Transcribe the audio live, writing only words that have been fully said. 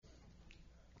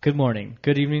Good morning,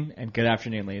 good evening, and good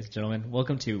afternoon, ladies and gentlemen.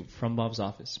 Welcome to From Bob's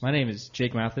Office. My name is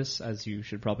Jake Mathis, as you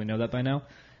should probably know that by now.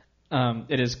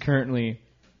 It is currently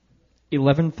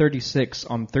 11:36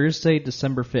 on Thursday,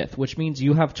 December 5th, which means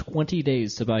you have 20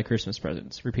 days to buy Christmas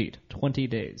presents. Repeat, 20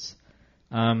 days.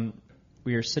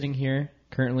 We are sitting here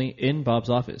currently in Bob's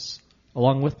office,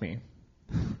 along with me.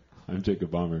 I'm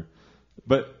Jacob Bomber.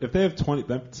 But if they have 20,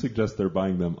 that suggests they're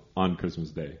buying them on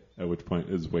Christmas Day, at which point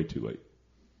it is way too late.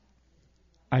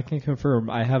 I can confirm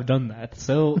I have done that,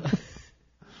 so...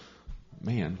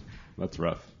 Man, that's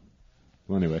rough.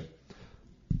 Well, anyway.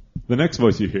 The next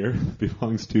voice you hear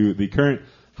belongs to the current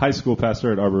high school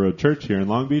pastor at Arbor Road Church here in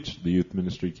Long Beach. The youth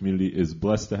ministry community is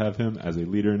blessed to have him as a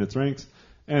leader in its ranks,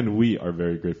 and we are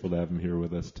very grateful to have him here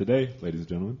with us today. Ladies and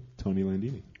gentlemen, Tony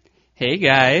Landini. Hey,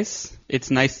 guys. It's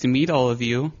nice to meet all of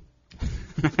you.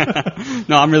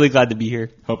 No, I'm really glad to be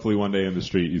here. Hopefully one day in the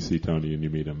street you see Tony and you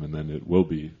meet him, and then it will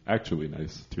be actually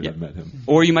nice to have met him.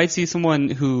 Or you might see someone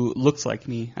who looks like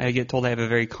me. I get told I have a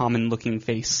very common-looking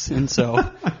face, and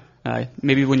so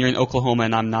maybe when you're in Oklahoma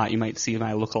and I'm not, you might see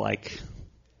my look-alike.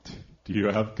 Do you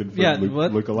have confirmed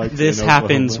look-alikes? This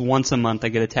happens once a month. I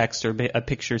get a text or a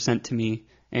picture sent to me,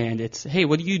 and it's, hey,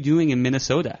 what are you doing in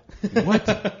Minnesota?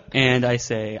 What? And I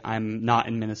say, I'm not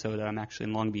in Minnesota. I'm actually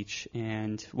in Long Beach.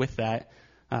 And with that,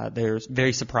 they're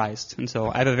very surprised. And so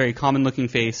I have a very common-looking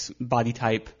face, body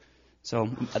type, so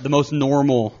the most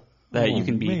normal that you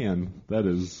can be. Man, that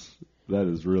is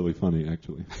really funny,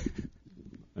 actually.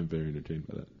 I'm very entertained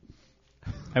by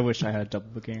that. I wish I had a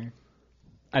double-booking.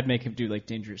 I'd make him do, like,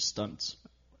 dangerous stunts.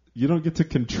 You don't get to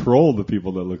control the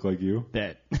people that look like you.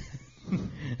 That.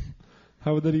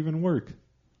 How would that even work?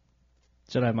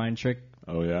 Jedi mind trick.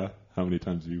 Oh, yeah? How many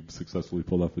times have you successfully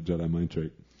pulled off a Jedi mind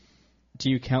trick?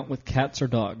 Do you count with cats or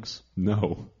dogs?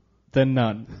 No. Then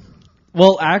none.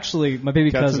 Well, actually, my baby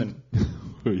cousin.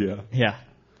 Oh, yeah? Yeah.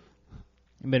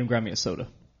 I made him grab me a soda.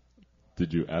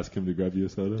 Did you ask him to grab you a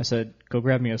soda? I said, go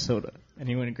grab me a soda. And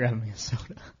he went and grabbed me a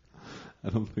soda. I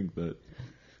don't think that...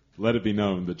 Let it be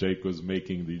known that Jake was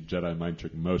making the Jedi mind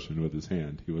trick motion with his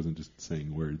hand. He wasn't just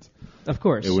saying words. Of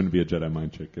course. It wouldn't be a Jedi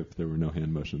mind trick if there were no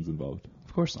hand motions involved.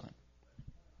 Of course not.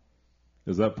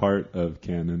 Is that part of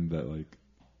canon that, like,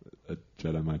 a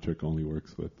Jedi mind trick only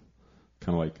works with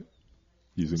kind of like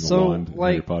using a wand in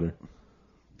Harry Potter?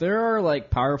 There are,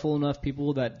 like, powerful enough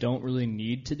people that don't really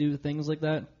need to do things like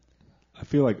that. I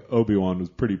feel like Obi-Wan was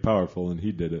pretty powerful and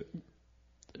he did it.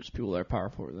 There's people that are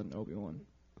powerfuler than Obi-Wan.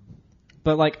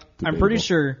 But, like, Debatable. I'm pretty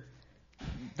sure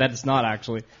that it's not,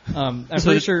 actually. I'm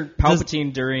pretty sure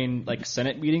Palpatine during, like,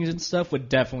 Senate meetings and stuff would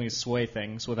definitely sway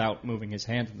things without moving his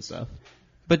hands and stuff.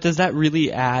 But does that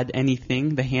really add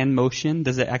anything, the hand motion?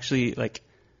 Does it actually, like,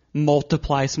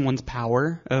 multiply someone's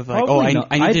power? Of, like,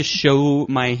 I need to show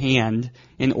my hand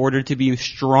in order to be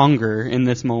stronger in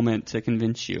this moment to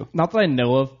convince you. Not that I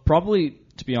know of. Probably,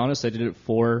 to be honest, I did it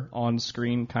for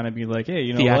on-screen, kind of be like, hey,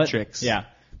 you know Theatrics. What? Yeah.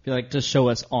 Be like, just show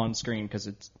us on screen because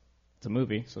it's a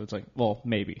movie. So it's like, well,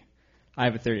 maybe. I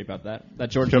have a theory about that.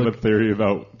 You have a theory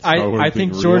about I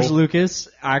think real? George Lucas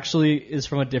actually is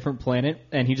from a different planet,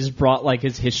 and he just brought like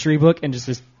his history book and just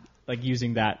is like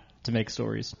using that to make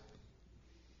stories.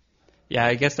 Yeah,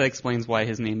 I guess that explains why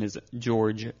his name is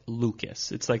George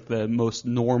Lucas. It's like the most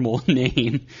normal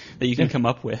name that you can come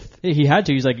up with. He had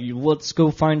to. He's like, let's go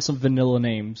find some vanilla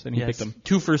names, and he picked them.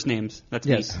 2 first names. That's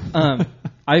yes. me.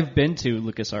 I've been to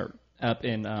LucasArts up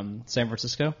in San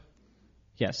Francisco.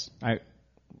 Yes.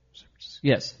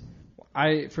 Yes.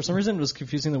 I for some reason was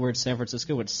confusing the word San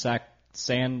Francisco with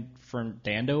San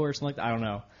Fernando or something like that. I don't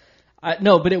know.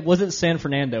 No, but it wasn't San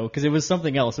Fernando because it was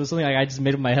something else. It was something like I just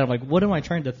made up in my head. I'm like, what am I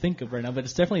trying to think of right now? But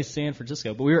it's definitely San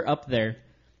Francisco. But we were up there,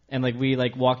 and like we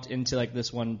like walked into like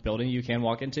this one building you can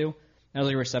walk into. And I was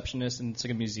like a receptionist, and it's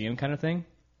like a museum kind of thing.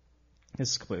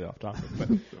 This is completely off topic, but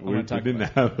we didn't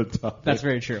have a topic. That's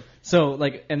very true. So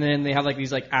like, and then they have like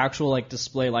these like actual like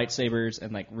display lightsabers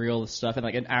and like real stuff and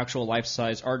like an actual life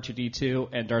size R2D2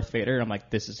 and Darth Vader. And I'm like,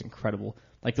 this is incredible.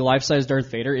 Like the life size Darth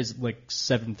Vader is like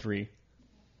 7'3".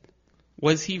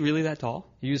 Was he really that tall?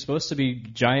 He was supposed to be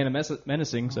giant and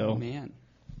menacing. So oh man,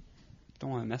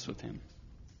 don't want to mess with him.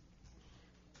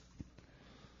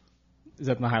 Is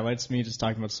that in the highlights? Me just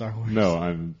talking about Star Wars?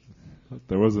 No,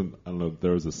 there wasn't. I don't know.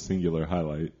 There was a singular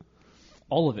highlight.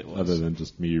 All of it was. Other than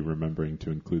just me remembering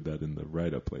to include that in the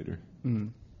write-up later.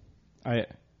 Mm. I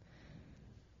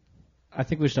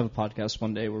think we should have a podcast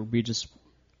one day where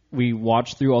we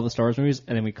watch through all the Star Wars movies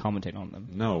and then we commentate on them.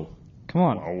 No. Come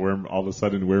on. Well, all of a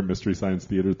sudden we're Mystery Science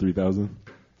Theater 3000.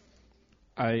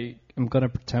 I am gonna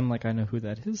pretend like I know who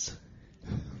that is.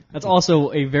 That's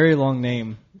also a very long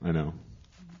name. I know.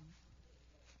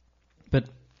 But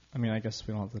I mean, I guess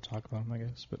we don't have to talk about them, I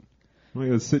guess. But I'm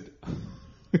going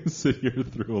to sit here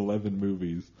through 11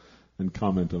 movies and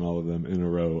comment on all of them in a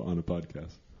row on a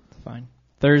podcast. Fine.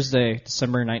 Thursday,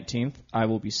 December 19th, I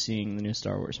will be seeing the new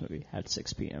Star Wars movie at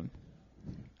 6 p.m.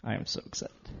 I am so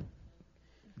excited.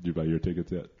 Did you buy your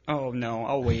tickets yet? Oh, no.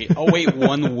 I'll wait. I'll wait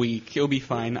 1 week. It'll be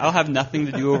fine. I'll have nothing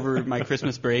to do over my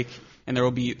Christmas break, and there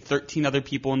will be 13 other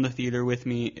people in the theater with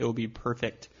me. It will be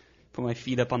perfect. Put my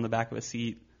feet up on the back of a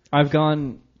seat. I've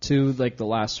gone to, like, the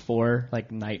last 4,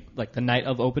 the night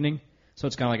of opening, so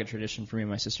it's kind of like a tradition for me and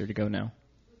my sister to go now.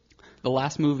 The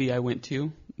last movie I went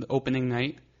to, the opening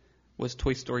night, was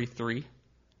Toy Story 3.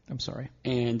 I'm sorry.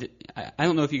 And I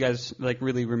don't know if you guys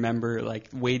really remember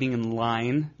waiting in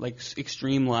line,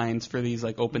 extreme lines for these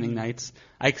opening nights.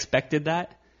 I expected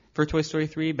that for Toy Story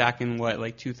 3 back in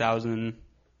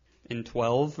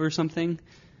 2012 or something.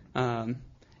 And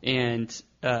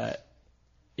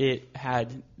it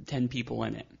had 10 people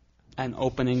in it. An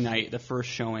opening night, the first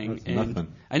showing. That's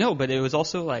nothing. I know, but it was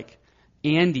also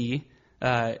Andy,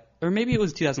 or maybe it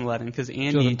was 2011 because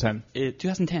Andy. 2010.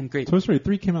 2010, great. Toy Story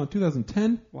 3 came out in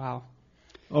 2010? Wow.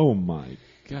 Oh my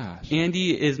gosh.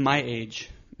 Andy is my age,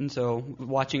 and so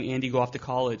watching Andy go off to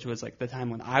college was the time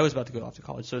when I was about to go off to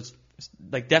college. So it's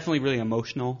definitely really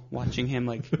emotional watching him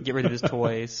get rid of his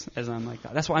toys. As I'm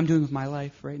that's what I'm doing with my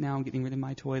life right now. I'm getting rid of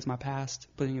my toys, my past,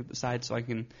 putting it aside so I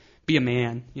can be a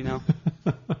man.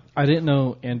 I didn't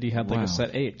know Andy had Wow. a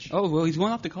set age. Oh well, he's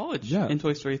going off to college in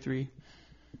Toy Story 3,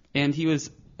 and he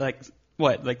was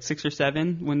 6 or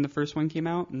 7 when the first one came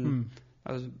out, and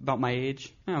I was about my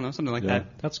age. I don't know, something like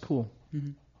that. That's cool.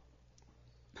 Mm-hmm.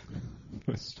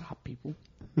 Stop, people.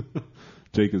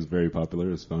 Jake is very popular.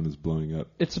 His phone is blowing up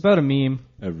It's about a meme,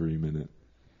 every minute.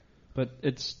 but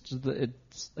it's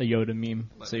a Yoda meme,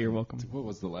 so you're welcome. What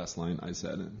was the last line I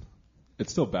said in? It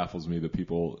still baffles me that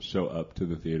people show up to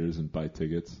the theaters and buy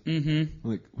tickets. Mm-hmm.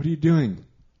 I'm what are you doing?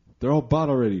 They're all bought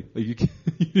already. You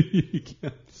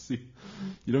can't see.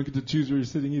 You don't get to choose where you're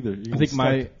sitting either. I think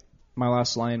my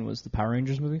last line was the Power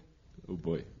Rangers movie. Oh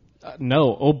boy.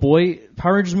 No, oh boy,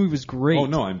 Power Rangers movie was great. Oh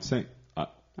no, I'm saying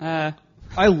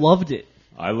I loved it.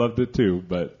 I loved it too,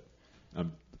 but I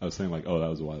was saying that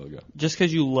was a while ago. Just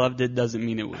because you loved it doesn't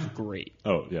mean it was great.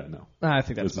 Oh yeah, no. I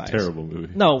think that's It's a terrible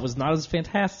movie. No, it was not as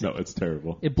fantastic. No, it's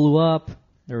terrible. It blew up.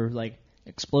 There were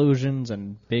explosions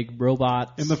and big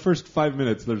robots. In the first 5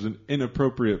 minutes, there's an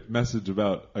inappropriate message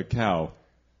about a cow.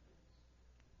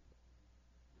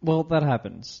 Well, that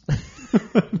happens.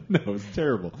 No, it's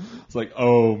terrible. It's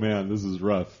oh man, this is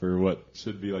rough for what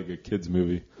should be a kid's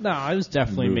movie. No, it was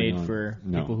definitely Moving made on. for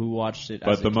No. people who watched it. But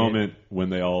as a the kid. moment when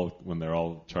they're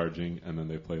all charging and then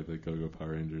they play the Go-Go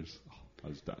Power Rangers, I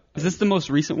was done. Is this the most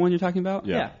recent one you're talking about?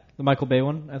 Yeah. The Michael Bay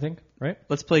one, I think, right?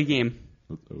 Let's play a game.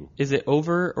 Oh. Is it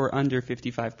over or under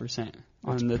 55%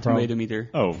 on the tomato meter?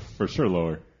 Oh, for sure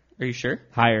lower. Are you sure?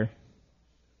 Higher.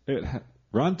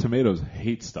 Rotten Tomatoes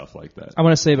hate stuff like that. I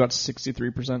want to say about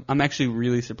 63%. I'm actually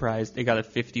really surprised. It got a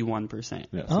 51%.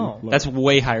 Yeah, see? Oh. Lower. That's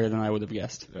way higher than I would have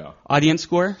guessed. Yeah. Audience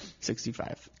score,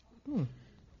 65.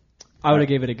 I would have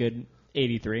gave it a good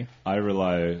 83. I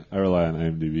rely on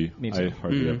IMDb. Me too. I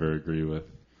hardly ever agree with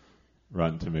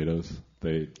Rotten Tomatoes.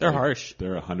 They're harsh.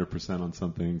 They're 100% on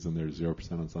some things and they're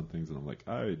 0% on some things, and I'm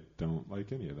I don't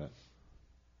like any of that.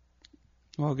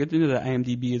 Well, good to know that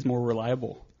IMDb is more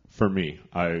reliable. For me,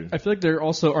 I feel like they're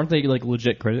also, aren't they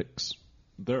legit critics?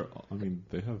 they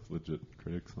have legit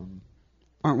critics on.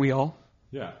 Aren't we all?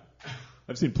 Yeah,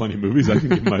 I've seen plenty of movies. I can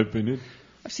give my opinion.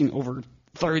 I've seen over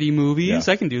 30 movies.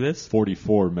 Yeah. I can do this.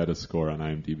 44 Metascore on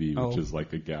IMDb, which Oh. is a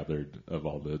gathered of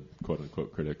all the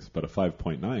quote-unquote critics, but a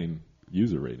 5.9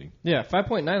 user rating. Yeah,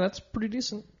 5.9, that's pretty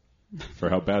decent. For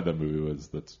how bad that movie was,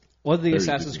 that's What did the very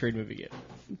Assassin's decent. Creed movie get?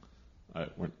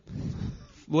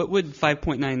 What would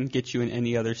 5.9 get you in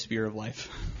any other sphere of life?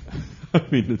 I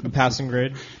mean, A passing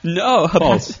grade? No.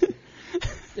 false.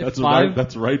 That's five-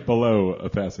 that's right below a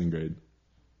passing grade.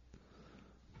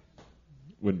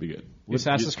 Wouldn't be good. The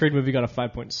Assassin's Creed movie got a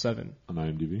 5.7. On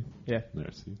IMDb? Yeah.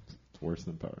 There, see? It's worse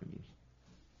than Power Rangers.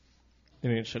 I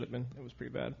mean, it should have been. It was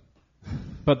pretty bad.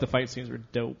 But the fight scenes were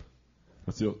dope.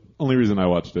 That's the only reason I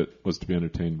watched it, was to be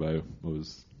entertained by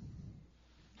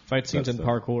Fight scenes That and stuff.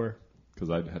 parkour. because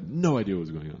I had no idea what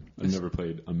was going on. I never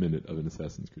played a minute of an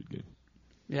Assassin's Creed game.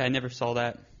 Yeah, I never saw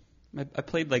that. I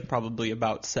played probably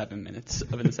about 7 minutes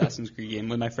of an Assassin's Creed game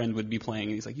when my friend would be playing,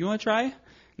 and he's like, "You want to try?" And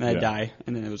then I'd die,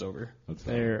 and then it was over. That's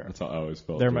They're- how I always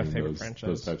felt. they're my during favorite those franchise.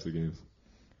 Those types of games.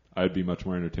 I'd be much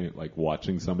more entertained, like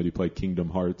watching somebody play Kingdom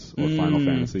Hearts or Final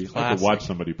Fantasy. Classic. I could watch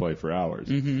somebody play for hours.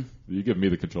 Mm-hmm. You give me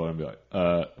the controller and be like,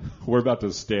 we're about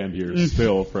to stand here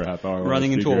still for a half hour.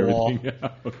 Running into a wall.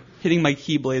 Hitting my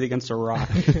keyblade against a rock.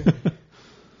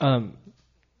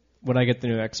 When I get the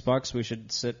new Xbox, we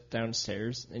should sit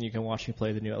downstairs and you can watch me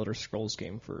play the new Elder Scrolls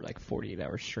game for like 48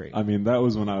 hours straight. I mean, that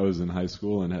was when I was in high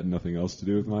school and had nothing else to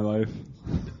do with my life.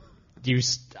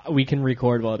 We can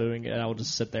record while doing it. I'll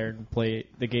just sit there and play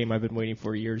the game I've been waiting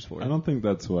for years for. I don't think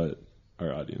that's what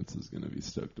our audience is going to be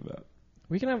stoked about.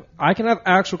 I can have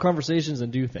actual conversations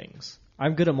and do things.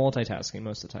 I'm good at multitasking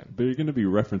most of the time. But you're going to be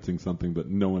referencing something that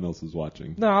no one else is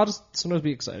watching. No, I'll just sometimes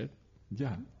be excited.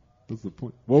 Yeah, that's the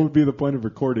point. What would be the point of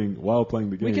recording while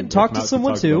playing the game? We can talk to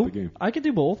someone too. I can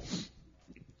do both.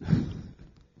 I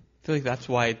feel like that's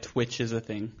why Twitch is a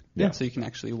thing. Yeah. So you can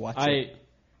actually watch it.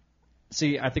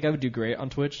 See, I think I would do great on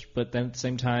Twitch, but then at the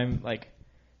same time, like,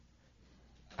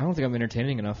 I don't think I'm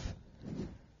entertaining enough.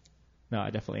 No, I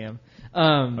definitely am.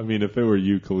 I mean, if it were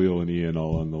you, Khalil, and Ian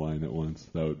all on the line at once,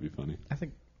 that would be funny. I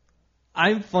think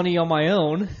I'm funny on my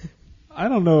own. I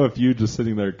don't know if you just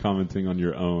sitting there commenting on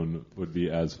your own would be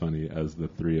as funny as the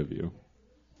three of you.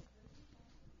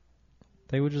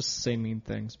 They would just say mean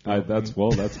things. That's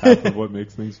half of what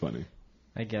makes things funny.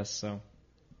 I guess so.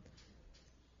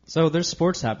 So there's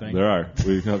sports happening. There are.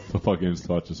 We've got football games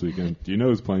to watch this weekend. Do you know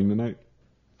who's playing tonight?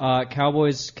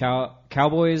 Cowboys,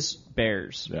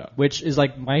 Bears. Yeah. Which is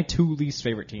like my two least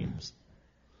favorite teams.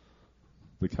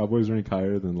 The Cowboys rank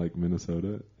higher than like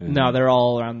Minnesota? No, they're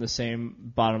all around the same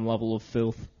bottom level of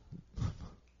filth.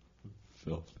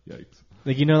 Filth. Yikes.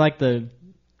 Like,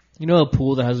 a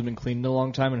pool that hasn't been cleaned in a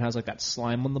long time and has like that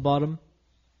slime on the bottom?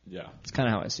 Yeah. It's kind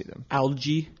of how I see them.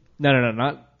 Algae? No,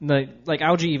 not like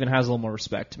algae even has a little more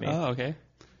respect to me. Oh, okay.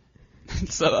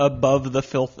 So above the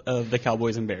filth of the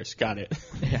Cowboys and Bears. Got it.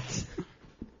 Yes.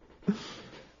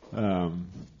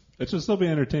 It should still be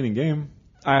an entertaining game.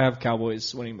 I have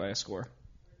Cowboys winning by a score.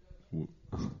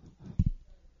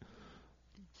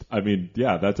 I mean,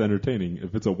 yeah, that's entertaining.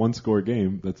 If it's a one-score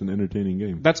game, that's an entertaining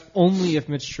game. That's only if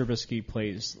Mitch Trubisky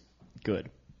plays good.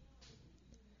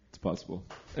 It's possible.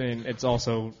 And it's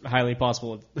also highly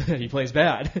possible he plays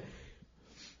bad.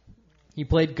 He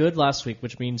played good last week,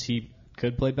 which means he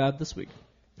could play bad this week.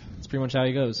 That's pretty much how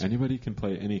he goes. Anybody can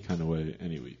play any kind of way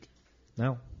any week.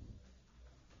 No.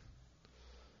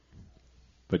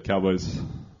 But Cowboys,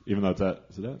 even though it's at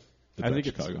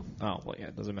Chicago. Oh, well, yeah,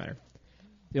 it doesn't matter.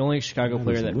 The only Chicago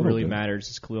player that really matters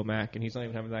is Khalil Mack, and he's not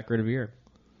even having that great of a year.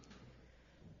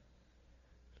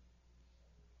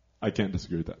 I can't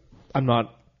disagree with that. I'm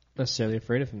not necessarily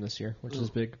afraid of him this year, which is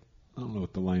big. I don't know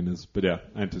what the line is, but yeah,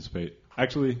 I anticipate.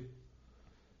 Actually,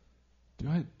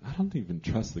 I don't even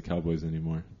trust the Cowboys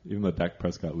anymore, even though Dak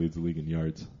Prescott leads the league in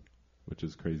yards, which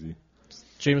is crazy.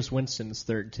 Jameis Winston's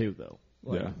third, too, though.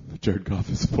 Yeah, Jared Goff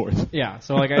is fourth. Yeah,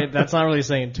 so that's not really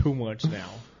saying too much now.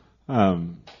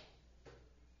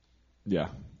 Yeah,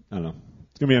 I don't know.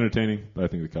 It's going to be entertaining, but I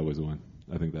think the Cowboys will win.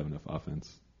 I think they have enough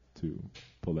offense to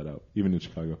pull that out, even in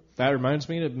Chicago. That reminds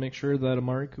me to make sure that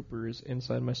Amari Cooper is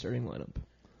inside my starting lineup.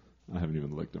 I haven't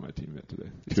even looked at my team yet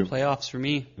today. It's playoffs for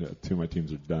me. Yeah, two of my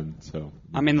teams are done. So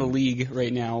I'm in the league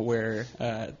right now where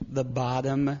the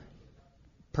bottom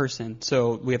person,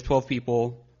 so we have 12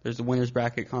 people. There's the winner's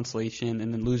bracket, consolation,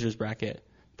 and then loser's bracket.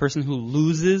 The person who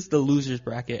loses the loser's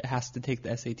bracket has to take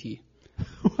the SAT.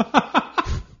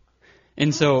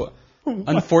 And so,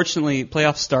 unfortunately,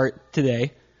 playoffs start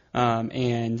today,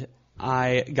 and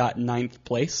I got 9th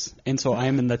place, and so I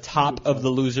am in the top of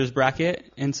the loser's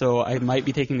bracket, and so I might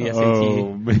be taking the SAT.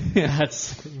 Oh, man.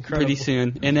 That's incredible. Pretty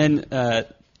soon. And then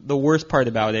the worst part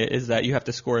about it is that you have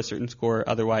to score a certain score,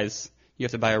 otherwise you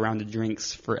have to buy a round of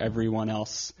drinks for everyone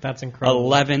else. That's incredible.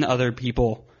 11 other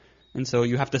people. And so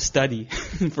you have to study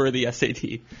for the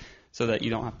SAT so that you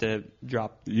don't have to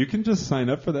drop. You can just sign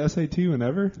up for the SAT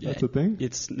whenever? Yeah, that's a thing?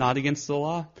 It's not against the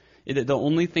law. The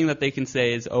only thing that they can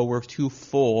say is, oh, we're too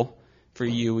full for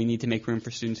you. We need to make room for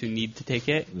students who need to take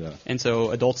it. Yeah. And so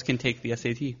adults can take the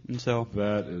SAT. And so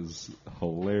that is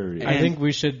hilarious. I think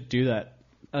we should do that.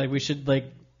 We should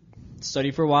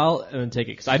study for a while and then take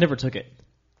it, because I never took it.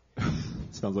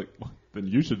 Sounds like, well, then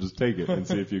you should just take it and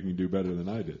see if you can do better than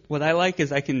I did. What I like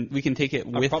is we can take it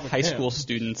with high school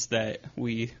students that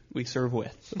we serve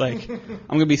with. Like, I'm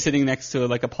going to be sitting next to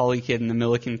a poly kid and a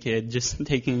Millikan kid just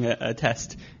taking a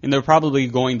test, and they're probably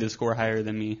going to score higher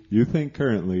than me. You think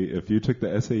currently, if you took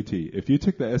the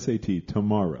SAT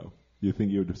tomorrow, you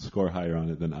think you would score higher on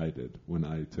it than I did when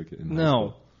I took it in high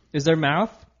school? Is there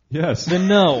math? Yes. Then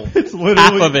no. It's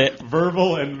literally half of it.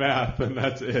 Verbal and math, and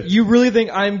that's it. You really think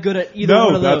I'm good at either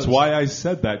one of those? No, that's why I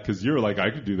said that, because you're like,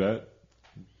 I could do that.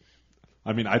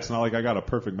 I mean, it's not like I got a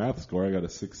perfect math score. I got a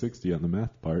 660 on the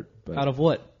math part. But out of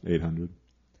what? 800.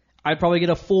 I'd probably get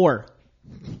a 4.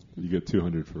 You get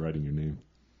 200 for writing your name.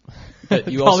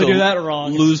 But you probably also do that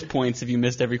wrong. lose points if you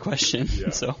missed every question. Yeah.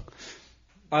 So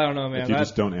I don't know, man. If you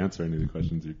just don't answer any of the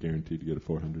questions, you're guaranteed to get a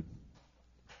 400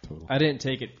 total. I didn't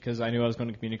take it because I knew I was going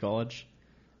to community college.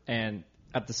 And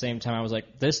at the same time, I was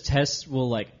like, this test will,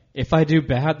 like, if I do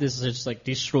bad, this just, like,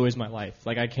 destroys my life.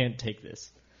 Like, I can't take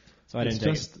this. So I didn't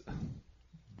take it.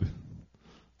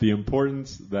 The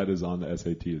importance that is on the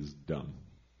SAT is dumb.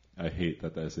 I hate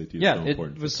that the SAT is so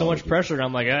important. It was so much pressure, and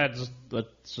I'm like,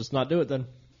 let's just not do it then.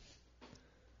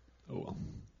 Oh, well.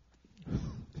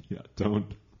 Yeah,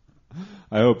 don't.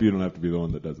 I hope you don't have to be the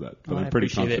one that does that. But I'm pretty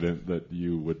confident that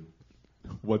you would.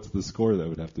 What's the score that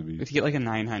would have to be? if you get like a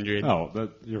 900,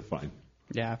 you're fine.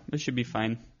 yeah, it should be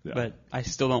fine. Yeah. But I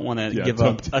still don't want to Yeah, give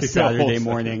don't up take a a Saturday whole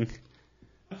morning.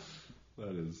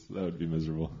 That would be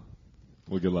miserable.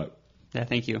 Well, good luck. Yeah,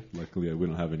 thank you. Luckily, we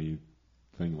don't have anything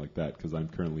like that because I'm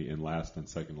currently in last and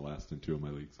second to last in 2 of my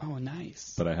leagues. Oh,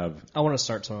 nice. But I want to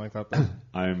start something like that, though.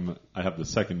 I have the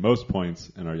second most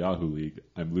points in our Yahoo league.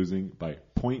 I'm losing by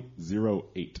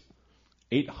 0.08.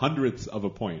 800ths of a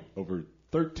point over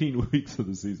 13 weeks of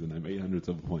the season. I'm 800ths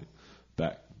of a point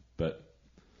back. But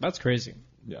that's crazy.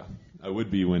 yeah, I would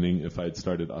be winning if I had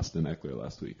started Austin Eckler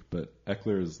last week. But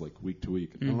Eckler is like week to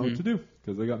week. I don't know what to do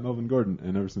because they got Melvin Gordon.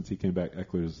 And ever since he came back,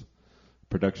 Eckler's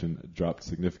production dropped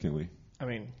significantly. I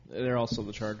mean, they're also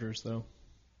the Chargers, though.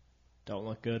 Don't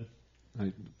look good.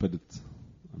 But the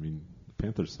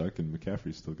Panthers suck and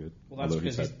McCaffrey's still good. Well, that's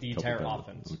because he's the entire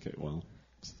offense. Okay, well,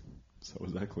 so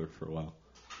was Eckler for a while.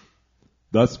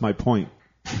 That's my point.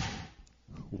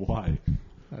 Why?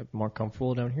 I'm more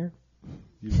comfortable down here.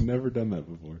 You've never done that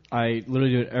before. I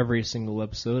literally do it every single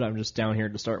episode. I'm just down here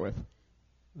to start with.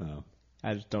 Oh.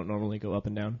 I just don't normally go up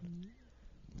and down.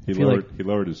 He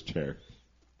lowered his chair,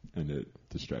 and it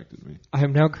distracted me. I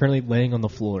am now currently laying on the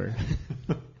floor.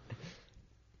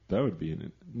 That would be in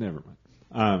it. Never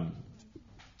mind.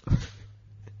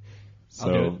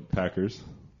 So, Packers.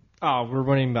 Oh, we're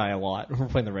winning by a lot. We're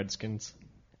playing the Redskins.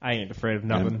 I ain't afraid of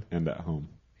nothing. And at home.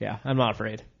 Yeah, I'm not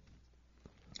afraid.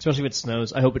 Especially if it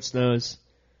snows. I hope it snows.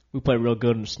 We play real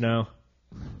good in the snow.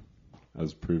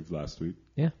 As proved last week.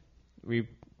 Yeah.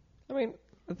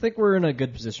 I think we're in a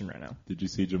good position right now. Did you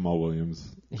see Jamal Williams?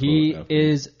 He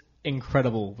is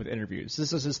incredible with interviews.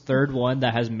 This is his third one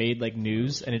that has made like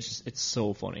news, and it's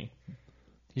so funny.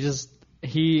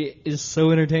 He is so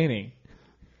entertaining.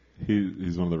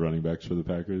 He's one of the running backs for the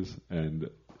Packers, and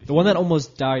the one that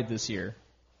almost died this year.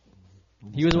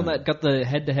 He was the one that got the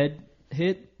head-to-head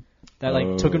hit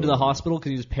that took him to the hospital because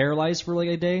he was paralyzed for like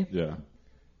a day. Yeah,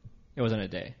 it wasn't a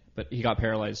day, but he got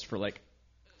paralyzed for like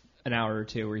an hour or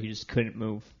two where he just couldn't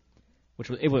move,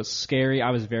 it was scary.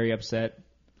 I was very upset.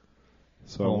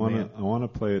 So I want to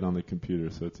play it on the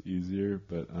computer so it's easier,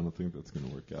 but I don't think that's going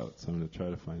to work out. So I'm going to try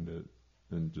to find it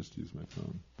and just use my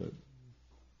phone. But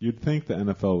you'd think the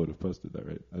NFL would have posted that,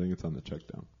 right? I think it's on the check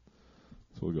down.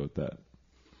 So we'll go with that.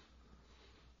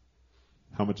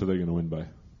 How much are they going to win by?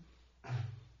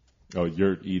 Oh,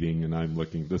 you're eating and I'm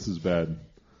looking. This is bad.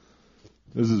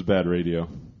 This is bad radio.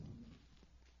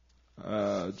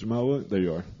 Jamal, there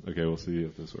you are. Okay, we'll see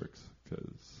if this works because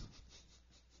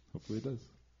hopefully it does.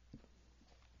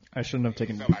 I shouldn't have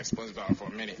taken. It felt like SpongeBob for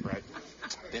a minute, right?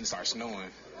 Then it started snowing.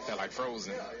 Felt like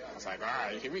Frozen. I was like, all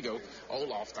right, here we go.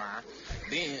 Olaf time.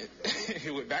 Then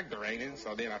it went back to raining,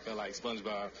 so then I felt like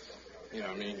SpongeBob,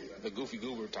 the Goofy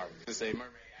Goober type. To say mermaid.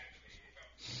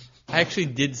 I actually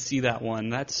did see that one.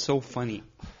 That's so funny.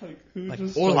 Like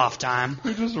Olaf time.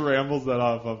 Who just rambles that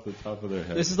off the top of their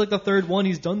head? This is like the third one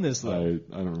he's done this, though. I don't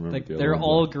remember. Like, they're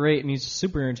all great, and he's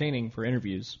super entertaining for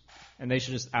interviews. And they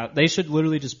should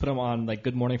literally just put him on like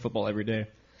Good Morning Football every day.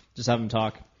 Just have him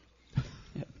talk.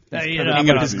 Hang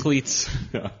up his cleats.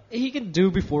 Yeah. He can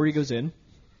do before he goes in.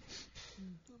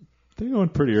 They're going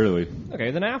pretty early.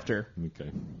 Okay, then after. Okay.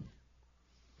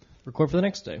 Record for the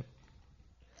next day.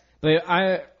 But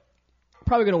I'm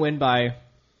probably going to win by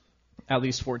at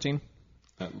least 14.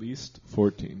 At least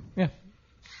 14. Yeah. Kind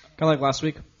of like last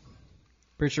week.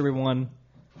 Pretty sure we won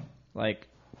like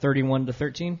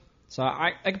 31-13. So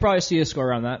I could probably see a score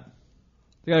around that.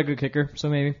 We got a good kicker, so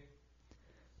maybe.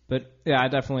 But yeah, I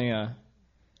definitely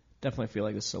feel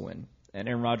like this is a win. And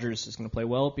Aaron Rodgers is going to play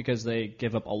well because they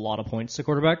give up a lot of points to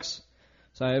quarterbacks.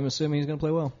 So I'm assuming he's going to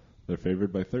play well. They're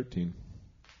favored by 13.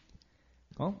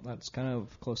 Well, that's kind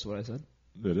of close to what I said.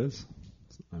 It is.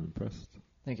 I'm impressed.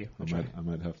 Thank you. I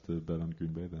might have to bet on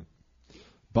Green Bay then.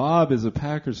 Bob is a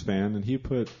Packers fan, and he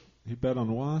bet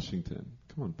on Washington.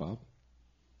 Come on, Bob.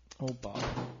 Oh, Bob.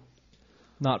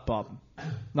 Not Bob.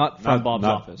 Not from Bob's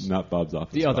office. Not Bob's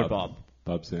office. The other Bob.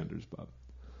 Bob Sanders, Bob.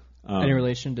 Any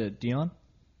relation to Dion?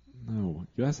 No.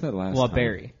 You asked that last time. Well,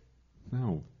 Barry.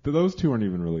 No. Those two aren't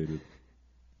even related.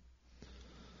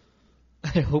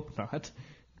 I hope not.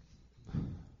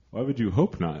 Why would you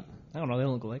hope not? I don't know. They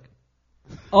don't look alike.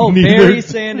 Oh, Barry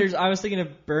Sanders. I was thinking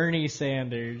of Bernie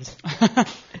Sanders.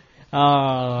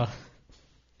 I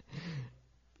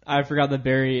forgot that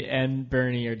Barry and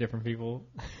Bernie are different people.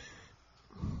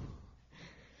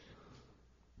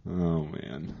 Oh,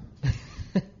 man.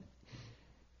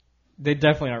 They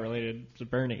definitely aren't related to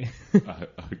Bernie. I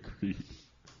agree.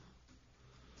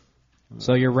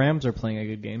 So your Rams are playing a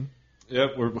good game.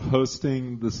 Yep, we're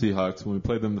hosting the Seahawks. When we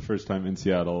played them the first time in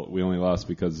Seattle, we only lost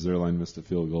because Zerline missed a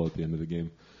field goal at the end of the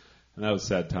game. And that was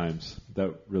sad times.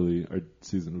 That really, our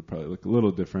season would probably look a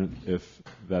little different if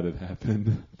that had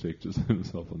happened. Jake just hit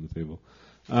himself on the table.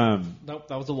 Nope,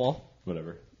 that was a wall.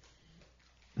 Whatever.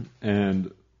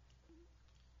 And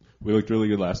we looked really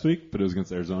good last week, but it was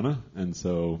against Arizona, and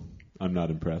so I'm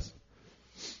not impressed.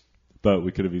 But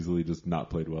we could have easily just not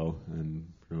played well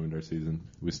and ruined our season.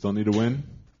 We still need to win.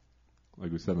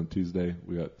 Like we said on Tuesday,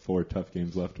 we got 4 tough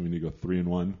games left, and we need to go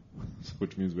 3-1,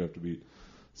 which means we have to beat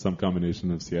some combination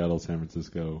of Seattle, San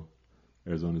Francisco.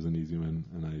 Arizona's an easy win,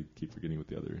 and I keep forgetting what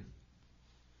the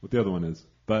other one is.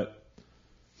 But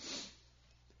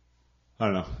I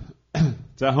don't know.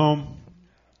 It's at home.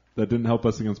 That didn't help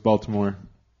us against Baltimore.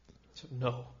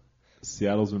 No.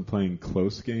 Seattle's been playing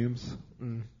close games,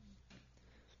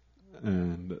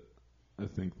 and I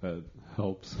think that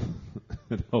helps.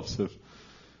 It helps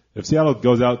if Seattle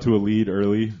goes out to a lead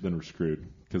early, then we're screwed,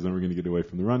 because then we're going to get away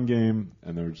from the run game,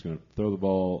 and then we're just going to throw the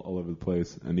ball all over the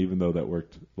place. And even though that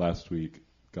worked last week,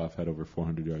 Goff had over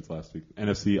 400 yards last week.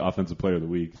 NFC Offensive Player of the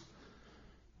Week.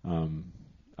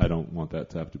 I don't want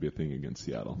that to have to be a thing against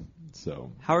Seattle.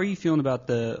 So, how are you feeling about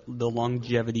the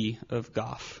longevity of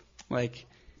Goff? Like,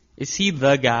 is he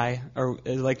the guy, or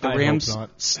is like the Rams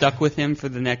stuck with him for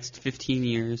the next 15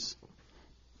 years?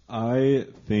 I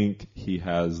think he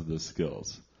has the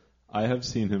skills. I have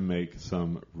seen him make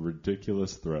some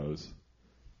ridiculous throws,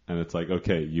 and it's like,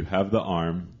 okay, you have the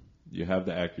arm, you have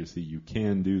the accuracy, you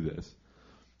can do this.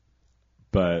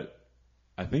 But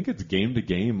I think it's game to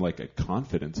game, like a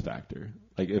confidence factor.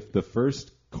 Like if the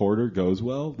first quarter goes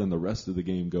well, then the rest of the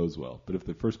game goes well. But if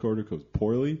the first quarter goes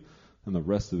poorly, then the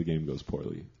rest of the game goes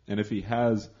poorly. And if he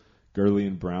has Gurley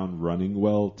and Brown running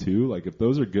well too, like if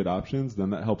those are good options,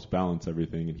 then that helps balance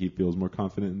everything, and he feels more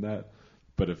confident in that.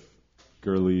 But if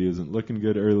Gurley isn't looking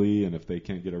good early, and if they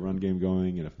can't get a run game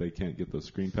going, and if they can't get those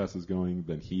screen passes going,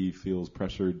 then he feels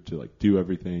pressured to like do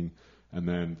everything, and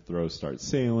then throws start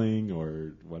sailing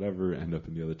or whatever, end up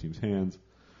in the other team's hands.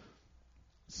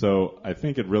 So I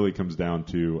think it really comes down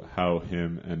to how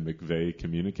him and McVay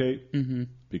communicate,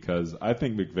 because I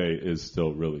think McVay is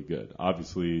still really good.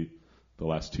 Obviously, the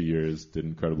last 2 years did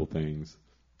incredible things,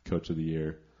 Coach of the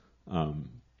Year,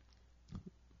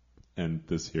 and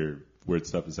this year weird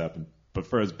stuff has happened. But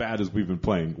for as bad as we've been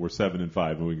playing, we're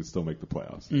 7-5, and we can still make the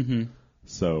playoffs.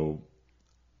 So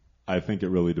I think it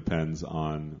really depends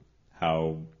on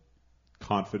how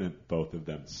confident both of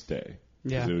them stay.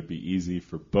 Because it would be easy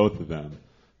for both of them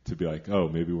to be like, oh,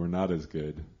 maybe we're not as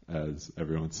good as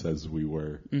everyone says we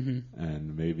were,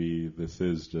 and maybe this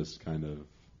is just kind of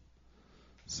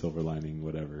silver lining,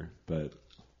 whatever. But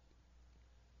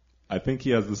I think he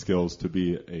has the skills to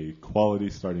be a quality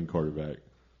starting quarterback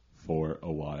for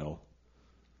a while.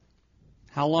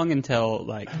 How long until,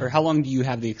 or how long do you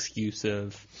have the excuse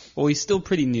of, well, he's still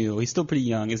pretty new, he's still pretty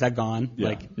young. Is that gone? Yeah.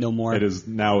 Like, no more? It is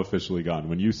now officially gone.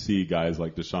 When you see guys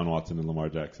like Deshaun Watson and Lamar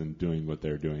Jackson doing what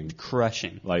they're doing.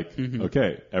 Crushing. Like,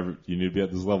 okay, you need to be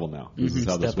at this level now. This is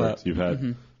how this works. Up. You've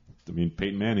had,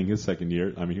 Peyton Manning, his second year,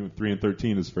 he went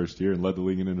 3-13 his first year and led the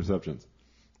league in interceptions.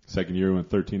 Second year, he went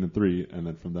 13-3, and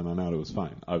then from then on out, it was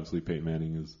fine. Obviously, Peyton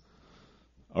Manning is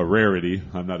a rarity.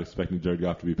 I'm not expecting Jared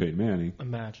Goff to be Peyton Manning.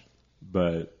 Imagine.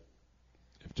 But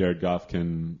if Jared Goff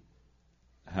can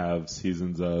have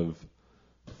seasons of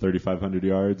 3,500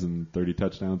 yards and 30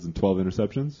 touchdowns and 12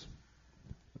 interceptions,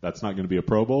 that's not going to be a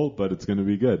Pro Bowl, but it's going to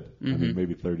be good.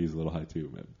 Maybe 30 is a little high too.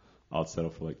 But I'll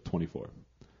settle for like 24.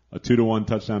 A 2-to-1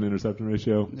 touchdown interception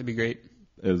ratio. That'd be great.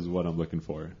 Is what I'm looking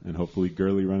for, and hopefully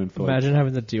Gurley running for imagine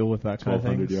having to deal with that kind of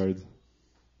thing. 1,200 yards.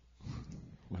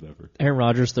 Whatever. Aaron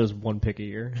Rodgers throws one pick a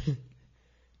year.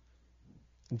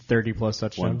 30+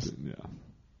 touchdowns.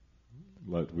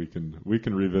 But we can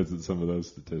revisit some of those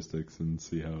statistics and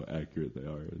see how accurate they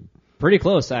are. Pretty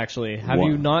close, actually. Have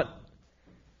you not?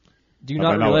 Do you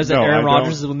not realize that Aaron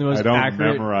Rodgers is one of the most accurate? I don't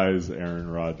memorize Aaron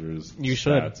Rodgers'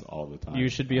 stats all the time. You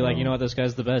should be like, you know what, this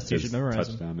guy's the best. You should memorize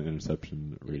him. Touchdown to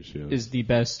interception ratio is the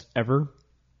best ever.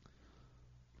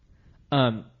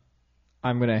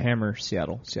 I'm going to hammer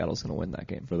Seattle. Seattle's going to win that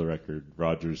game. For the record,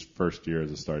 Rodgers' first year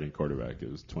as a starting quarterback,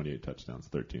 it was 28 touchdowns,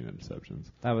 13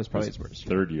 interceptions. That was probably his worst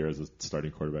year. Third year as a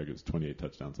starting quarterback, it was 28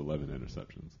 touchdowns, 11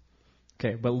 interceptions.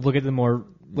 Okay, but look at the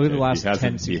last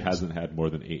 10 seasons. He hasn't had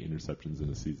more than 8 interceptions in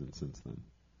a season since then.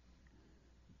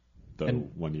 Though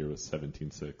one year was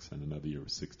 17-6 and another year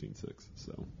was 16-6.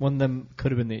 So one of them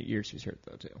could have been the years he was hurt,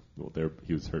 though, too. Well,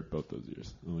 he was hurt both those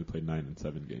years. Only played 9 and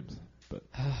 7 games.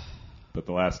 But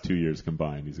the last 2 years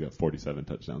combined, he's got 47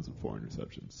 touchdowns and 4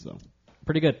 interceptions. So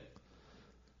pretty good.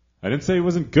 I didn't say he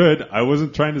wasn't good. I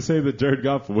wasn't trying to say that Jared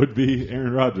Goff would be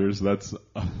Aaron Rodgers. That's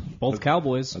both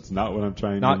Cowboys. That's not what I'm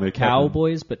trying to make happen. Not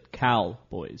Cowboys, but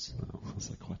Cowboys. Oh, I was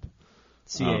like, what?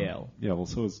 C-A-L. Yeah, well,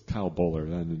 so is Kyle Bowler.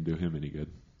 That didn't do him any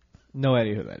good. No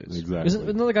idea who that is. Exactly. Isn't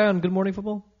another guy on Good Morning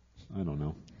Football? I don't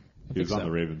know. He was on the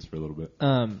Ravens for a little bit.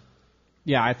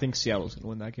 Yeah, I think Seattle's going to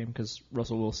win that game because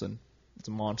Russell Wilson is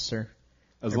a monster.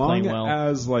 As long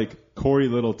as Corey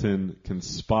Littleton can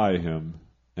spy him,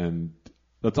 and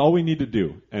that's all we need to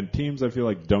do. And teams, I feel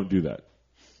like, don't do that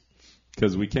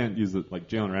because we can't use it. Like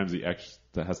Jalen Ramsey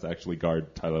has to actually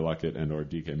guard Tyler Lockett and or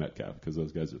DK Metcalf because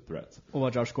those guys are threats. What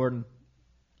about Josh Gordon?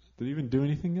 Did he even do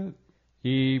anything yet?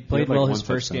 He played well his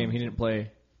first game. He didn't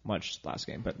play much last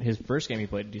game, but his first game he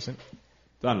played decent.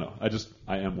 I don't know.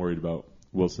 I am worried about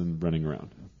Wilson running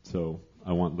around. So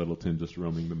I want Littleton just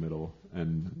roaming the middle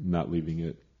and not leaving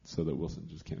it so that Wilson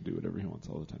just can't do whatever he wants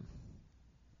all the time.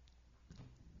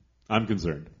 I'm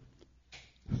concerned.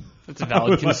 That's a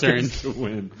valid concern. Like us to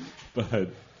win, but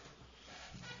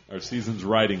our season's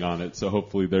riding on it, so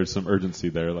hopefully there's some urgency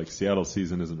there. Like Seattle's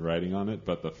season isn't riding on it,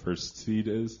 but the first seed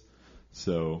is.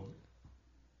 So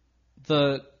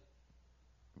the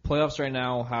playoffs right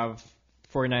now have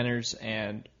 49ers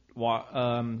and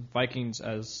Vikings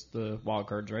as the wild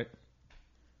cards, right?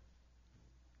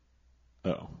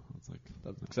 Oh,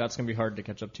 that's going to be hard to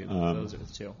catch up to. Those are the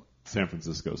two. San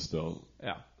Francisco still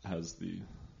has the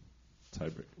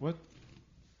tiebreak. What?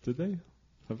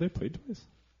 Have they played twice?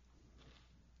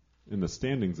 In the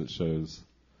standings it shows,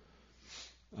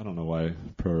 I don't know why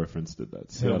Pro Reference did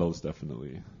that. Seattle's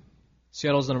definitely.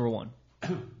 Seattle's the number one.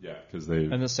 Yeah, because they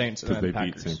and the Saints and they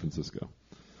Packers. beat San Francisco.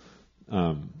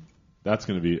 That's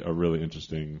going to be a really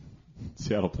interesting.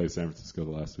 Seattle plays San Francisco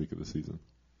the last week of the season.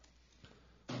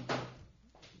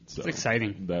 So it's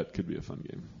exciting. That could be a fun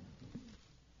game.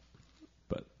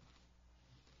 But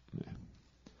yeah.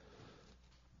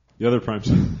 The other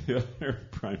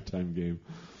primetime game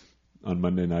on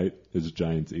Monday night is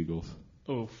Giants-Eagles.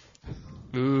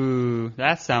 Ooh,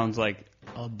 that sounds like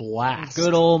a blast.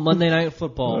 Good old Monday Night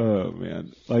Football. Oh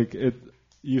man,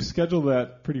 you schedule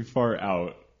that pretty far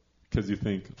out because you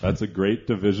think that's a great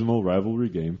divisional rivalry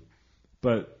game,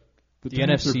 but the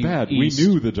Giants NFC are bad. East. We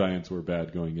knew the Giants were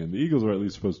bad going in. The Eagles were at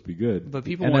least supposed to be good. But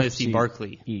people want to see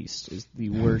Barkley. East is the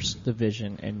worst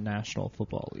division in National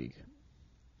Football League.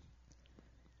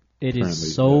 It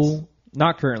is so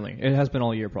not currently. It has been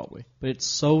all year probably, but it's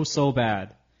so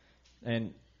bad.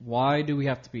 And why do we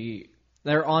have to be?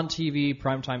 They're on TV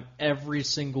primetime every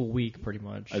single week, pretty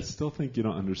much. I still think you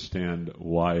don't understand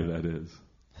why that is.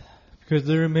 Because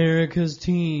they're America's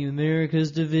team,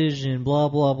 America's division, blah,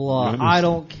 blah, blah. I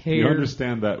don't care. You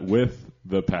understand that with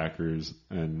the Packers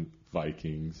and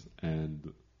Vikings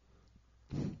and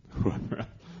whoever,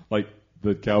 like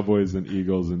the Cowboys and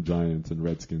Eagles and Giants and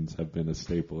Redskins have been a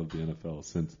staple of the NFL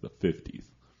since the 50s.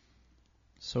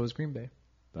 So is Green Bay.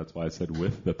 That's why I said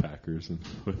with the Packers and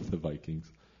with the Vikings.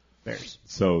 Bears.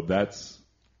 So that's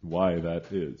why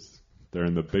that is. They're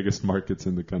in the biggest markets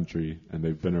in the country, and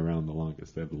they've been around the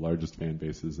longest. They have the largest fan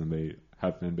bases, and they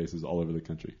have fan bases all over the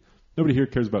country. Nobody here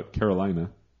cares about Carolina,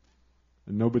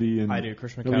 and nobody in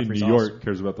New York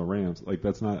cares about the Rams. Like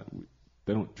that's not.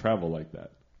 They don't travel like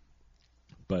that.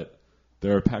 But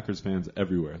there are Packers fans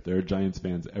everywhere. There are Giants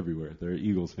fans everywhere. There are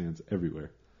Eagles fans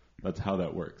everywhere. That's how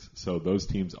that works. So those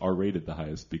teams are rated the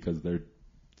highest because their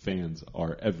fans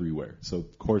are everywhere. So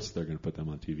of course they're going to put them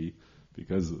on TV.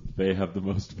 Because they have the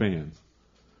most fans.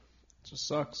 It just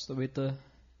sucks.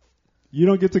 You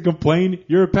don't get to complain.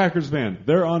 You're a Packers fan.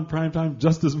 They're on primetime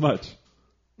just as much.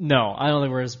 No, I don't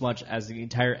think we're as much as the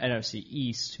entire NFC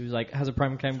East, who has a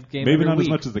primetime game. Maybe every not week. as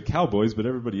much as the Cowboys, but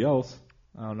everybody else.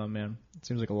 I don't know, man. It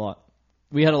seems like a lot.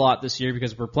 We had a lot this year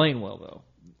because we're playing well, though.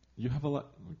 You have a lot.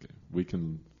 Okay, we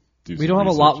can do. We don't have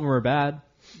a lot when we're bad.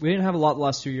 We didn't have a lot the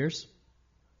last 2 years.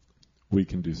 We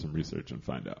can do some research and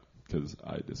find out. Because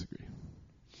I disagree.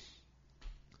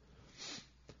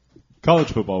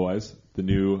 College football-wise, the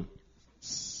new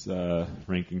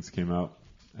rankings came out,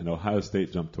 and Ohio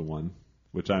State jumped to 1,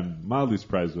 which I'm mildly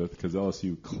surprised with because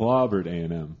LSU clobbered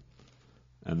A&M,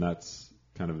 and that's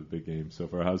kind of a big game. So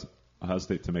for Ohio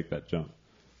State to make that jump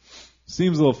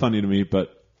seems a little funny to me,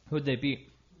 but who'd they beat?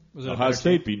 Was it Ohio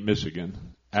State beat Michigan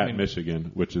at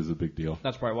Michigan, which is a big deal.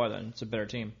 That's probably why then. It's a better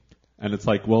team. And it's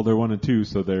like, well, they're 1 and 2,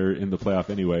 so they're in the playoff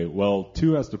anyway. Well,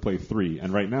 2 has to play 3,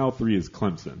 and right now 3 is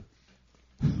Clemson.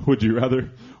 Would you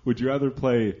rather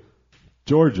play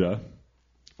Georgia,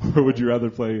 or would you rather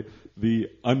play the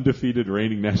undefeated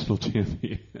reigning national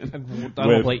champion? I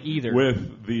won't play either.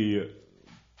 With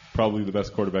probably the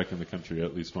best quarterback in the country,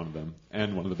 at least one of them,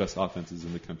 and one of the best offenses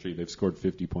in the country. They've scored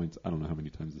 50 points. I don't know how many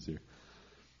times this year.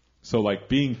 So, like,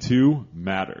 being 2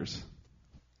 matters.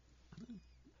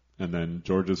 And then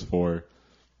Georgia's 4.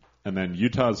 And then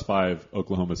Utah's 5,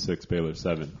 Oklahoma 6, Baylor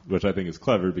 7, which I think is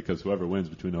clever because whoever wins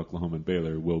between Oklahoma and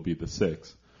Baylor will be the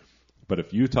 6. But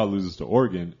if Utah loses to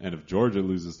Oregon and if Georgia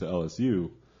loses to LSU,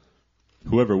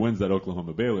 whoever wins that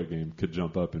Oklahoma-Baylor game could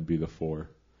jump up and be the 4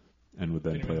 and would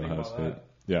then play Ohio State.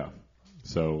 Yeah.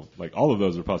 So, like, all of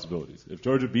those are possibilities. If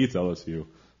Georgia beats LSU,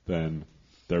 then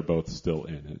they're both still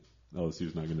in it.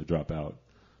 LSU's not going to drop out.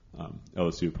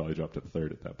 LSU would probably drop to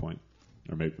 3rd at that point.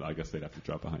 Or maybe, I guess they'd have to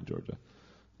drop behind Georgia.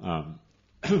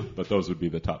 But those would be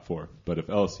the top 4. But if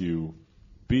LSU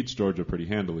beats Georgia pretty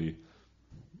handily,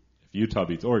 if Utah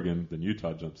beats Oregon, then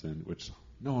Utah jumps in, which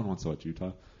no one wants to watch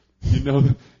Utah. You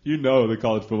know the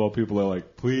college football people are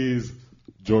like, please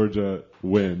Georgia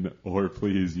win or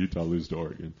please Utah lose to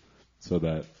Oregon so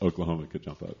that Oklahoma could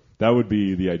jump up. That would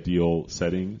be the ideal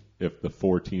setting if the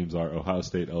 4 teams are Ohio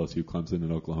State, LSU, Clemson,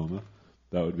 and Oklahoma.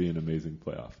 That would be an amazing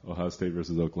playoff. Ohio State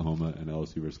versus Oklahoma and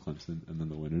LSU versus Clemson, and then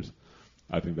the winners.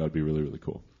 I think that would be really, really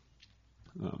cool.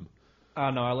 I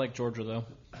don't know. I like Georgia, though.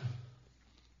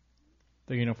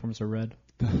 The uniforms are red.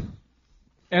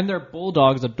 And their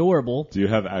bulldog's adorable. Do you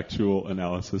have actual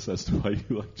analysis as to why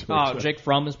you like Georgia? Jake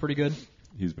Fromm is pretty good.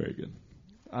 He's very good.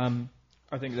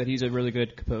 I think that he's a really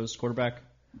good composed quarterback.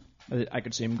 I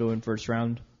could see him go in first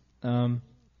round.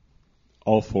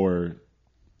 All four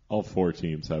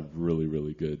teams have really,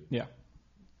 really good,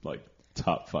 like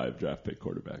top 5 draft pick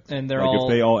quarterbacks. And they're if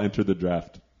they all enter the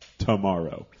draft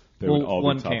tomorrow, they would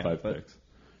all be top 5 picks.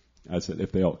 I said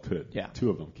if they all could. Yeah. 2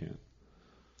 of them can't.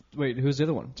 Wait, who's the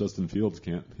other one? Justin Fields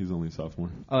can't. He's only a sophomore.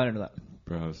 Oh, I didn't know that.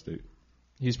 For Ohio State.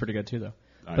 He's pretty good too, though.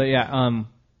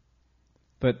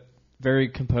 But very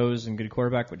composed and good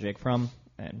quarterback with Jake Fromm.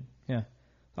 And yeah,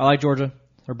 I like Georgia.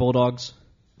 They're bulldogs.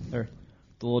 The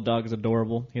little dog is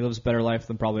adorable. He lives a better life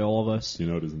than probably all of us. Do you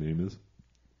know what his name is?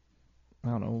 I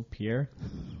don't know. Pierre?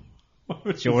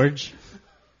 George?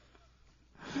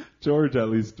 George at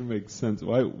least makes sense.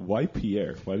 Why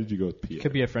Pierre? Why did you go with Pierre?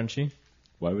 Could be a Frenchie.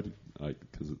 Why would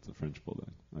because it's a French bulldog.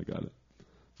 I got it.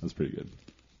 That's pretty good.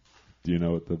 Do you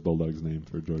know what the bulldog's name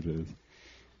for Georgia is?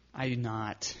 I do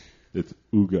not. It's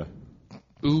Uga.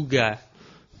 Uga.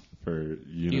 For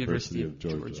University of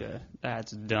Georgia.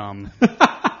 That's dumb.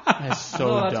 That's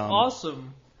so that's dumb.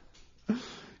 Awesome.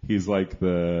 He's like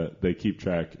they keep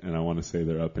track, and I want to say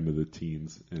they're up into the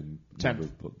teens. And 10th.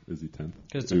 Is he 10th?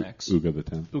 Because it's an X. Uga the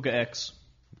 10th. Uga X.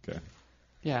 Okay.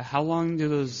 Yeah, how long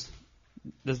does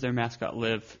their mascot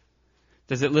live?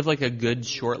 Does it live like a good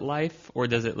short life, or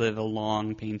does it live a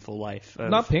long, painful life?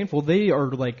 Not painful.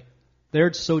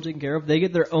 They're so taken care of. They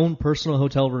get their own personal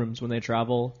hotel rooms when they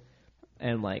travel,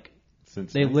 and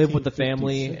Since they live with the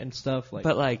family and stuff.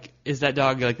 But is that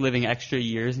dog living extra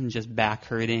years and just back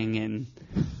hurting and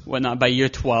whatnot? By year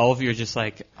 12, you're just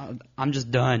like, I'm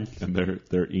just done. And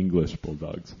they're English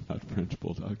bulldogs, not French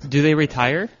bulldogs. Do they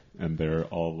retire? And they're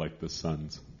all like the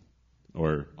sons,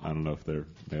 or I don't know if they're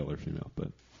male or female, but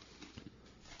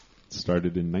it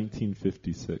started in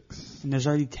 1956. And there's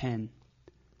already 10.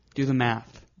 Do the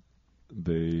math.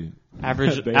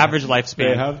 Average lifespan.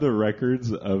 They have the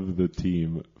records of the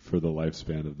team for the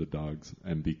lifespan of the dogs,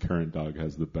 and the current dog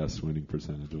has the best winning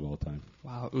percentage of all time.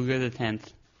 Wow, Uga the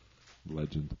 10th.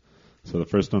 Legend. So the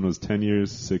first one was 10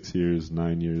 years, 6 years,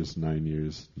 9 years, 9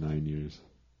 years, 9 years,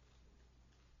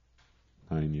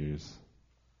 9 years,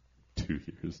 2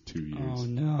 years, 2 years. Oh,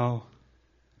 no.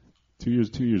 2 years,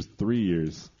 2 years, 3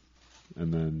 years,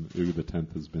 and then Uga the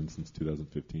 10th has been since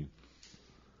 2015.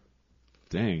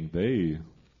 Dang, I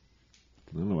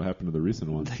don't know what happened to the recent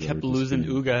ones. They kept losing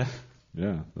Uga.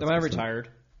 Yeah. They might have retired.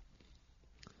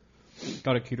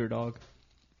 Got a cuter dog.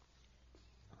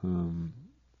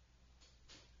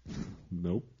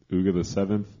 Nope. Uga the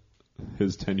 7th,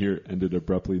 his tenure ended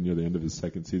abruptly near the end of his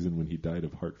second season when he died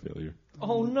of heart failure.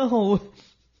 Oh, no.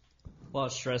 A lot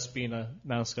of stress being a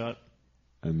mascot.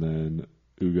 And then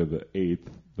Uga the Eighth,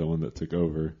 the one that took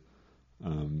over,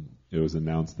 it was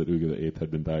announced that Uga the Eighth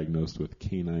had been diagnosed with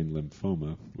canine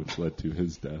lymphoma, which led to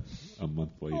his death a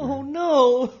month later. Oh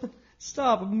no!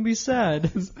 Stop! I'm gonna be sad.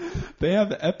 They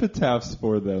have epitaphs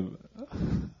for them.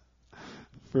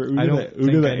 For Uga, I don't think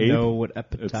Uga the I Eighth, know what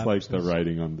epitaph it's like is. the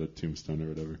writing on the tombstone or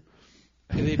whatever.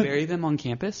 Do they bury them on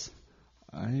campus?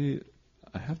 I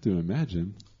have to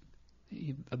imagine.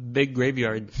 A big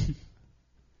graveyard.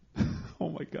 Oh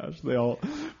my gosh, they all...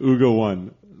 Uga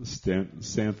 1,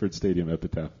 Sanford Stadium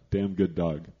epitaph, damn good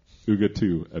dog. Uga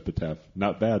 2, epitaph,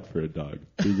 not bad for a dog.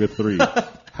 Uga 3,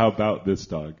 how about this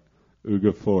dog?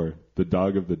 Uga 4, the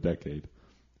dog of the decade.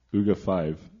 Uga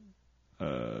 5,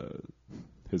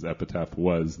 his epitaph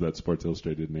was that Sports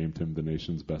Illustrated named him the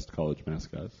nation's best college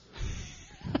mascot.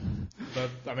 But,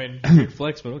 I mean, big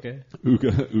flex, but okay.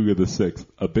 Uga the 6th,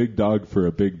 a big dog for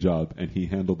a big job, and he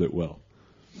handled it well.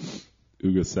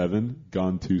 Uga 7,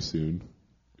 gone too soon.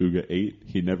 Uga 8,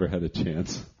 he never had a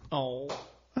chance. Oh.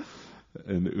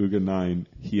 And Uga 9,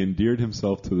 he endeared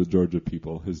himself to the Georgia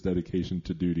people. His dedication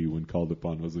to duty when called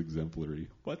upon was exemplary.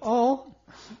 What? Oh.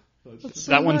 That's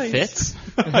so that one nice. fits?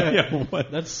 Yeah, what?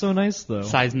 That's so nice, though.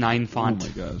 Size 9 font. Oh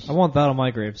my gosh. I want that on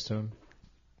my gravestone.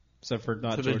 Except for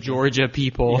not To Georgia. the Georgia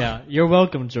people. Yeah, you're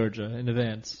welcome, Georgia, in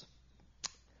advance.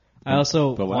 I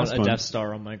also The want last a one- Death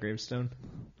Star on my gravestone.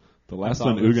 The last I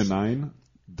one, thought it was- Uga 9,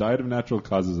 died of natural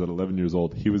causes at 11 years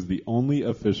old. He was the only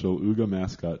official Uga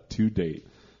mascot to date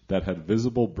that had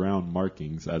visible brown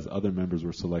markings, as other members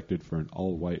were selected for an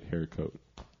all-white hair coat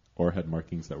or had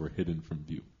markings that were hidden from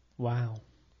view. Wow.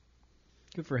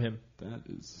 Good for him. That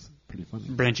is pretty funny.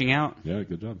 Branching out. Yeah,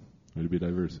 good job. Way to be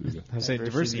diverse, Uga. I say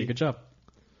diversity. Good job.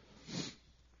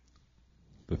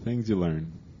 The things you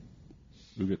learn.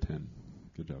 Uga 10.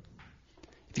 Good job.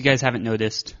 If you guys haven't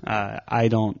noticed, I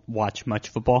don't watch much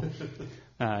football.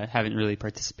 Haven't really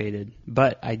participated.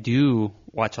 But I do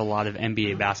watch a lot of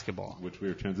NBA basketball. Which we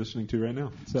are transitioning to right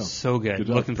now. So good. Good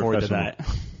job, Looking forward to that.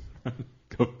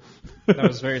 Go. That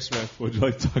was very smooth. What would you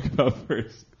like to talk about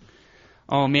first?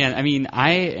 Oh, man. I mean,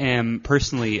 I am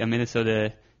personally a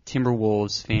Minnesota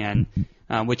Timberwolves fan,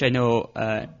 which I know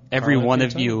every Carl one of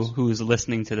Anthony you Towns. who is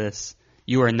listening to this,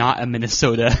 you are not a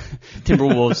Minnesota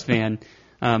Timberwolves fan.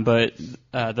 But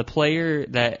the player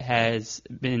that has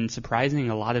been surprising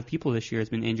a lot of people this year has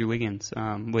been Andrew Wiggins,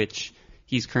 which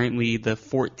he's currently the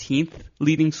 14th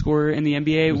leading scorer in the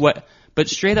NBA. But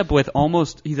straight up with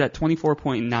he's at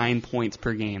 24.9 points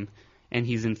per game, and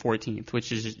he's in 14th,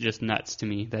 which is just nuts to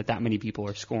me that many people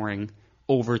are scoring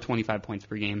over 25 points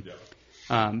per game.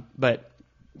 Yeah. But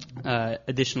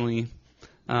additionally,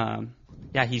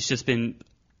 he's just been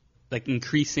like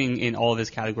increasing in all of his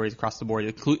categories across the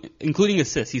board, including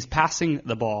assists. He's passing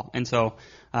the ball. And so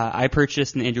I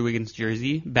purchased an Andrew Wiggins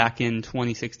jersey back in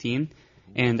 2016,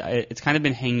 and it's kind of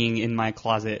been hanging in my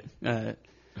closet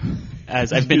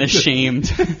as I've been ashamed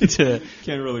to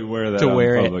Can't really wear that to out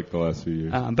wear in it. public the last few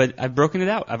years. but I've broken it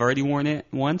out. I've already worn it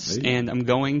once, Hey. and I'm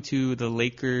going to the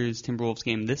Lakers-Timberwolves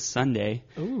game this Sunday.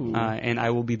 Ooh. And I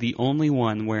will be the only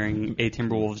one wearing a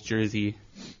Timberwolves jersey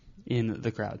in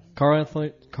the crowd.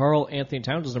 Carl Anthony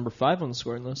Towns is number 5 on the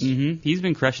scoring list. Mm-hmm. He's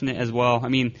been crushing it as well. I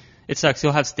mean, it sucks.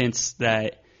 He'll have stints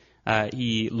that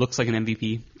he looks like an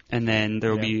MVP, and then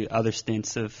there will be other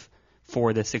stints of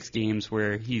 4 to 6 games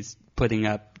where he's putting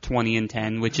up 20 and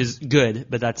 10, which is good,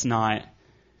 but that's not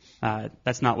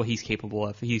what he's capable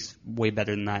of. He's way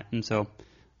better than that. And so,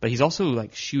 but he's also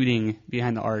like shooting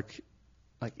behind the arc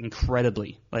like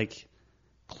incredibly. Like,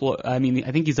 I mean,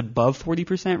 I think he's above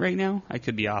 40% right now. I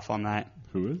could be off on that.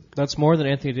 Who is? That's more than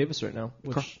Anthony Davis right now,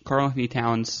 which Karl Anthony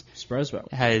Towns surprised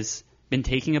about. has been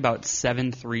taking about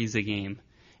 7 threes a game,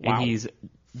 and Wow. he's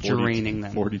draining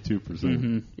them. 42%.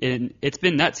 Mm-hmm. And it's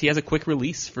been nuts. He has a quick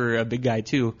release for a big guy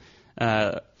too.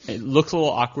 It looks a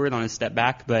little awkward on his step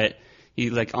back, but he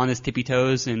like on his tippy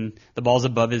toes, and the ball's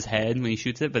above his head when he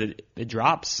shoots it, but it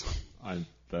drops. I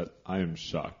am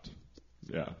shocked.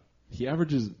 Yeah. He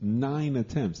averages 9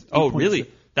 attempts. Oh, 8.7.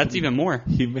 really? That's even more.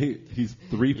 He's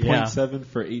 3.7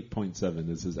 for 8.7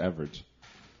 is his average.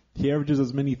 He averages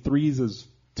as many threes as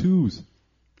twos.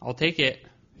 I'll take it.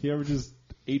 He averages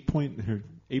 8.8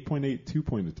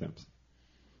 2-point attempts.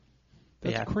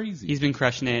 That's crazy. He's been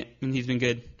crushing it, and he's been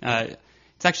good.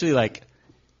 It's actually like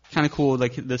kind of cool.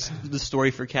 Like the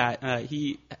story for Cat. I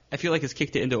feel like has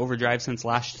kicked it into overdrive since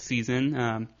last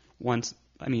season.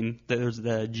 There's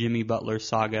the Jimmy Butler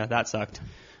saga that sucked.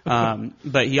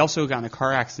 But he also got in a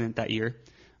car accident that year,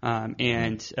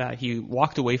 and he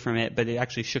walked away from it, but it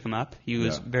actually shook him up. He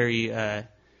was very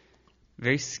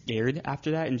scared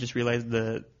after that, and just realized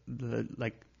the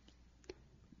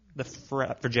the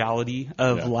fragility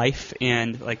of life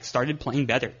and like started playing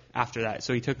better after that.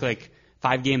 So he took like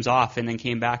 5 games off and then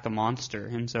came back a monster.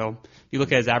 And so you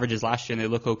look at his averages last year and they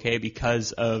look okay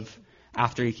because of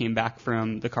after he came back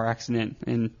from the car accident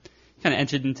and kind of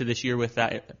entered into this year with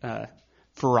that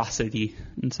ferocity.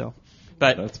 And so,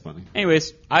 but that's funny.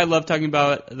 Anyways, I love talking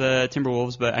about the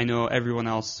Timberwolves, but I know everyone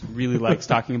else really likes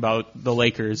talking about the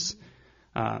Lakers.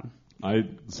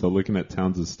 So looking at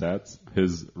Towns' stats,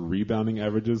 his rebounding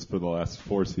averages for the last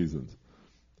 4 seasons,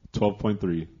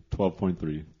 12.3,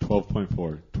 12.3,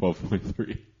 12.4,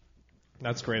 12.3.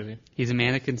 That's crazy. He's a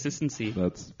man of consistency.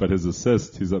 But his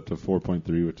assists, he's up to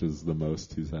 4.3, which is the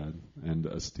most he's had, and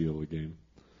a steal a game,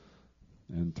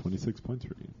 and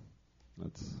 26.3.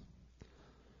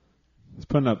 He's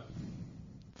putting up,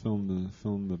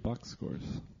 film the box scores.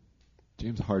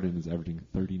 James Harden is averaging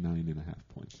 39.5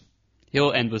 points.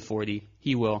 He'll end with 40.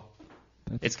 He will.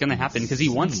 It's going to happen because he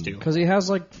wants to. Because he has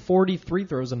like 40 free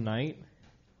throws a night.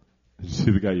 Did you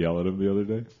see the guy yell at him the other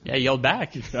day? Yeah, he yelled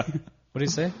back. Yeah. What did he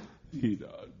say?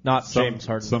 Not James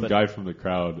Harden. Some guy from the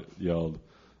crowd yelled,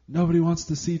 "Nobody wants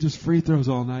to see just free throws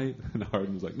all night." And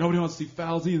Harden was like, "Nobody wants to see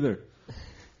fouls either."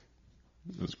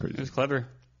 It was crazy. It was clever.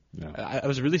 Yeah. I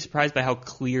was really surprised by how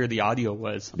clear the audio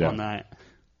was on that.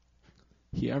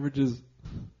 He averages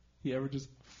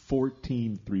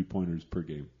 14 3-pointers per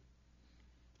game.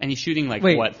 And he's shooting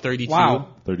 32? Wow.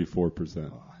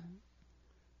 34%.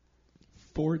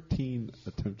 14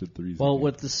 attempted threes. Well,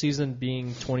 with the season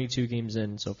being 22 games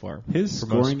in so far. His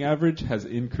scoring average has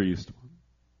increased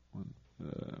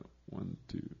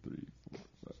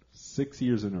 6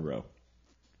 years in a row.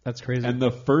 That's crazy. And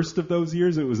the first of those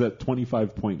years, it was at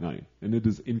 25.9. And it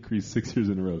has increased 6 years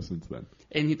in a row since then.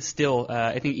 And still,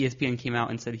 I think ESPN came out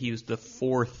and said he was the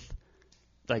 4th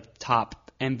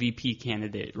top MVP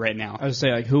candidate right now. I would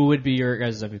say, who would be your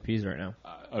guys' MVPs right now?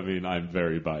 I mean, I'm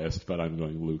very biased, but I'm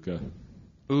going Luka.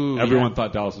 Ooh, Everyone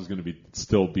thought Dallas was going to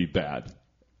still be bad,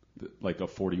 like a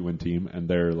 40-win team, and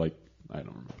they're like, I don't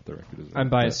remember what the record is. I'm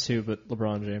biased too, but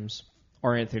LeBron James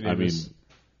or Anthony Davis.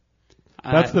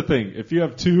 I mean, that's the thing. If you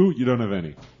have 2, you don't have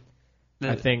any.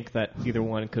 I think that either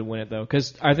one could win it though,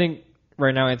 because I think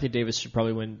right now Anthony Davis should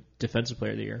probably win Defensive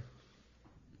Player of the Year.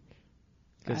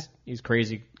 Because he's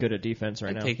crazy good at defense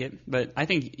right now. I'd take it. But I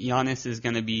think Giannis is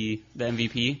going to be the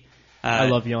MVP. I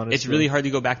love Giannis. It's really hard to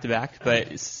go back-to-back,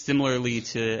 but similarly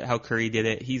to how Curry did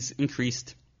it, he's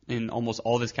increased in almost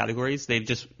all of his categories. They've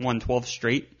just won 12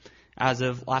 straight as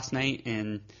of last night,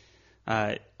 and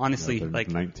honestly,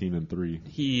 19-3.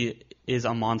 He is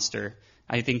a monster.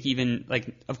 I think even,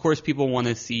 of course people want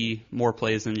to see more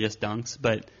plays than just dunks,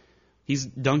 but he's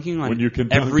dunking on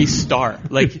every star.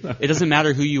 It doesn't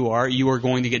matter who you are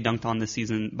going to get dunked on this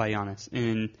season by Giannis.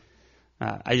 And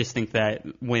I just think that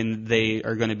when they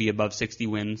are going to be above 60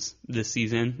 wins this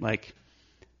season,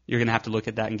 you're going to have to look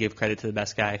at that and give credit to the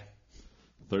best guy.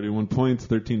 31 points,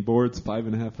 13 boards,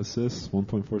 5.5 assists,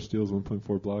 1.4 steals,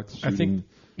 1.4 blocks. I think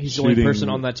he's the only person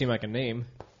on that team I can name.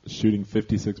 Shooting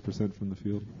 56% from the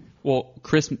field. Will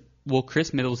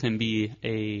Chris Middleton be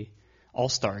a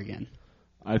All-Star again?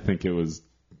 I think it was.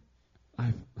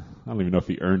 I don't even know if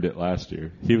he earned it last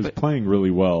year. He was playing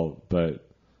really well, but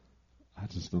I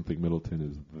just don't think Middleton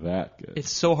is that good.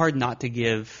 It's so hard not to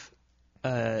give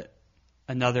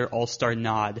another All-Star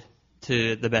nod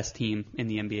to the best team in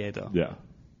the NBA, though. Yeah,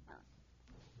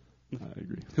 I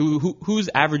agree. Who's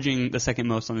averaging the second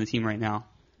most on the team right now?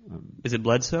 Is it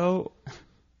Bledsoe?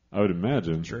 I would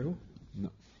imagine. Drew? No.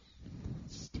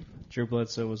 Drew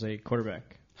Bledsoe was a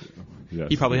quarterback. Yes,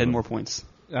 he probably had more points.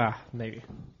 Maybe.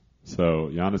 So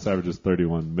Giannis averages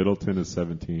 31. Middleton is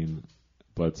 17.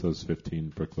 Bledsoe's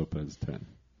 15. Brook Lopez 10.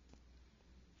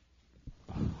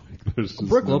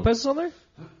 Brook Lopez is on there?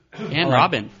 And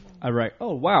Robin. Right.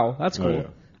 Oh, wow. That's cool. Oh, yeah.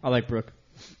 I like Brook.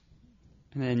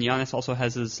 And then Giannis also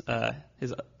has his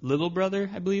little brother,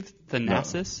 I believe,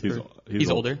 Thanasis. No, he's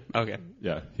older. Okay.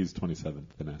 Yeah, he's 27,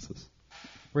 Thanasis.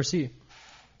 Where's he?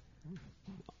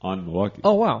 On Milwaukee.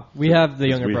 Oh, wow. We have the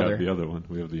younger brother. We have the other one.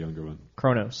 We have the younger one.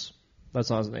 Kronos. That's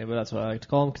not his name, but that's what I like to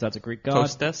call him because that's a Greek god.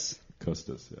 Kostas,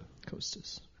 yeah.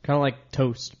 Kostas. Kind of like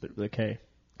toast, but with a K.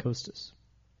 Kostas.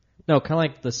 No, kind of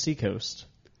like the seacoast.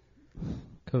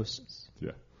 Kostas.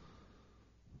 Yeah.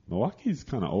 Milwaukee's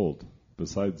kind of old,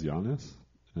 besides Giannis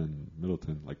and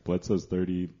Middleton. Bledsoe's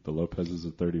 30, the Lopez's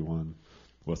are 31,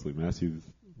 Wesley Matthews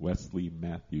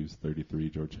 33,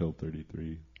 George Hill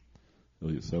 33,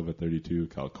 Ilyasova 32,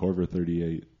 Kyle Korver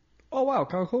 38. Oh, wow,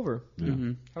 Kyle Korver. Yeah.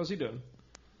 Mm-hmm. How's he doing?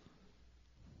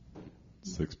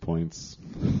 6 points.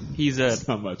 It's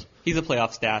not much. He's a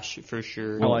playoff stash for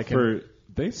sure. I like him.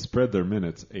 They spread their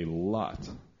minutes a lot.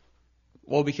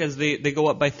 Well, because they go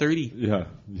up by 30. Yeah,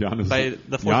 Giannis. By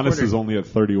the fourth Giannis quarter. is only at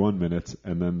 31 minutes,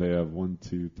 and then they have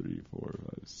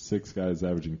 6 guys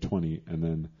averaging 20, and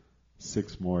then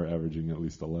 6 more averaging at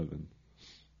least 11.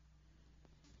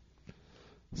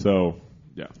 So,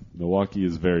 yeah, Milwaukee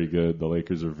is very good. The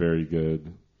Lakers are very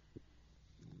good.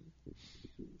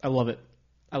 I love it.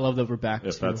 I love that we're back.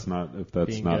 If that's not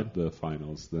the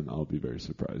finals, then I'll be very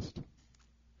surprised.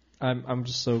 I'm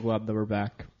just so glad that we're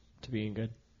back to being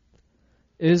good.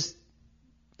 Is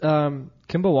Kemba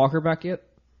Walker back yet?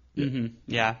 Mm-hmm.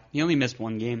 Yeah, he only missed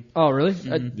one game. Oh, really?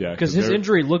 Mm-hmm. Yeah, because his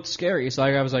injury looked scary. So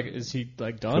I was like, is he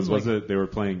like done? Because was it they were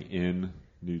playing in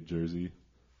New Jersey,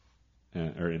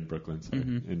 or in Brooklyn? Sorry,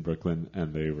 in Brooklyn,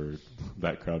 and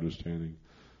that crowd was chanting,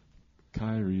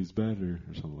 "Kyrie's better"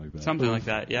 or something like that. Something like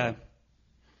that. Yeah.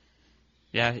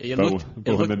 Yeah, it But looked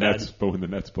when the bad.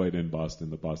 Nets played in Boston,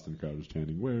 the Boston crowd was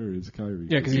chanting, "Where is Kyrie?"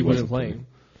 Yeah, because he wasn't playing.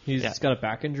 He's got a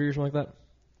back injury or something like that.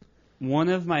 One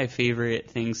of my favorite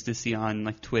things to see on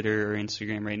like Twitter or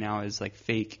Instagram right now is like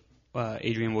fake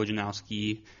Adrian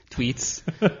Wojnarowski tweets,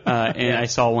 and I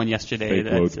saw one yesterday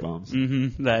Fake Woj bombs.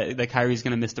 That Kyrie's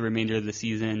going to miss the remainder of the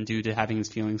season due to having his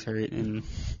feelings hurt and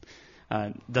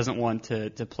doesn't want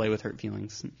to play with hurt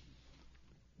feelings.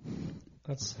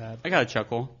 That's sad. I got a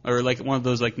chuckle, or like one of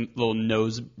those like little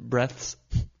nose breaths,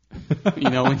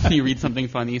 when you read something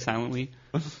funny silently.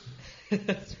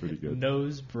 That's pretty good.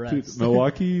 Nose breaths.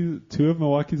 Dude, two of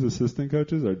Milwaukee's assistant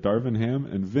coaches are Darvin Ham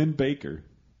and Vin Baker.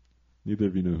 Neither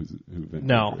of you know who Vin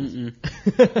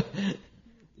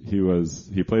Baker is.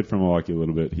 He played for Milwaukee a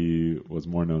little bit. He was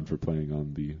more known for playing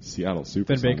on the Seattle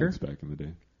Supersonics back in the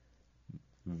day.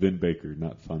 Vin Baker,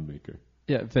 not Fun Maker.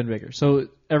 Yeah, Vin Baker. So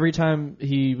every time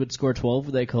he would score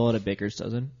 12, they call it a baker's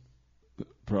dozen?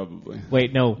 Probably.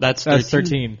 Wait, no. That's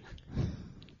 13.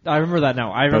 I remember that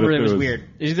now. I remember it was weird.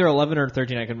 It's either 11 or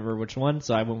 13. I couldn't remember which one,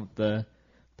 so I went with the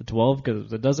 12 because it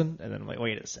was a dozen, and then I'm like,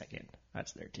 wait a second.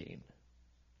 That's 13.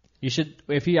 You should,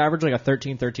 if he averaged like a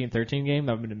 13-13-13 game,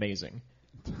 that would have been amazing.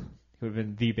 It would have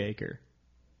been the Baker.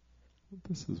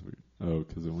 This is weird. Oh,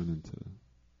 because it went into...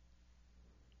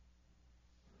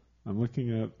 I'm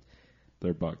looking at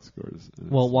their box scores.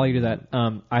 Well, while you do that,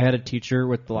 I had a teacher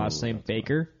with the last name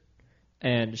Baker,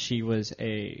 and she was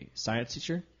a science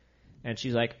teacher, and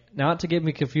she's like, not to get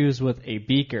me confused with a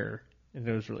beaker, and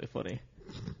it was really funny.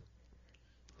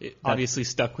 It obviously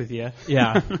stuck with you.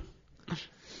 Yeah.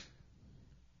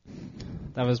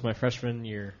 That was my freshman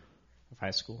year of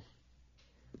high school,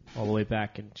 all the way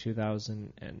back in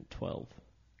 2012.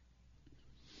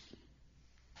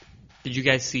 Did you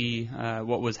guys see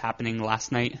what was happening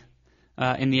last night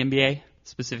in the NBA,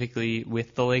 specifically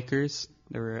with the Lakers?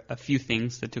 There were a few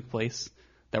things that took place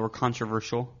that were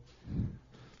controversial.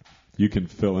 You can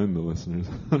fill in the listeners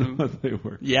on what they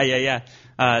were. Yeah.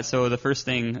 So the first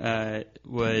thing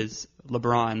was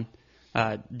LeBron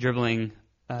dribbling,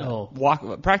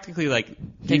 practically like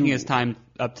taking his time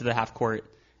up to the half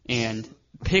court and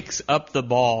picks up the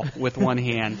ball with one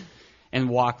hand and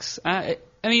walks.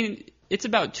 It's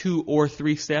about 2 or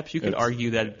 3 steps. You could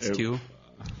argue that it's 2.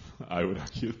 I would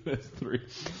argue that it's 3.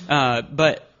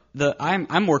 But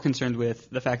I'm more concerned with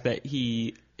the fact that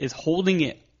he is holding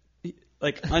it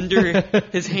like under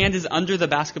his hand is under the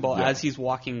basketball as he's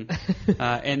walking,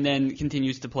 and then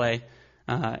continues to play.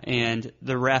 And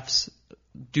the refs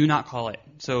do not call it.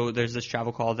 So there's this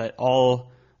travel call that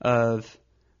all of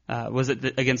was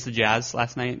it against the Jazz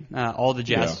last night? All the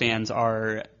Jazz fans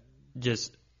are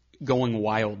just going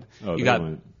wild. You got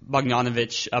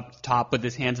Bogdanović up top with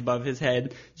his hands above his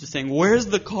head, just saying, "Where's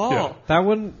the call?" Yeah. That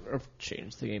wouldn't have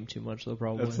changed the game too much, though.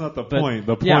 Probably that's not the point.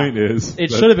 The point is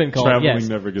it should have been called. Traveling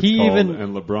never gets called,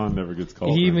 and LeBron never gets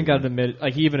called. He even got admitted.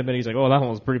 Like he admitted, he's like, "Oh, that one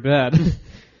was pretty bad."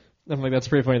 I'm like, that's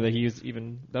pretty funny that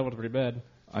that was pretty bad.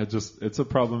 It's a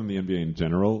problem in the NBA in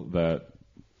general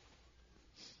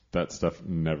that stuff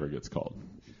never gets called.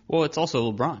 Well, it's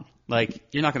also LeBron. Like,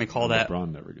 you're not going to call that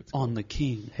LeBron never gets on the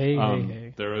king. Hey.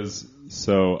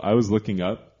 So I was looking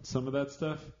up some of that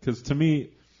stuff because to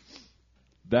me,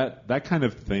 that kind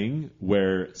of thing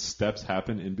where steps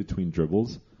happen in between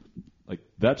dribbles, like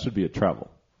that should be a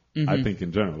travel. Mm-hmm. I think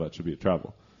in general that should be a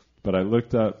travel. But I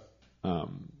looked up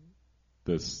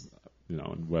this,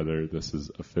 and whether this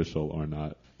is official or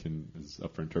not is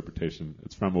up for interpretation.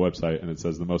 It's from a website and it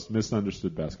says the most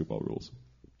misunderstood basketball rules,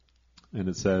 and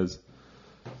it says.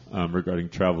 Regarding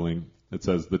traveling, it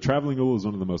says, the traveling rule is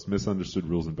one of the most misunderstood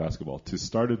rules in basketball. To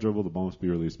start a dribble, the ball must be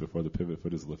released before the pivot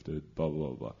foot is lifted, blah, blah,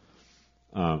 blah,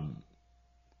 blah.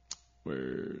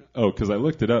 Because I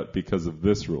looked it up because of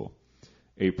this rule.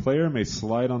 A player may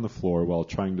slide on the floor while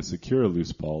trying to secure a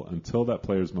loose ball until that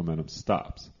player's momentum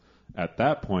stops. At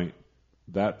that point,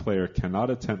 that player cannot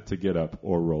attempt to get up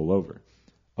or roll over.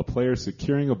 A player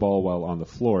securing a ball while on the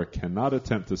floor cannot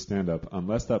attempt to stand up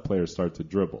unless that player starts to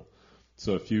dribble.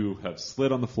 So if you have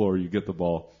slid on the floor, you get the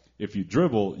ball. If you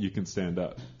dribble, you can stand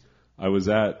up. I was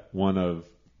at one of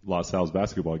La Salle's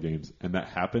basketball games, and that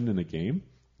happened in a game.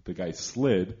 The guy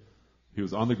slid. He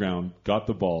was on the ground, got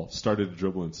the ball, started to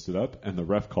dribble and stood up, and the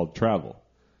ref called travel.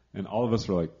 And all of us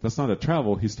were like, that's not a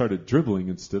travel. He started dribbling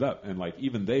and stood up. And like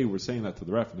even they were saying that to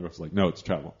the ref, and the ref was like, no, it's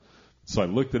travel. So I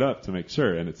looked it up to make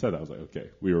sure, and it said that. I was like, okay,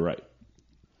 we were right.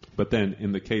 But then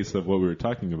in the case of what we were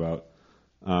talking about,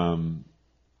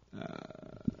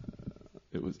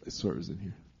 it was, I swear it was in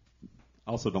here.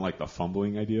 I also don't like the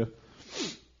fumbling idea.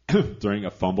 During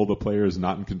a fumble, the player is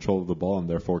not in control of the ball and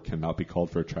therefore cannot be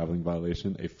called for a traveling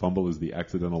violation. A fumble is the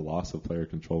accidental loss of player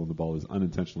control when the ball is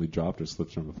unintentionally dropped or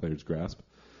slips from a player's grasp.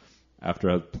 After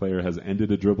a player has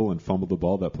ended a dribble and fumbled the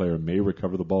ball, that player may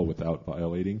recover the ball without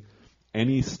violating.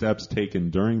 Any steps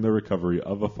taken during the recovery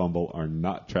of a fumble are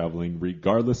not traveling,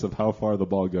 regardless of how far the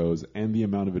ball goes and the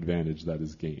amount of advantage that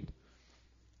is gained.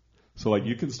 So, like,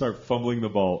 you can start fumbling the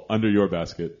ball under your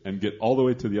basket and get all the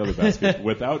way to the other basket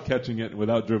without catching it,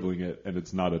 without dribbling it, and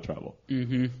it's not a travel.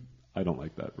 Mm-hmm. I don't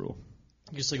like that rule.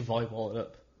 You just, like, volleyball it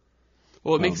up.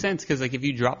 Well, it makes sense because, like, if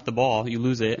you drop the ball, you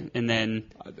lose it, and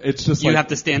then it's just you have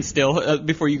to stand still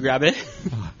before you grab it.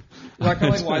 Not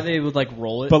kind of like why they would, like,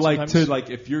 roll it. But, sometimes. like,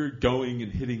 if you're going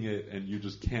and hitting it and you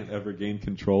just can't ever gain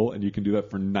control, and you can do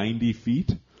that for 90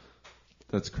 feet,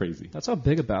 that's crazy. That's how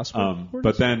big a basketball court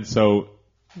But is. then, so...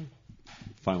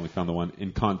 Finally found the one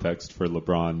in context for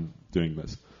LeBron doing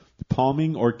this.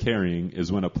 Palming or carrying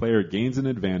is when a player gains an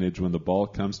advantage when the ball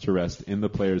comes to rest in the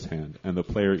player's hand, and the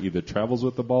player either travels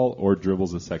with the ball or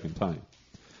dribbles a second time.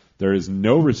 There is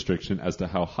no restriction as to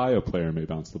how high a player may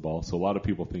bounce the ball, so a lot of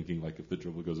people thinking like if the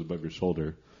dribble goes above your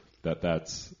shoulder,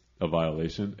 that's a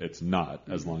violation. It's not,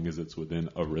 as long as it's within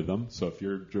a rhythm. So if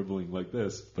you're dribbling like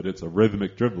this, but it's a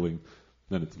rhythmic dribbling,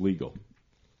 then it's legal.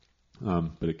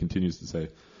 But it continues to say...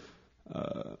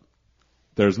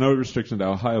 There is no restriction to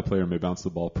how high a player may bounce the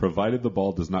ball, provided the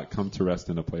ball does not come to rest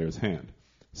in a player's hand.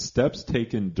 Steps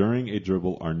taken during a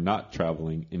dribble are not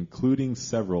traveling, including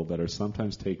several that are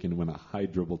sometimes taken when a high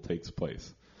dribble takes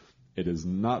place. It is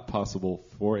not possible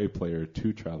for a player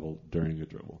to travel during a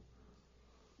dribble.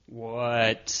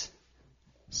 What?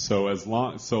 So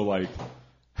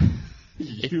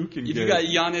you got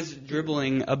Giannis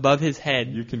dribbling above his head.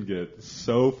 You can get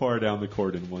so far down the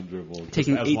court in one dribble.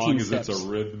 Taking as 18 long as steps. it's a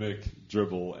rhythmic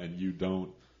dribble and you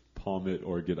don't palm it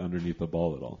or get underneath the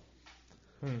ball at all.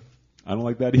 I don't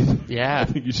like that either. Yeah. I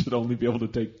think you should only be able to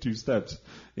take 2 steps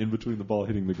in between the ball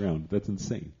hitting the ground. That's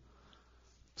insane.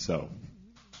 So,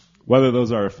 whether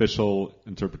those are official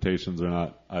interpretations or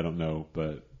not, I don't know.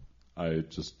 But I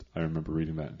remember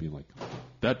reading that and being like,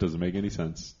 that doesn't make any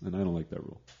sense, and I don't like that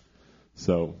rule.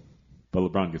 So, but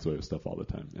LeBron gets away with stuff all the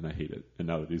time, and I hate it. And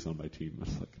now that he's on my team,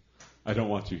 it's like, I don't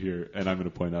want you here, and I'm going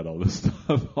to point out all this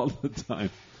stuff all the time.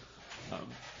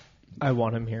 I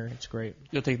want him here. It's great.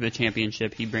 You'll take the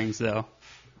championship he brings, though.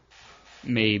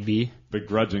 Maybe.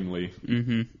 Begrudgingly.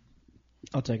 Mm-hmm.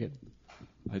 I'll take it.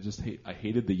 I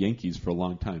hated the Yankees for a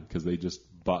long time because they just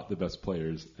bought the best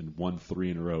players and won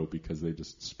 3 in a row because they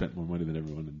just spent more money than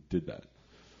everyone and did that.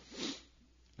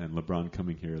 And LeBron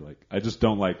coming here, like, I just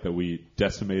don't like that we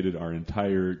decimated our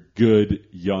entire good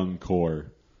young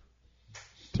core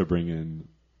to bring in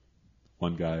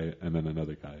one guy and then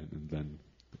another guy. And then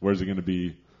where's it going to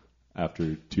be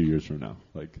after 2 years from now?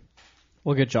 Like,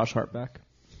 we'll get Josh Hart back.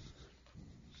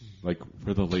 Like,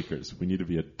 for the Lakers, we need to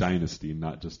be a dynasty,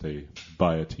 not just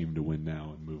buy a team to win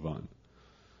now and move on.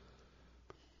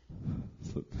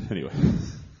 So, anyway,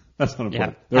 that's not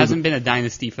important. Yeah, hasn't been a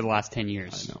dynasty for the last 10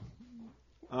 years.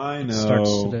 I know.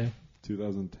 Starts today.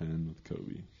 2010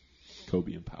 with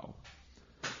Kobe and Powell.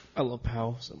 I love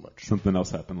Powell so much. Something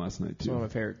else happened last night, too. He's one of my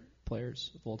favorite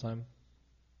players of all time.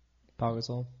 Pau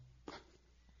Gasol.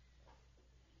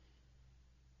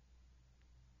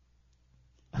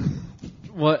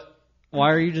 What?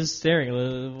 Why are you just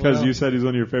staring? Because you said he's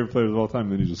one of your favorite players of all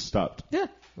time, and then you just stopped. Yeah,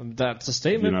 that's a You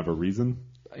statement. don't have a reason?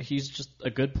 He's just a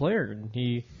good player, and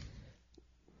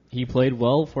he played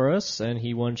well for us, and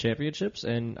he won championships,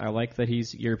 and I like that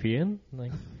he's European.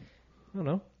 Like, I don't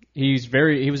know. He was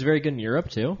very good in Europe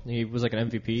too. He was like an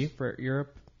MVP for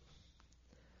Europe,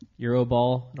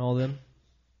 Euroball, and all of them.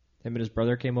 Him and his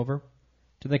brother came over.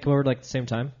 Did they come over like the same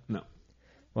time? No.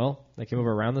 Well, they came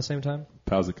over around the same time.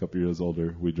 Powell's a couple years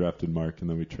older. We drafted Mark, and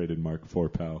then we traded Mark for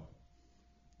Powell.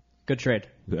 Good trade.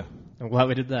 Yeah. I'm glad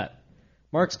we did that.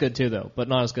 Mark's good too, though, but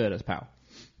not as good as Powell.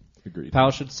 Agreed.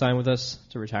 Powell should sign with us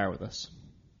to retire with us.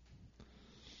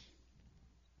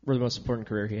 really most important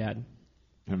career he had.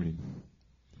 I mean,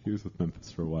 he was with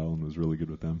Memphis for a while and was really good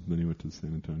with them. Then he went to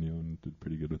San Antonio and did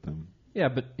pretty good with them. Yeah,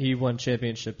 but he won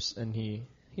championships and he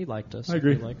liked us. I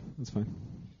agree. That's fine.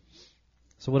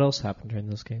 So what else happened during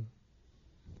this game?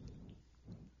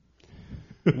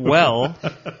 Well,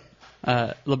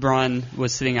 LeBron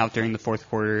was sitting out during the fourth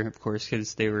quarter, of course,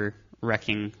 because they were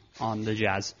wrecking on the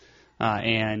Jazz.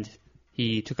 And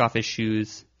he took off his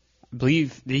shoes. I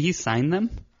believe, did he sign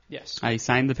them? Yes. He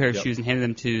signed the pair of shoes and handed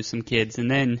them to some kids. And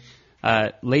then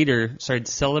later started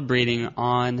celebrating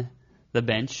on the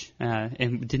bench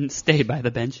and didn't stay by the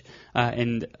bench.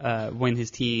 And when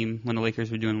the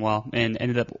Lakers were doing well, and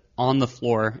ended up on the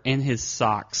floor in his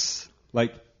socks.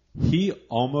 Like, he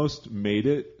almost made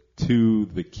it to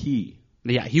the key.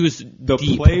 Yeah, he was The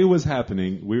deep. play was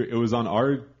happening. It wasn't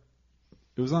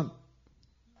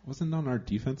on our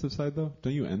defensive side, though.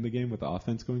 Don't you end the game with the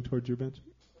offense going towards your bench?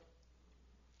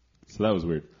 So that was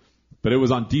weird. But it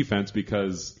was on defense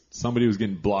because somebody was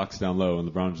getting blocks down low and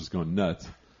LeBron was just going nuts.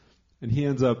 And he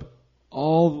ends up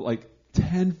all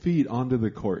 10 feet onto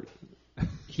the court.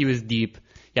 He was deep.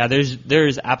 Yeah,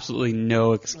 there's absolutely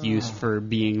no excuse for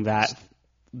being that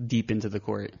deep into the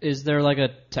court. Is there a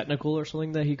technical or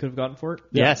something that he could have gotten for it?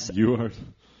 Yes. You are.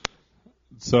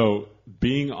 So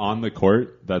being on the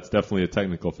court, that's definitely a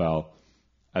technical foul.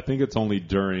 I think it's only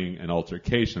during an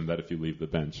altercation that if you leave the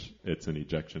bench, it's an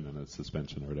ejection and a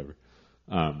suspension or whatever.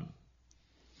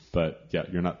 But yeah,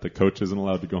 the coach isn't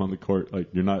allowed to go on the court.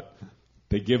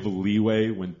 They give leeway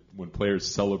when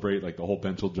players celebrate, the whole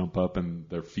bench will jump up and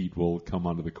their feet will come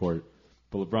onto the court.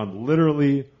 But LeBron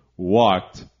literally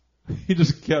walked. He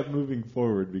just kept moving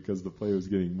forward because the play was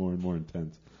getting more and more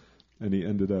intense. And he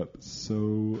ended up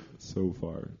so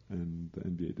far. And the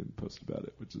NBA didn't post about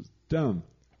it, which is dumb.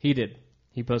 He did.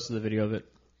 He posted the video of it.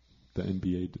 The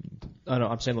NBA didn't. Oh, no,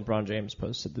 I'm saying LeBron James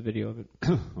posted the video of it.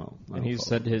 Well, and he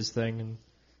said his thing.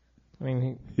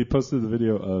 And he posted the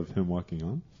video of him walking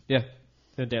on? Yeah,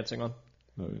 and dancing on.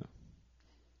 Oh, yeah.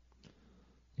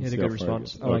 He had a good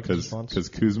response. I like his response. Because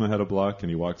Kuzma had a block and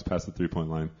he walks past the three-point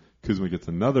line. Kuzma gets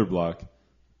another block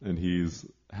and he's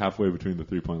halfway between the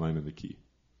three-point line and the key.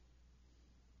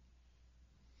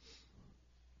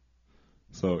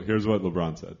 So here's what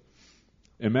LeBron said.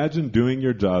 Imagine doing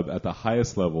your job at the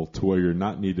highest level to where you're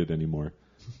not needed anymore,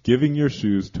 giving your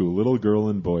shoes to a little girl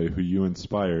and boy who you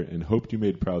inspire and hoped you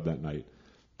made proud that night,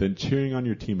 then cheering on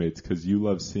your teammates because you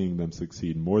love seeing them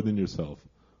succeed more than yourself,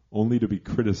 only to be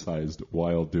criticized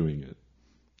while doing it.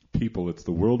 People, it's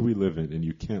the world we live in, and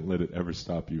you can't let it ever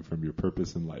stop you from your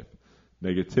purpose in life.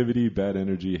 Negativity, bad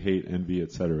energy, hate, envy,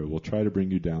 etc. will try to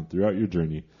bring you down throughout your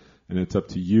journey, and it's up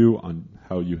to you on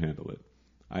how you handle it.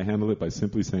 I handle it by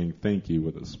simply saying thank you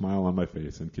with a smile on my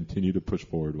face and continue to push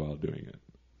forward while doing it.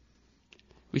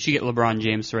 We should get LeBron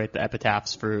James to write the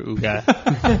epitaphs for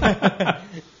Uga.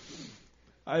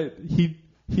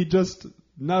 He just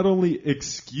not only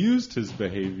excused his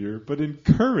behavior, but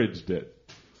encouraged it.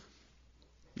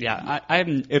 Yeah, I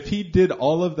haven't. If he did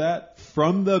all of that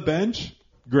from the bench,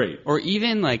 great. Or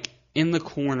even in the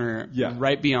corner,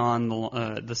 right beyond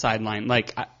the sideline.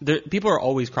 People are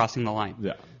always crossing the line.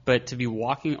 Yeah. But to be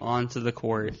walking onto the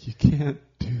court, you can't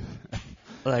do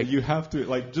that. You have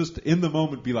to just in the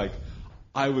moment be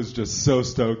I was just so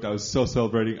stoked. I was so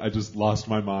celebrating. I just lost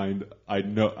my mind. I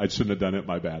know I shouldn't have done it.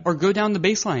 My bad. Or go down the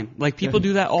baseline. People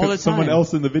do that all the time. Someone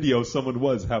else in the video, someone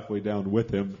was halfway down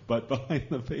with him, but behind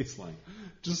the baseline.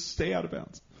 Just stay out of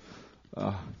bounds.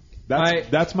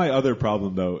 That's my other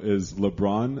problem, though, is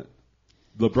LeBron.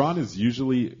 LeBron is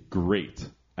usually great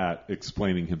at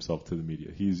explaining himself to the media.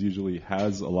 He's usually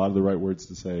has a lot of the right words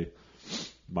to say,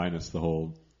 minus the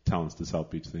whole Talents to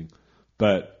South Beach thing.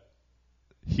 But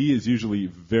he is usually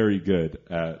very good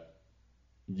at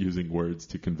using words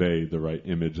to convey the right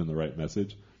image and the right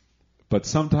message. But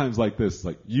sometimes like this,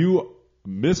 you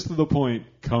missed the point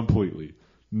completely.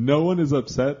 No one is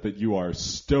upset that you are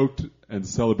stoked and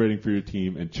celebrating for your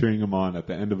team and cheering them on at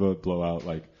the end of a blowout.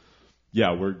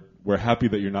 We're happy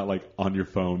that you're not on your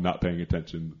phone, not paying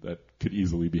attention. That could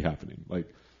easily be happening.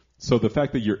 So the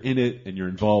fact that you're in it and you're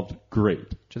involved,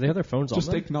 great. Do they have their phones on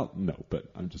them? No, but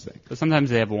I'm just saying. But sometimes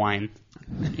they have wine,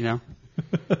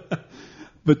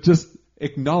 But just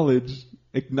acknowledge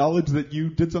that you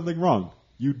did something wrong.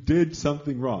 You did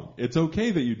something wrong. It's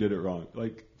okay that you did it wrong.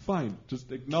 Fine.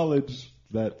 Just acknowledge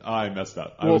that I messed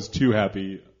up. I was too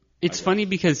happy. It's funny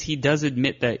because he does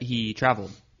admit that he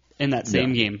traveled in that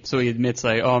same game. So he admits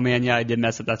oh man, yeah, I did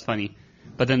mess up. That's funny.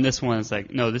 But then this one is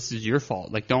no, this is your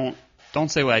fault. Don't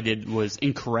say what I did was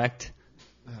incorrect.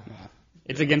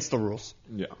 It's against the rules.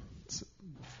 Yeah.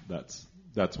 That's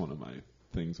one of my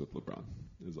things with LeBron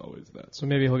is always that. So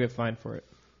maybe he'll get fined for it.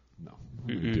 No.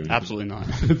 Absolutely not.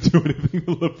 Do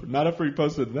anything. Not after he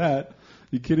posted that.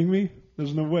 You kidding me?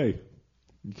 There's no way.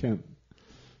 You can't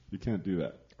do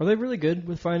that. Are they really good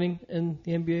with finding in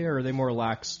the NBA, or are they more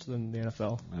relaxed than the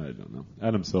NFL? I don't know.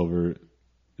 I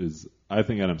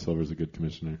think Adam Silver is a good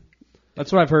commissioner.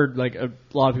 That's what I've heard. Like a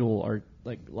lot of people are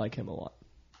like him a lot.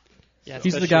 Yeah,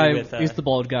 he's the guy. He's the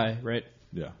bald guy, right?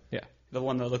 Yeah. Yeah. The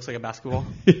one that looks like a basketball.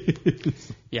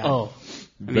 Yeah. Oh.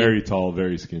 Very tall,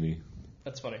 very skinny.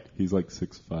 That's funny. He's like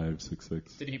 6'5",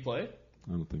 6'6". Did he play?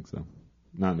 I don't think so.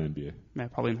 Not in NBA. Yeah,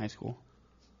 probably in high school.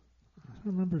 I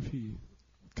don't remember if he...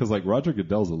 Because, like, Roger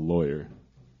Goodell's a lawyer.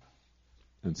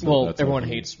 And so everyone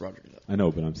hates Roger Goodell. I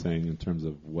know, but I'm saying in terms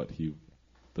of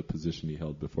the position he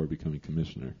held before becoming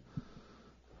commissioner.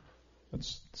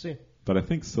 Let's see. But I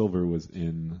think Silver was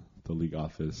in the league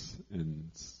office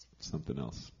in something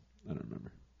else. I don't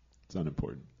remember. It's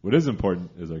unimportant. What is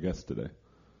important is our guest today.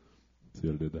 See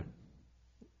what I did there?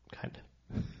 Kind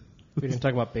of. We didn't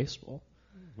talk about baseball.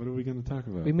 What are we going to talk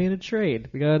about? We made a trade.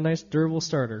 We got a nice durable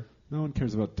starter. No one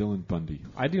cares about Dylan Bundy.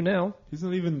 I do now. He's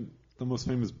not even the most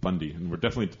famous Bundy, and we're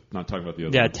definitely not talking about the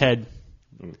other. Yeah, one. Ted.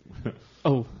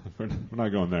 Oh, we're not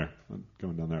going there. I'm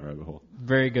going down that rabbit hole.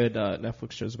 Very good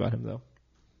Netflix shows about him, though.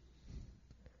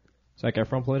 Zac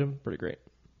Efron played him. Pretty great.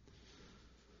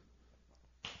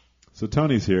 So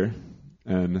Tony's here,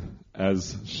 and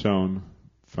as shown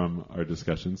from our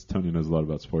discussions, Tony knows a lot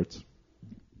about sports.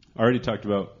 I already talked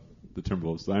about the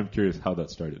Timberwolves. So I'm curious how that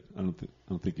started. I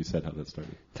don't think you said how that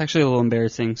started. It's actually a little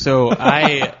embarrassing. So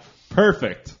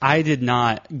Perfect. I did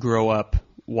not grow up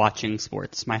watching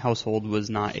sports. My household was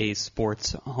not a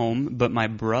sports home, but my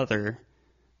brother,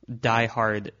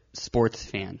 diehard sports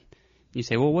fan. You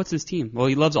say, well, what's his team? Well,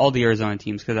 he loves all the Arizona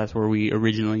teams because that's where we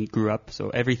originally grew up. So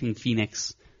everything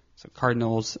Phoenix. So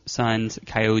Cardinals, Suns,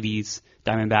 Coyotes,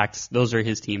 Diamondbacks, those are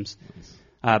his teams. Nice.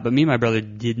 But me and my brother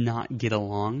did not get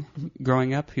along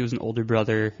growing up. He was an older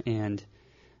brother and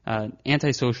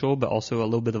antisocial, but also a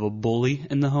little bit of a bully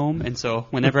in the home. And so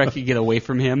whenever I could get away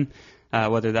from him,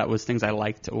 whether that was things I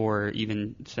liked or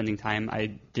even spending time,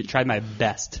 I tried my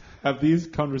best. Have these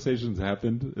conversations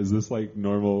happened? Is this like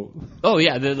normal? Oh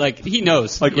yeah, he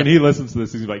knows. Like when he listens to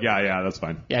this, he's like, yeah, that's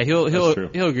fine. Yeah, he'll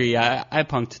agree. I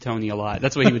punked Tony a lot.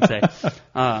 That's what he would say.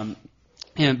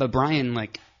 But Brian,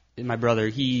 my brother,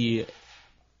 he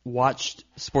watched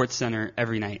SportsCenter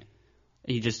every night.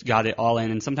 He just got it all in,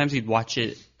 and sometimes he'd watch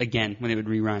it again when it would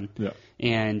rerun. Yeah.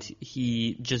 And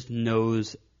he just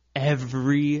knows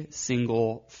every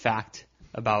single fact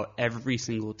about every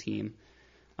single team.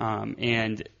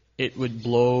 And it would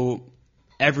blow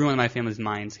everyone in my family's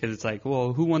minds because it's like,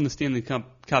 well, who won the Stanley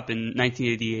Cup in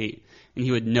 1988? And he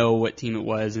would know what team it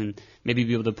was and maybe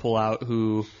be able to pull out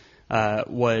who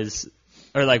was,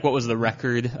 or like what was the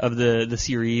record of the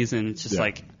series. And it's just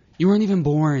like, you weren't even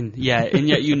born yet, and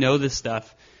yet you know this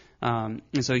stuff. And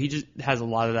so he just has a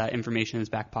lot of that information in his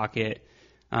back pocket.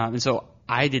 And so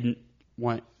I didn't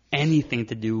want anything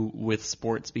to do with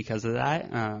sports because of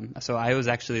that. So I was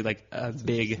actually like a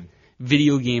big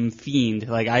video game fiend.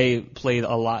 Like I played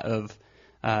a lot of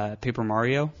Paper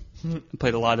Mario,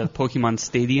 played a lot of Pokemon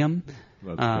Stadium,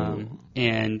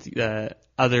 and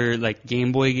other like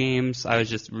Game Boy games. I was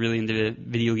just really into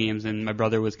video games, and my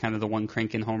brother was kind of the one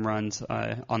cranking home runs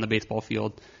on the baseball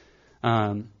field.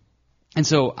 And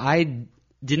so I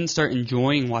didn't start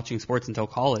enjoying watching sports until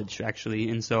college, actually,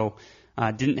 and so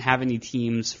didn't have any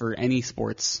teams for any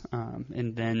sports.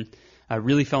 And then I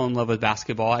really fell in love with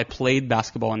basketball. I played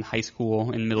basketball in high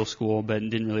school and middle school, but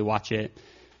didn't really watch it.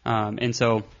 And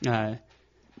so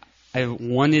I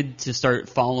wanted to start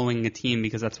following a team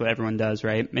because that's what everyone does,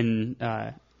 right? And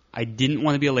I didn't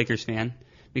want to be a Lakers fan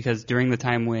because during the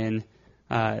time when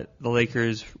the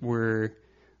Lakers were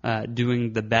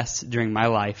doing the best during my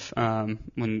life,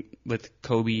 when with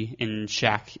Kobe and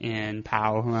Shaq and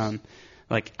Pau,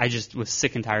 I just was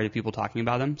sick and tired of people talking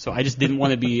about them. So I just didn't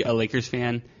want to be a Lakers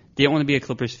fan. Didn't want to be a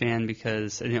Clippers fan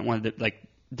because I didn't want to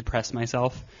depress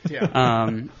myself. Yeah.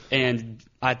 And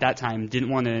at that time, didn't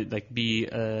want to be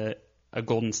a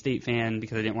Golden State fan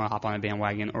because I didn't want to hop on a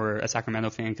bandwagon, or a Sacramento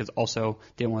fan because also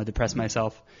didn't want to depress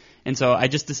myself. And so I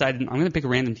just decided I'm going to pick a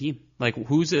random team.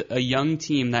 Who's a young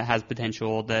team that has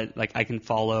potential that I can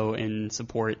follow and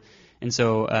support. And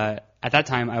so at that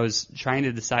time I was trying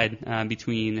to decide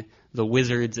between the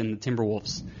Wizards and the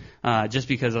Timberwolves, just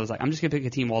because I was like, I'm just going to pick a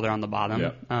team while they're on the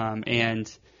bottom.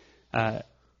 Yeah.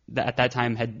 At that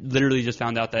time had literally just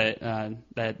found out that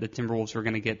the Timberwolves were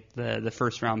going to get the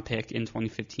first round pick in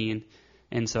 2015.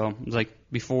 And so it was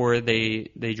before they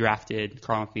drafted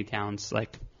Karl Anthony Towns,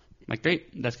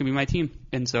 great, that's going to be my team.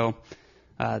 And so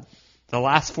the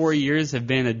last 4 years have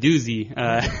been a doozy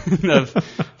of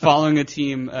following a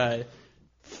team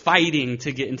fighting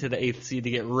to get into the 8th seed to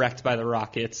get wrecked by the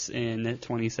Rockets in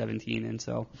 2017. And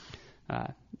so,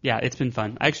 it's been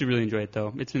fun. I actually really enjoy it,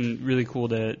 though. It's been really cool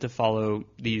to follow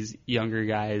these younger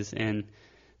guys, and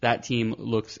that team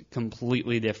looks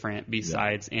completely different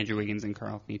besides Andrew Wiggins and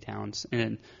Karl Anthony Towns.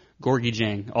 And Gorgie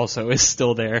Jang also is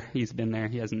still there. He's been there.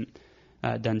 He hasn't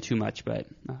done too much, but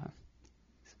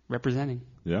representing.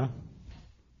 Yeah.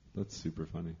 That's super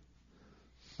funny.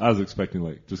 I was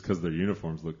expecting, just because their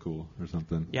uniforms look cool or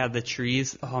something. Yeah, the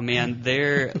trees. Oh, man.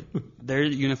 Their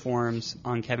uniforms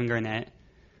on Kevin Garnett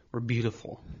were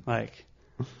beautiful.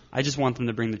 I just want them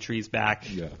to bring the trees back.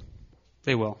 Yeah.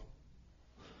 They will.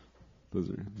 Those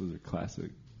are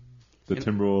classic. The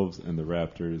Timberwolves and the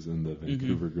Raptors and the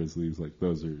Vancouver Grizzlies,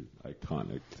 those are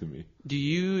iconic to me. Do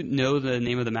you know the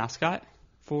name of the mascot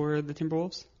for the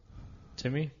Timberwolves?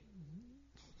 Timmy?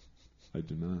 I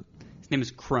do not. His name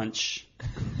is Crunch.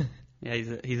 Yeah,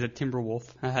 he's a Timberwolf,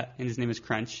 and his name is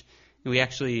Crunch. And we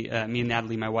actually, me and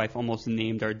Natalie, my wife, almost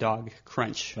named our dog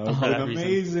Crunch. Oh, that's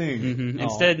amazing. Mm-hmm.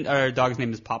 Instead, our dog's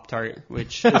name is Pop-Tart,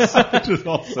 which is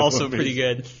also pretty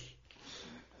good.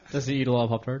 Does he eat a lot of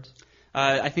Pop-Tarts?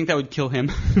 I think that would kill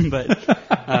him, but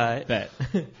Bet.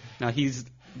 No, he's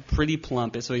pretty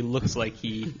plump, so he looks like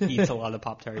he eats a lot of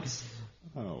Pop-Tarts.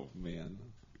 Oh, man.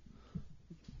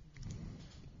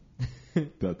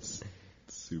 That's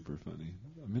super funny.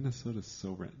 Minnesota's so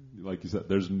random. Like you said,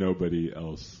 there's nobody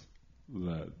else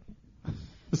that.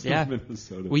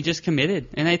 Minnesota. We just committed,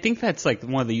 and I think that's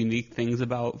one of the unique things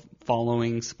about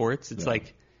following sports. It's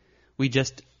we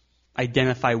just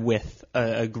identify with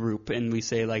a group, and we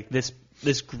say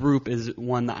this group is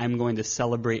one that I'm going to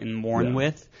celebrate and mourn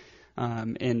with.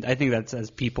 And I think that's,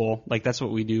 as people, that's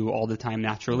what we do all the time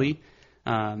naturally.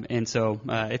 And so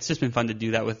it's just been fun to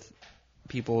do that with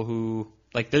people who,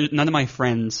 none of my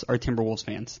friends are Timberwolves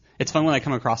fans. It's fun when I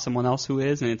come across someone else who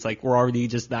is, and it's we're already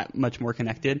just that much more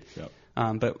connected.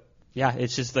 Yep. But yeah,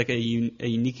 it's just a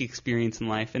unique experience in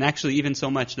life. And actually, even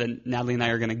so much that Natalie and I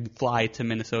are going to fly to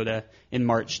Minnesota in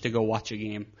March to go watch a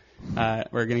game.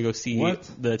 We're going to go see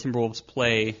the Timberwolves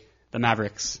play the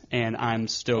Mavericks, and I'm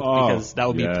stoked because that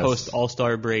will be post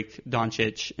All-Star break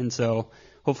Doncic. And so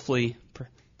hopefully,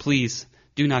 please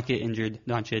do not get injured,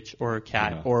 Doncic or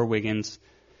Cat or Wiggins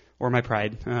or my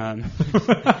pride.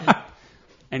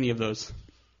 Any of those.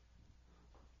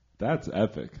 That's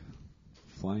epic.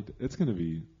 Flying. It's going to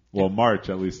be... Well, March,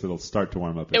 at least, it'll start to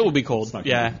warm up. It will be cold.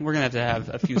 Yeah, we're going to have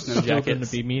a few snow jackets. It's going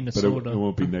to be Minnesota. But it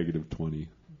won't be negative 20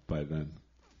 by then.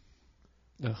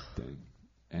 Ugh. Dang.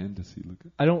 And does he look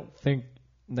good? I don't think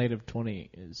negative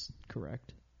 20 is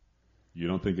correct. You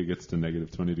don't think it gets to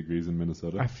negative 20 degrees in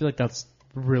Minnesota? I feel like that's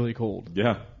really cold.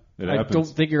 Yeah, it happens. I don't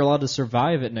think you're allowed to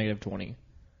survive at negative 20.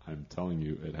 I'm telling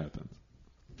you, it happens.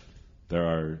 There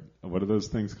are... What are those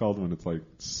things called when it's,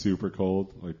 super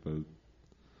cold?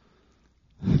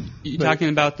 You talking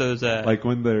about those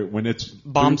when it's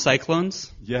bomb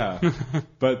cyclones? Yeah,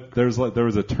 but there was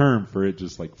a term for it,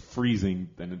 just freezing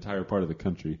an entire part of the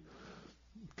country,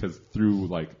 because through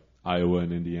Iowa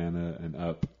and Indiana and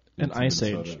up an ice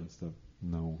Minnesota age and stuff.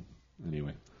 No,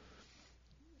 anyway,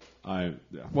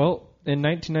 Well, in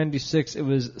 1996, it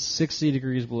was 60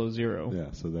 degrees below zero.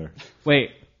 Yeah, so there.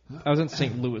 Wait, I was in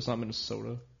St. Louis, not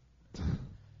Minnesota.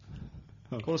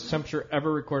 Coldest temperature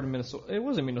ever recorded in Minnesota. It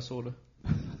was in Minnesota.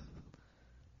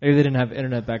 Maybe they didn't have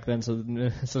internet back then,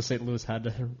 so St. Louis had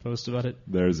to post about it.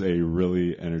 There's a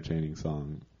really entertaining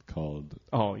song called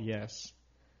 "Oh Yes,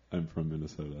 I'm from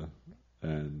Minnesota,"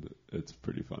 and it's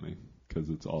pretty funny because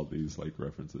it's all these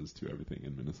references to everything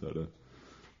in Minnesota,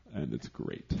 and it's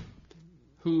great.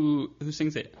 Who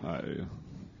sings it?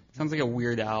 Sounds like a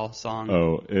Weird Al song.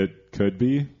 Oh, it could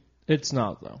be. It's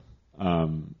not though.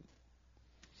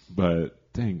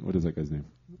 But dang, what is that guy's name?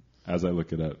 As I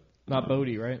look it up. Not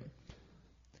Bodie, right?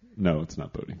 No, it's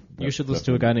not Bodie. You should listen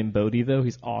to a guy named Bodie, though.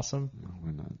 He's awesome. No,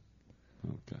 we're not.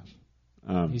 Oh,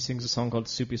 gosh. He sings a song called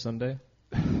Soupy Sunday.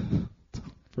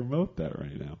 Promote that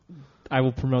right now. I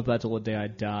will promote that till the day I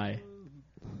die.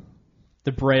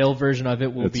 The Braille version of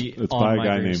it will be it's on by my a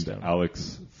guy gravestone. named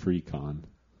Alex Freecon.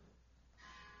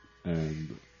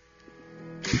 And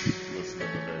listen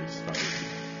at the very start.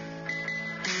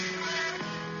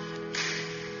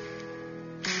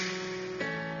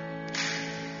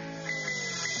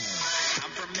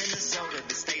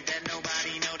 The state that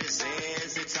nobody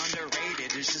notices. It's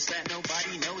underrated, it's just that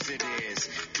nobody knows it is.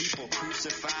 People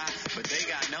crucify, but they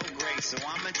got no grace. So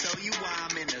I'ma tell you why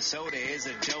Minnesota is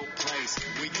a dope place.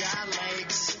 We got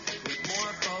lakes with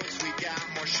more folks. We got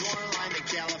more shoreline than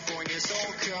California's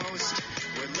Old Coast.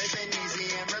 We're living easy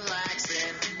and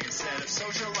relaxing instead of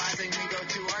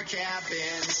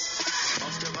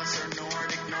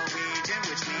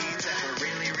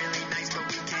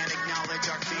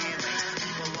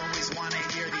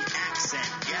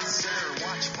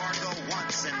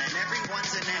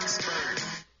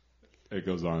It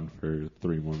goes on for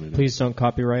 3 more minutes. Please don't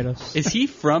copyright us. Is he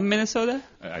from Minnesota?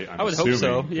 I would assuming, hope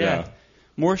so. Yeah.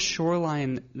 More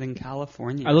shoreline than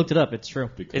California. I looked it up. It's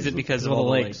true. Is it because of all the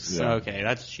lakes? Yeah. Okay,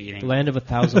 that's cheating. Land of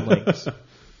 1,000 lakes.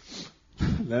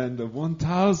 Land of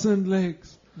 1,000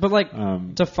 lakes. But like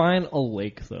to find a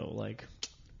lake though, like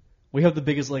we have the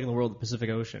biggest lake in the world, the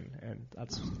Pacific Ocean, and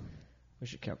we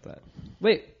should count that.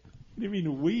 Wait, what do you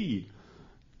mean we?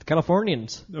 the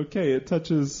Californians. Okay, it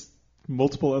touches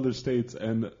multiple other states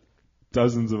and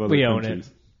dozens of other We own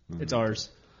countries. it. It's ours.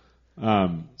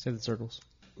 Say the circles.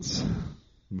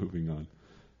 Moving on.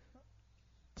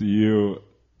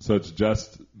 So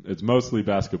it's mostly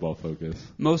basketball focused.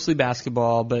 Mostly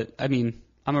basketball, but I mean,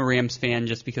 I'm a Rams fan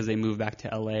just because they moved back to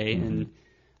LA, and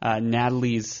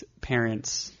Natalie's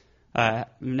parents,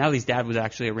 Natalie's dad was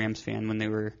actually a Rams fan when they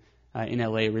were in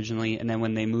LA originally, and then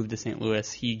when they moved to St.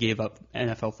 Louis, he gave up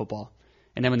NFL football.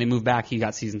 And then when they moved back, he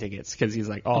got season tickets because he's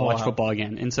like, I'll watch football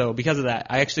again. And so because of that,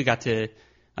 I actually got to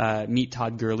meet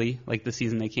Todd Gurley, like the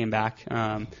season they came back.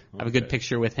 I have a good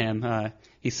picture with him.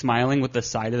 He's smiling with the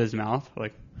side of his mouth,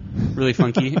 like really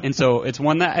funky. And so it's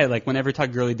one that I like whenever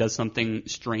Todd Gurley does something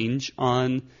strange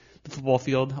on the football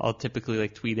field, I'll typically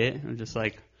like tweet it. I'm just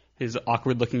like his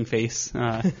awkward looking face.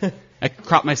 I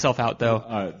crop myself out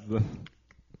though.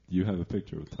 You have a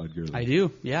picture with Todd Gurley. I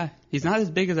do, yeah. He's not as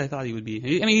big as I thought he would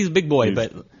be. I mean, he's a big boy,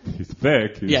 but he's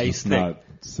thick. He's thick. Not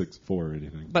 6'4" or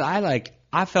anything. But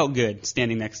I felt good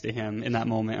standing next to him in that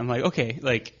moment. I'm like, okay,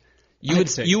 like you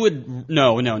would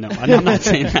no. I'm not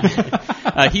saying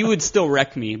that. He would still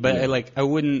wreck me, but I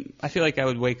wouldn't. I feel like I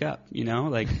would wake up. You know,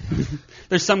 like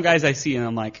there's some guys I see and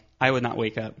I'm like, I would not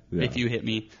wake up if you hit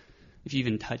me, if you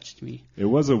even touched me. It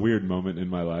was a weird moment in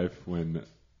my life when.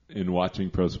 In watching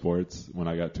pro sports, when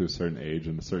I got to a certain age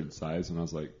and a certain size, and I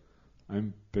was like,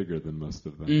 I'm bigger than most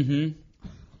of them. Mm-hmm.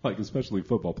 Like, especially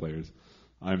football players.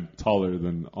 I'm taller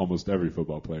than almost every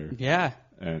football player. Yeah.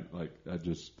 And, like,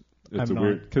 it's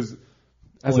weird, because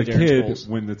as a kid,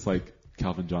 when it's like,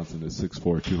 Calvin Johnson is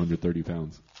 6'4", 230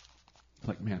 pounds, it's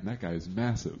like, man, that guy is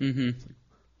massive. Mm-hmm. It's like,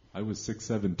 I was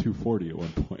 6'7", 240 at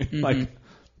one point. Mm-hmm. Like,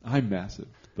 I'm massive,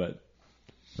 but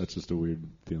that's just a weird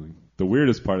feeling. The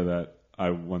weirdest part of that,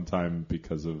 one time,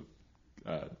 because of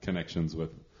connections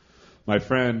with my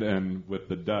friend and with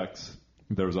the Ducks,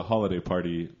 there was a holiday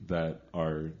party that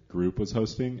our group was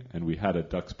hosting, and we had a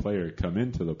Ducks player come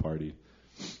into the party.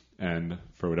 And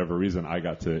for whatever reason, I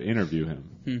got to interview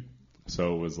him.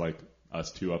 So it was like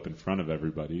us two up in front of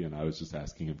everybody, and I was just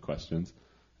asking him questions.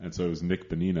 And so it was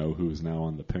Nick Bonino, who is now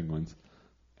on the Penguins.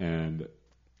 And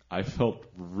I felt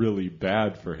really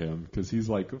bad for him because he's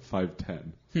like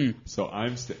 5'10". So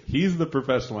he's the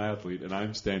professional athlete, and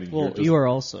I'm standing here just you are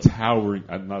also towering.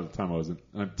 Not at the time I wasn't.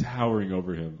 I'm towering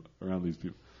over him around these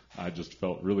people. I just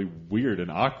felt really weird and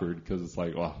awkward because it's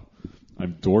like, wow,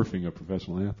 I'm dwarfing a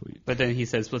professional athlete. But then he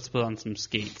says, let's put on some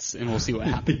skates, and we'll see what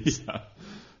happens. Yeah.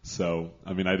 So,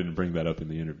 I mean, I didn't bring that up in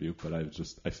the interview, but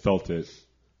I felt it.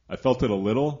 I felt it a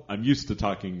little. I'm used to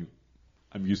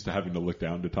having to look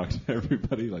down to talk to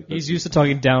everybody. Like he's used to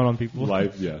talking down on people.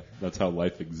 Life, yeah, that's how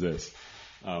life exists.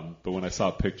 But when I saw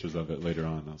pictures of it later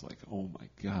on, I was like, oh my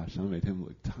gosh, I made him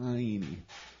look tiny.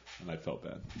 And I felt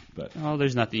bad. But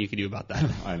there's nothing you can do about that.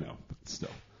 I know, but still.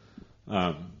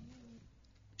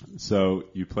 So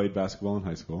you played basketball in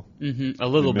high school? Mm-hmm, a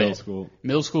little bit.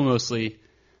 Middle school mostly.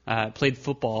 Played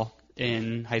football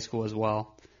in high school as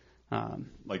well.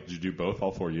 Did you do both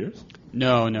all 4 years?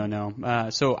 No.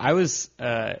 So I was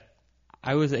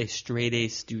a straight A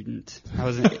student. I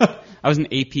was an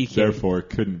AP kid. Therefore,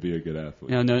 couldn't be a good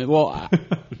athlete. No. Well,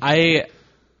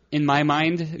 in my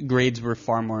mind, grades were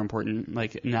far more important.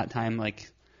 Like in that time,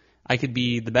 like I could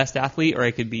be the best athlete or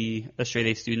I could be a straight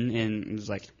A student, and it was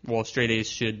like, well, straight A's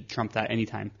should trump that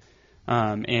anytime.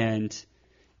 And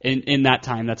in that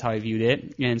time, that's how I viewed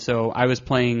it. And so I was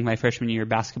playing my freshman year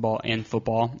basketball and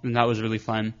football, and that was really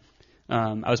fun.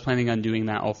 I was planning on doing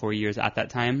that all 4 years at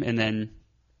that time. And then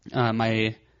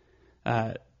my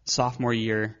sophomore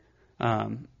year,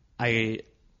 I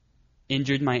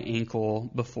injured my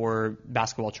ankle before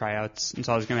basketball tryouts. And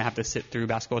so I was going to have to sit through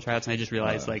basketball tryouts, and I just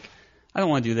realized, I don't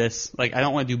want to do this. I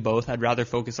don't want to do both. I'd rather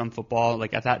focus on football.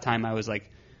 At that time, I was,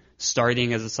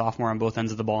 starting as a sophomore on both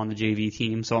ends of the ball on the JV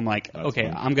team. So I'm like, that's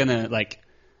okay, fun.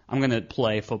 I'm gonna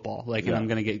play football, and I'm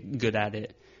gonna get good at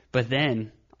it. But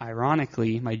then,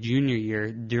 ironically, my junior year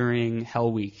during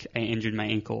Hell Week, I injured my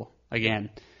ankle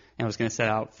again, and I was gonna set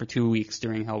out for 2 weeks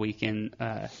during Hell Week, and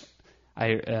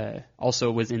I also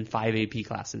was in 5 AP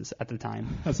classes at the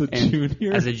time. As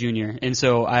a junior, and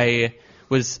so I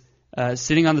was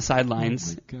sitting on the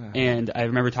sidelines, and I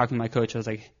remember talking to my coach. I was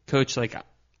like, Coach,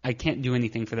 I can't do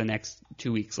anything for the next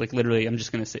 2 weeks. Like literally, I'm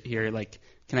just going to sit here. Like,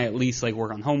 can I at least like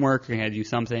work on homework? Or can I do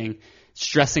something?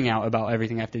 Stressing out about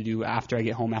everything I have to do after I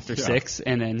get home after 6.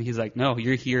 And then he's like, no,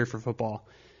 you're here for football.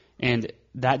 And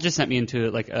that just sent me into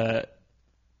like a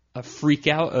freak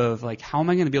out of like, how am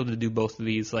I going to be able to do both of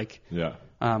these? Like,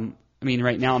 I mean,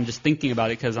 right now I'm just thinking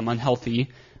about it because I'm unhealthy.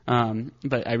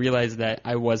 But I realized that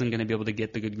I wasn't going to be able to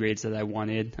get the good grades that I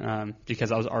wanted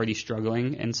because I was already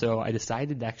struggling. And so I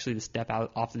decided actually to step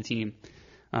out off the team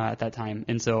at that time.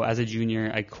 And so as a junior,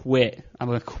 I quit. I'm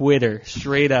a quitter,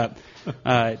 straight up.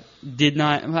 Did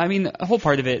not, I mean, a whole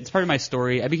part of it, it's part of my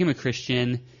story. I became a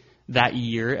Christian that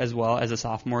year as well as a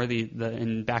sophomore,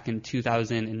 back in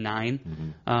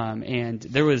 2009. And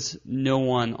there was no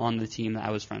one on the team that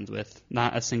I was friends with.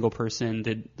 Not a single person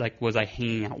was I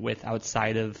hanging out with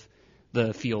outside of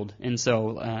the field. And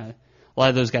so a lot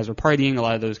of those guys were partying. A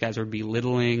lot of those guys were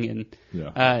belittling. And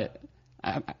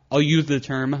I'll use the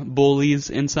term bullies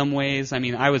in some ways. I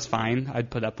mean, I was fine. I'd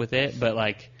put up with it. But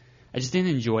like, I just didn't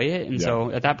enjoy it. And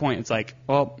so at that point, it's like,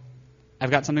 well,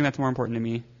 I've got something that's more important to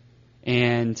me.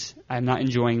 And I'm not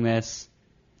enjoying this,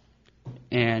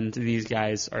 and these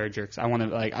guys are jerks. I want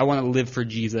to live for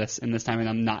Jesus in this time, and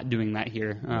I'm not doing that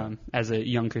here as a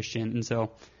young Christian. And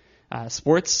so,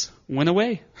 sports went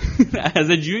away as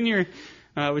a junior,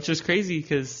 which was crazy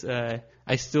because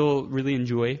I still really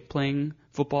enjoy playing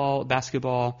football,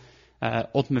 basketball,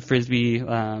 ultimate frisbee.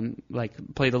 Played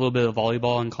a little bit of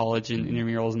volleyball in college and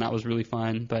intramurals, and that was really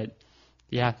fun. But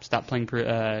yeah, stopped playing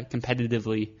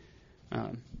competitively.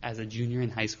 As a junior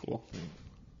in high school.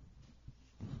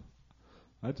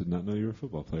 I did not know you were a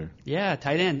football player. Yeah,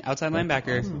 tight end, outside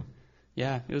linebacker. Awesome.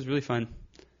 Yeah, it was really fun.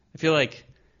 I feel like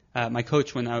my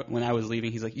coach, when I was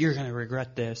leaving, he's like, "You're gonna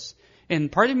regret this,"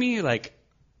 and part of me like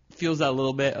feels that a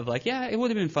little bit of like, yeah, it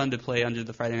would have been fun to play under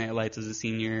the Friday Night Lights as a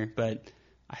senior, but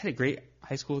I had a great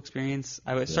high school experience.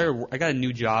 I got a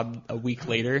new job a week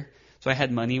later, so I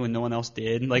had money when no one else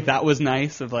did. Like that was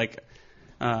nice. Of like.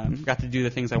 Got to do the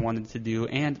things I wanted to do,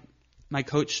 and my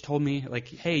coach told me, like,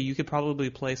 hey, you could probably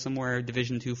play somewhere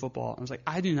Division II football. I was like,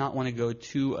 I do not want to go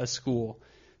to a school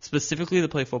specifically to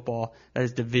play football that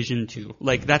is Division II.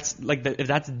 Like, if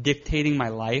that's dictating my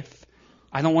life,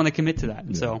 I don't want to commit to that.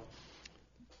 And so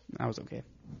I was okay.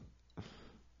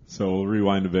 So we'll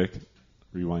rewind a bit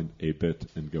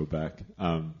and go back.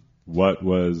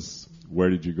 Where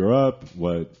did you grow up?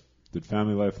 What did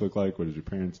family life look like? What did your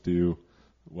parents do?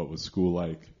 What was school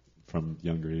like from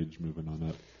younger age moving on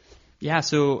up? Yeah,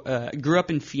 so grew up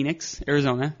in Phoenix,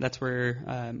 Arizona. That's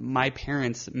where my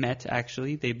parents met,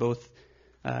 actually. They both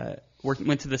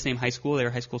went to the same high school. They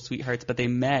were high school sweethearts, but they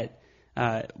met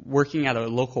working at a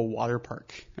local water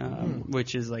park,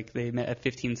 which is like they met at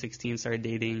 15, 16, started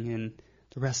dating, and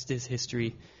the rest is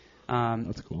history.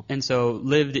 That's cool. And so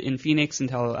lived in Phoenix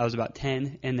until I was about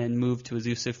 10, and then moved to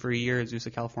Azusa for a year,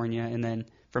 Azusa, California, and then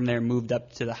from there moved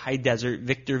up to the high desert,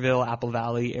 Victorville, Apple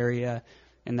Valley area,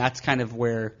 and that's kind of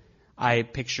where I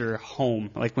picture home.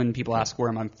 Like when people ask where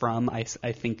I'm from, I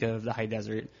think of the high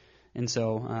desert, and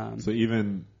so. So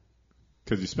even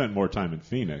because you spent more time in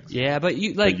Phoenix. Yeah, but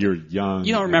you're young.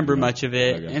 You don't remember much of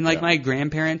it, and my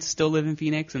grandparents still live in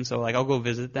Phoenix, and so like I'll go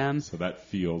visit them. So that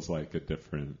feels like a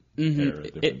different era,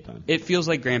 different time. It feels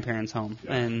like grandparents' home,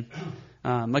 and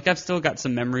I've still got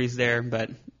some memories there,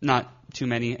 but not too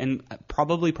many. And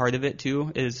probably part of it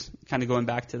too is kind of going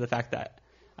back to the fact that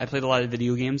I played a lot of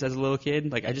video games as a little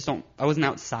kid. Like I wasn't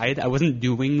outside. I wasn't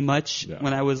doing much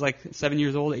when I was like 7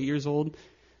 years old, 8 years old.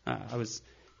 I was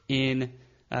in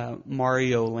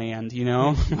Mario Land, you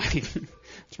know?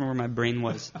 That's where my brain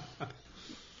was.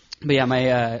 But yeah,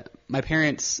 my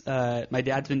parents, my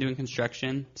dad's been doing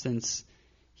construction since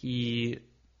he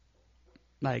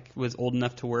was old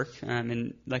enough to work,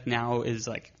 and now is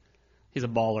he's a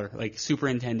baller,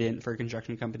 superintendent for a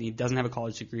construction company, doesn't have a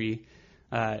college degree,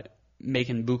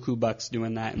 making buku bucks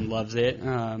doing that and loves it.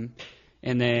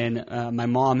 And then my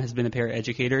mom has been a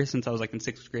paraeducator since I was in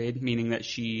 6th grade, meaning that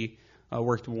she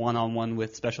worked one-on-one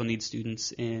with special needs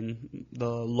students in the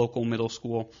local middle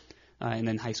school and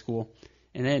then high school.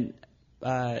 And then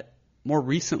more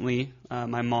recently,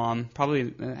 my mom,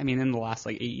 in the last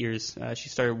 8 years, she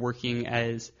started working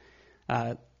as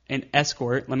an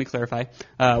escort. Let me clarify.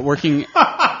 Working.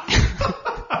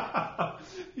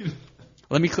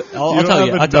 I'll tell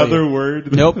you. Another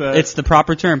word. Nope, it's the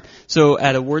proper term. So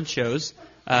at award shows,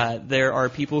 there are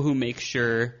people who make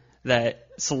sure that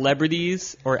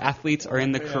celebrities or athletes are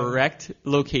in the correct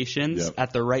locations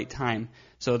at the right time.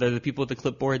 So they're the people with the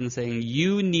clipboard and saying,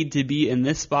 you need to be in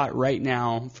this spot right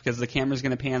now because the camera's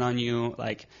going to pan on you,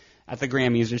 at the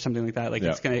Grammys or something like that.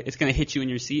 It's going to hit you in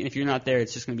your seat, and if you're not there,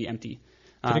 it's just going to be empty.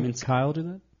 Did Kyle do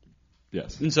that?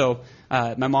 Yes. And so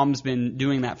my mom's been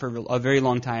doing that for a very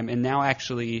long time, and now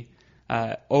actually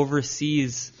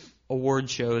oversees award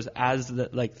shows as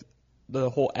the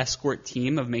whole escort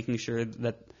team of making sure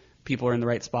that people are in the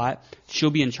right spot.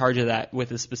 She'll be in charge of that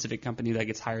with a specific company that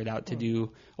gets hired out to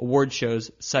do award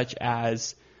shows, such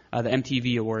as the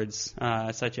MTV Awards,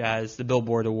 such as the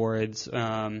Billboard Awards.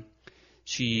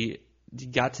 She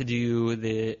got to do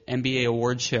the NBA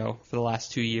Awards show for the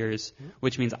last 2 years,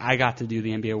 which means I got to do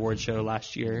the NBA Awards show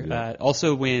last year. Yeah.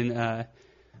 Also, when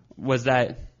was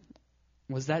that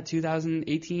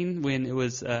 2018 when it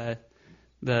was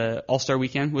the All-Star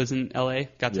Weekend was in LA?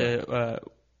 Got to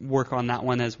work on that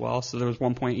one as well. So there was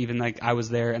one point even like I was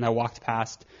there and I walked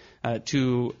past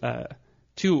two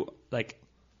like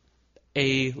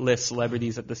A-list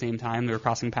celebrities at the same time. They were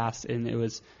crossing paths, and it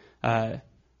was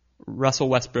Russell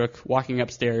Westbrook walking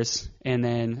upstairs and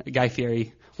then Guy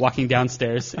Fieri walking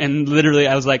downstairs. And literally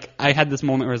I was like, I had this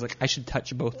moment where I was like, I should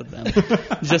touch both of them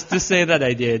just to say that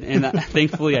I did. And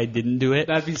thankfully I didn't do it.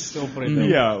 That'd be so funny.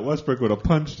 Yeah, Westbrook would have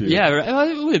punched you. Yeah,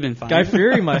 it would have been fine. Guy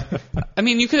Fieri might. I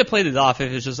mean, you could have played it off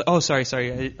if it was just, oh, sorry,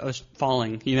 I was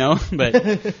falling, you know? But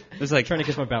it was like, trying to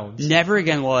catch my balance. Never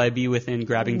again will I be within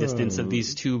grabbing distance of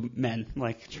these two men.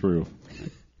 Like, True.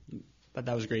 But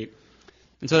that was great.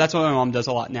 And so that's what my mom does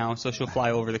a lot now. So she'll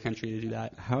fly over the country to do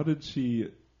that. How did she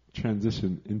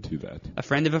transition into that? A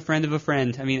friend of a friend of a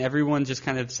friend. I mean, everyone just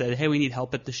kind of said, hey, we need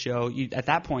help at the show. At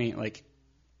that point,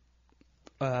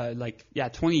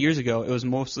 20 years ago, it was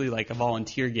mostly like a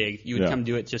volunteer gig. You would come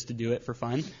do it just to do it for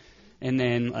fun. And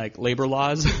then like labor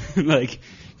laws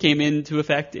came into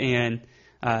effect, and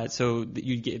so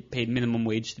you'd get paid minimum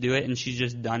wage to do it. And she's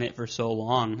just done it for so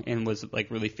long and was like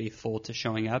really faithful to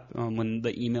showing up when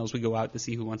the emails would go out to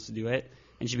see who wants to do it.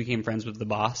 And she became friends with the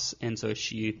boss, and so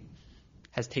she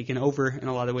has taken over in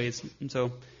a lot of ways. And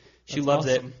so she loves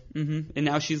it. Mm-hmm. And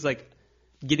now she's like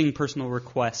getting personal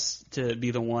requests to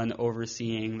be the one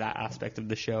overseeing that aspect of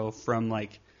the show from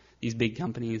like these big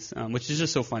companies, which is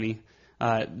just so funny.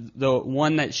 The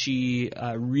one that she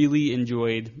really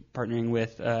enjoyed partnering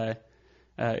with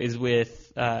is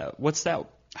with what's that?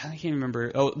 I can't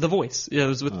remember. Oh, The Voice. It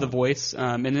was with The Voice,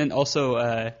 and then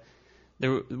also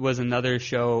there was another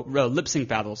show, Lip Sync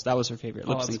Battles. That was her favorite,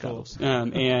 Lip Sync Battles.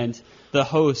 And the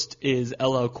host is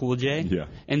LL Cool J. Yeah.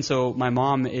 And so my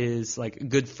mom is like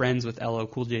good friends with LL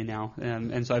Cool J now,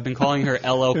 and so I've been calling her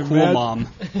LL Cool Mom.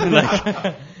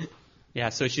 Yeah.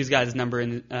 So she's got his number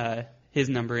in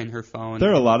her phone. There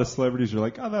are a lot of celebrities you're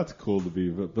like, oh, that's cool to be,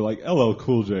 but like LL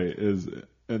Cool J is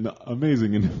an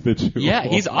amazing individual. Yeah,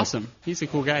 he's awesome. He's a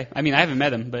cool guy. I mean, I haven't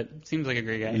met him, but seems like a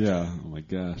great guy. Yeah. Oh my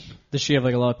gosh. Does she have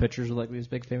like a lot of pictures of like these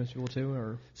big famous people too,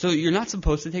 or? So you're not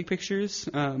supposed to take pictures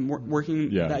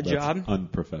working that job.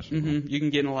 Unprofessional. Mm-hmm. You can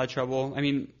get in a lot of trouble. I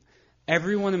mean,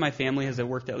 everyone in my family has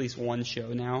worked at least one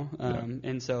show now,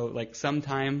 and so like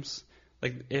sometimes,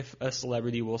 like if a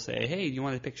celebrity will say, "Hey, do you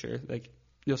want a picture?" Like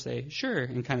you'll say, "Sure,"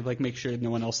 and kind of like make sure no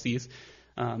one else sees.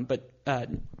 But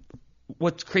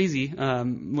what's crazy,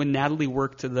 when Natalie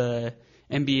worked to the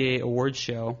NBA awards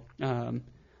show,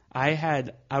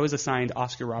 I was assigned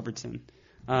Oscar Robertson,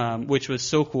 which was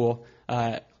so cool.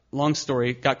 Long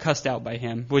story, got cussed out by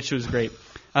him, which was great.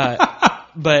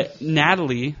 But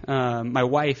Natalie, my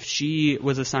wife, she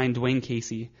was assigned Dwayne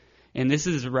Casey. And this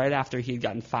is right after he had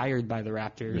gotten fired by the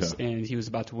Raptors, and he was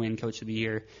about to win Coach of the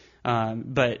Year.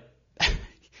 But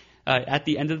at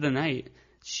the end of the night,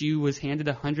 she was handed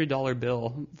a $100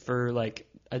 bill for like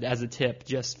as a tip,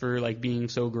 just for like being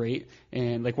so great.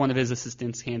 And like one of his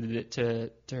assistants handed it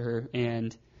to her,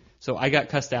 and so I got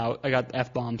cussed out. I got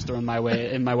F-bombs thrown my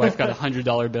way, and my wife got a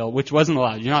 $100 bill, which wasn't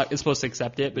allowed. You're not supposed to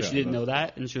accept it, but she didn't know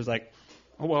that, and she was like,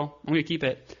 "Oh well, I'm gonna keep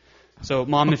it." So,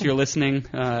 Mom, if you're listening,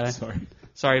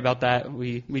 sorry about that.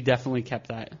 We definitely kept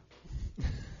that.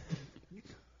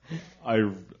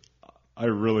 I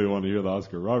really want to hear the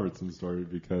Oscar Robertson story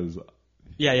because.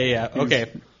 Yeah. Okay.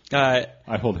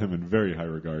 I hold him in very high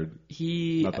regard.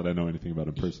 Not that I know anything about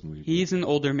him personally. He's an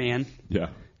older man. Yeah.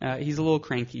 He's a little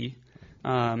cranky.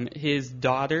 His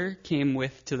daughter came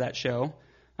to that show,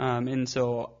 and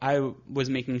so I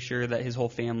was making sure that his whole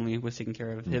family was taken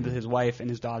care of, his wife and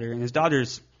his daughter. And his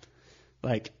daughter's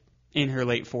like in her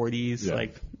late 40s,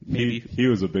 like maybe. He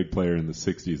was a big player in the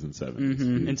 60s and 70s.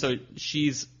 Mm-hmm. And so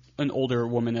she's an older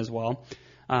woman as well.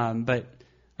 But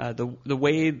the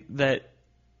way that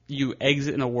you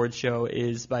exit an award show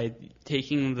is by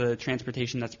taking the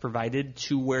transportation that's provided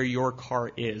to where your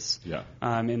car is. Yeah.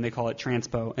 And they call it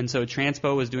Transpo. And so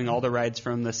Transpo is doing all the rides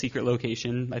from the secret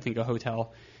location, I think a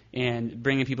hotel, and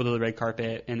bringing people to the red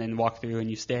carpet, and then walk through and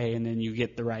you stay, and then you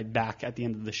get the ride back at the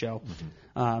end of the show.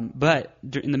 Mm-hmm. But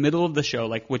in the middle of the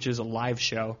show, which is a live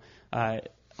show,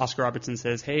 Oscar Robertson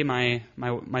says, hey, my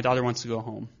daughter wants to go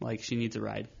home. Like, she needs a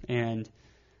ride. And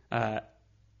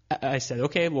I said,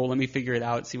 okay, well, let me figure it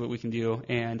out, see what we can do.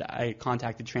 And I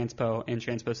contacted Transpo, and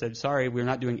Transpo said, sorry, we're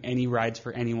not doing any rides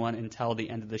for anyone until the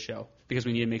end of the show because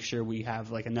we need to make sure we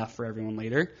have, like, enough for everyone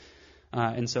later.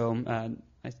 And so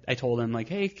I told him, like,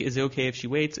 hey, is it okay if she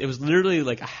waits? It was literally,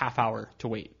 like, a half hour to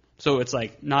wait. So it's,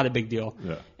 like, not a big deal.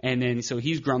 Yeah. And then so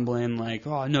he's grumbling, like,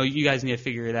 oh, no, you guys need to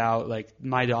figure it out. Like,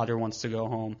 my daughter wants to go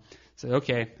home. I said,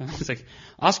 okay. I was like,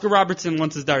 Oscar Robertson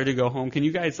wants his daughter to go home. Can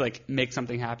you guys, like, make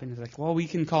something happen? He's like, well, we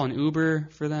can call an Uber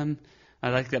for them. I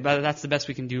like that, but that's the best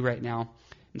we can do right now.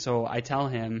 And so I tell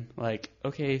him, like,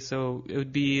 okay, so it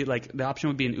would be, like, the option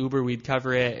would be an Uber. We'd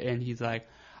cover it. And he's like,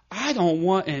 I don't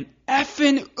want an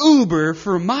effing Uber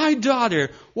for my daughter.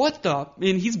 What the?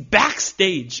 And he's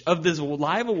backstage of this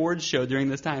live awards show during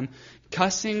this time,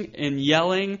 cussing and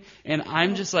yelling. And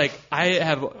I'm just like, I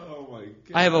have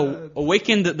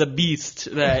awakened the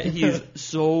beast that he's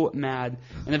so mad.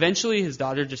 And eventually his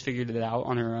daughter just figured it out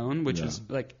on her own, which is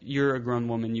like, you're a grown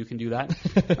woman, you can do that.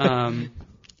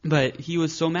 But he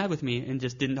was so mad with me and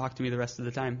just didn't talk to me the rest of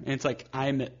the time. And it's like,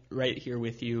 I'm right here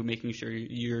with you, making sure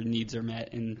your needs are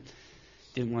met, and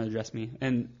didn't want to address me.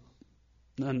 And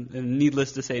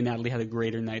needless to say, Natalie had a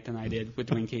greater night than I did with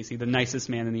Dwayne Casey, the nicest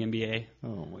man in the NBA.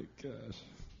 Oh, my gosh.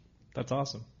 That's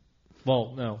awesome.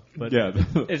 Well, no, but yeah.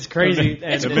 It's crazy.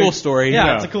 It's a cool story.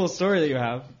 Yeah, it's a cool story that you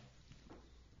have.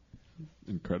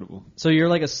 Incredible. So you're,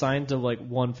 like, assigned to, like,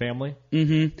 one family?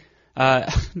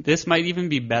 Mm-hmm. This might even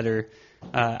be better.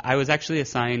 I was actually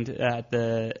assigned at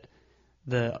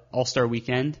the All-Star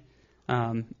Weekend.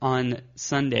 On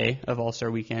Sunday of All-Star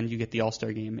Weekend, you get the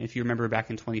All-Star Game. If you remember back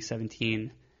in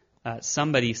 2017,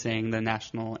 somebody sang the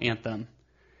national anthem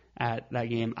at that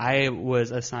game. I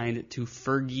was assigned to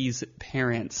Fergie's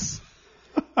parents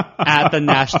at the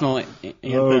national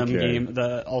anthem game,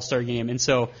 the All-Star Game. And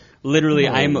so literally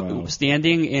I'm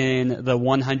standing in the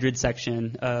 100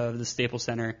 section of the Staples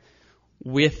Center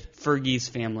with Fergie's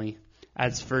family,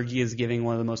 as Fergie is giving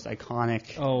one of the most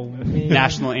iconic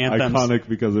national anthems. Iconic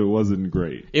because it wasn't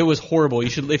great. It was horrible. You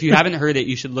should, if you haven't heard it,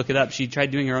 you should look it up. She tried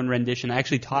doing her own rendition. I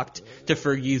actually talked to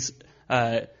Fergie's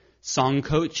song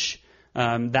coach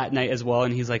that night as well,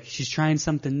 and he's like, she's trying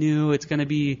something new. It's going to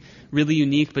be really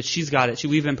unique, but she's got it.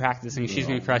 We've been practicing. She's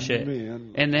going to crush it.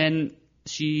 Man. And then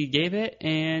she gave it,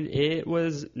 and it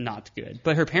was not good.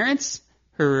 But her parents...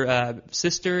 Her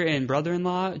sister and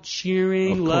brother-in-law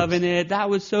cheering, loving it. That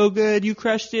was so good. You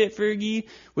crushed it, Fergie.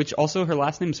 Which also her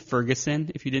last name's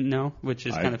Ferguson, if you didn't know, which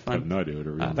is kind of fun. I have no idea what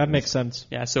her real name That is. makes sense.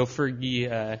 Yeah, so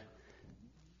Fergie,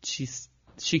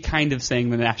 she kind of sang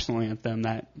the national anthem.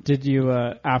 That did you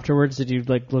afterwards? Did you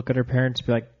like look at her parents and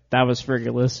be like, "That was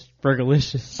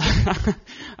Fergalicious"?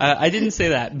 I didn't say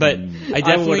that, but I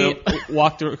definitely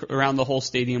walked around the whole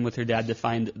stadium with her dad to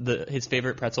find his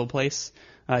favorite pretzel place.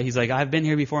 He's like, I've been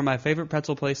here before. My favorite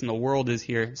pretzel place in the world is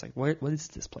here. It's like, what is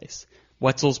this place?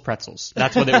 Wetzel's Pretzels.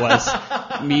 That's what it was.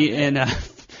 Me and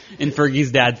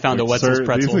Fergie's dad found a Wetzel's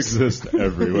Pretzels. These exist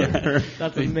everywhere. Yeah,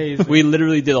 that's amazing. We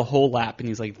literally did a whole lap, and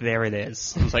he's like, there it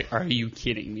is. I was like, are you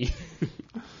kidding me?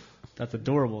 That's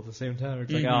adorable at the same time.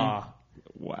 It's like,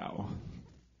 wow.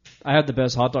 I had the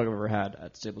best hot dog I've ever had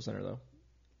at Staples Center, though.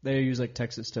 They use, like,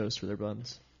 Texas toast for their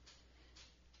buns.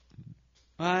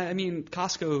 I mean,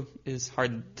 Costco is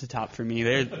hard to top for me.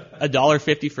 They're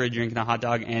 $1.50 for a drink and a hot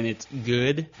dog, and it's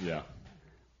good. Yeah.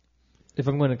 If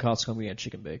I'm going to Costco, I'm going to get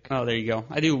chicken bake. Oh, there you go.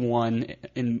 I do one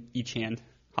in each hand.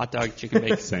 Hot dog, chicken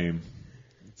bake. Same.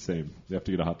 You have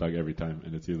to get a hot dog every time,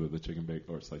 and it's either the chicken bake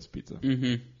or sliced pizza.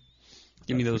 Mm-hmm.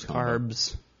 Give me those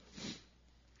carbs.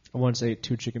 I once ate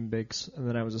 2 chicken bakes, and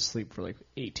then I was asleep for like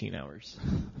 18 hours.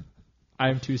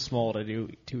 I'm too small to do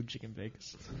 2 chicken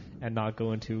bakes and not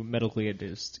go into medically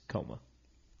induced coma.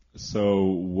 So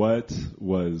what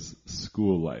was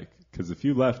school like? Because if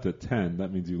you left at 10,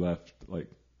 that means you left like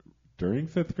during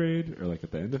 5th grade or like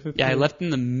at the end of 5th grade? Yeah, I left in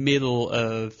the middle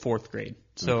of 4th grade.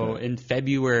 So in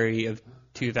February of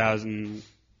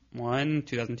 2001,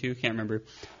 2002, can't remember.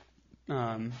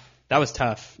 That was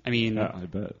tough. I mean, yeah, I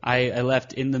bet. I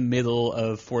left in the middle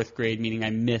of 4th grade, meaning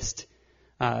I missed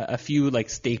a few like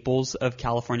staples of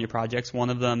California projects. One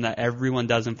of them that everyone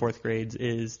does in 4th grade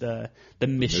is the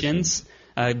missions,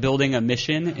 building a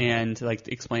mission and like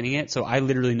explaining it. So I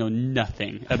literally know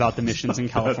nothing about the missions in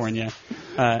California.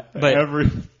 But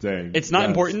it's not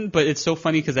important, but it's so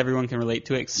funny because everyone can relate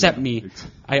to it except me.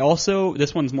 I also,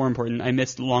 this one's more important, I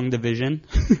missed long division.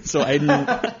 So I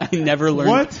never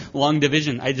learned long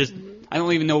division. I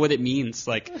don't even know what it means.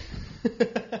 Like,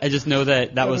 I just know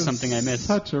that was something I missed.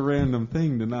 Such a random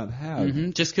thing to not have.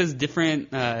 Mm-hmm. Just because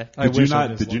different. Did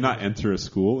you not enter a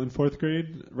school in 4th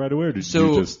grade right away, or did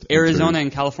you just Arizona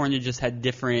and California just had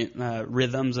different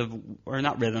rhythms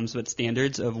not rhythms, but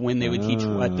standards of when they would teach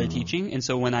what they're teaching. And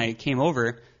so when I came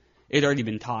over, it had already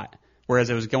been taught, whereas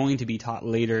it was going to be taught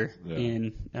later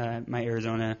in my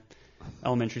Arizona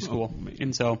elementary school.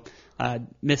 And so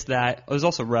missed that. It was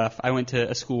also rough. I went to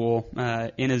a school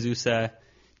in Azusa.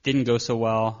 Didn't go so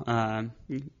well.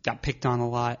 Got picked on a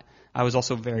lot. I was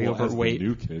also very overweight. As the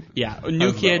new kid. Yeah,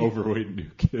 kid. Overweight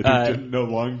new kid who didn't know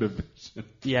long division.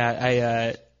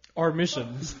 Yeah, our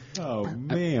missions. Oh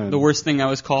man. The worst thing I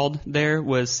was called there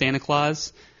was Santa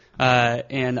Claus.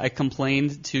 And I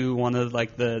complained to one of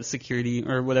the security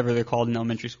or whatever they're called in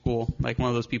elementary school, like one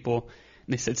of those people.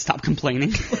 And they said, "Stop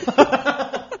complaining."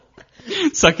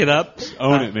 Suck it up.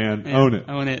 Own it, man. Own it.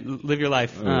 Own it. Live your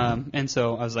life. And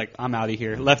so I was like, I'm out of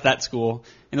here. Left that school.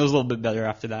 And it was a little bit better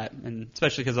after that. And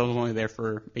especially because I was only there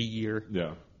for a year.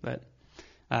 Yeah. But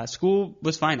school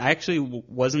was fine. I actually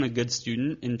wasn't a good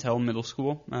student until middle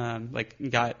school. I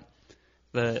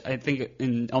think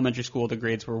in elementary school, the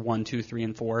grades were 1, 2, 3,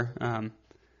 and 4.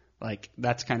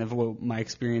 That's kind of what my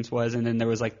experience was. And then there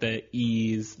was the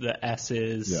E's, the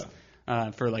S's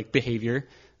for behavior.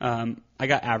 I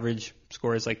got average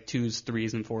scores, 2s,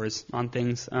 3s, and 4s on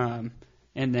things. And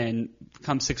then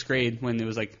come 6th grade, when it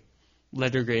was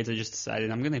letter grades, I just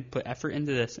decided I'm going to put effort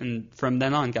into this. And from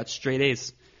then on, got straight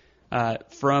A's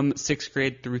from 6th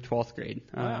grade through 12th grade.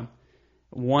 Wow.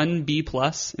 1 B+ in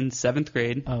 7th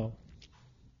grade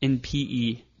in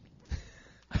PE.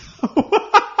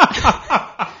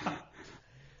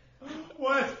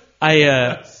 What?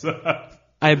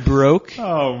 I broke.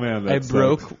 Oh man, I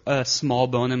broke a small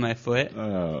bone in my foot.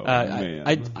 Oh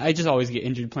man. I just always get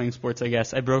injured playing sports, I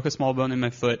guess. I broke a small bone in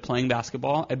my foot playing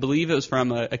basketball. I believe it was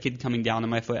from a kid coming down on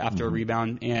my foot after a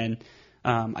rebound, and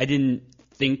I didn't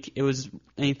think it was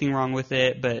anything wrong with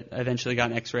it, but I eventually got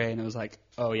an X-ray, and it was like,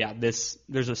 oh yeah, there's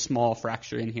a small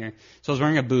fracture in here. So I was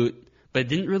wearing a boot, but it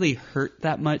didn't really hurt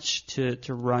that much to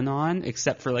run on,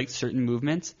 except for certain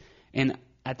movements. And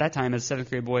at that time, as a 7th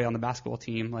grade boy on the basketball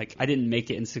team, I didn't make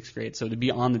it in 6th grade. So to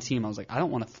be on the team, I was like, I don't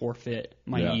want to forfeit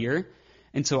my year.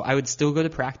 And so I would still go to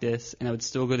practice, and I would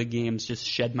still go to games, just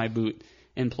shed my boot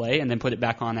and play, and then put it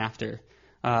back on after,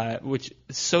 which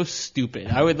is so stupid.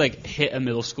 I would hit a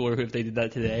middle schooler if they did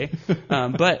that today.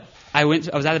 But I was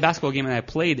at a basketball game, and I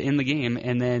played in the game,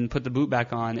 and then put the boot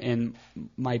back on, and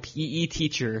my PE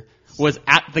teacher was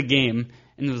at the game,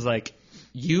 and was like,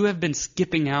 "You have been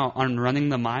skipping out on running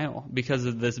the mile because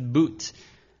of this boot."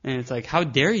 And it's like, how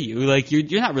dare you?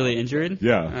 You're not really injured.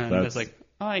 Yeah. And I was like,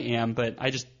 oh, I am, but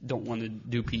I just don't want to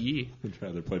do PE. I'd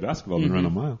rather play basketball than run a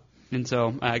mile. And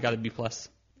so I got a B+.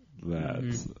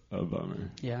 That's a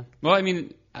bummer. Yeah. Well, I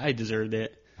mean, I deserved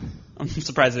it. I'm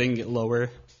surprised I didn't get lower.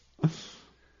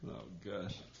 Oh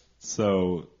gosh.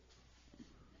 So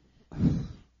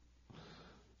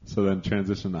then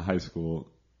transition to high school.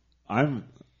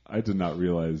 I did not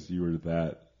realize you were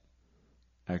that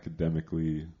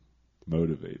academically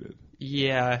motivated.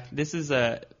 Yeah, this is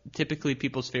typically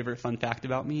people's favorite fun fact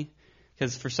about me,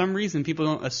 because for some reason people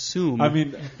don't assume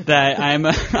that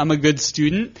I'm a good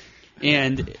student,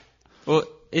 and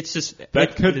it's just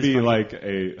that could be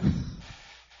funny.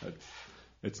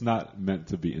 It's not meant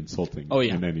to be insulting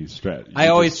in any stretch. I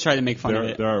always try to make fun of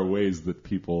it. There are ways that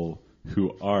people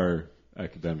who are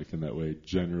academic in that way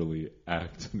generally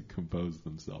act and compose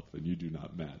themselves, and you do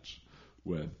not match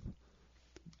with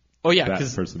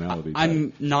that personality.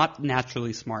 I'm not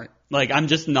naturally smart. I'm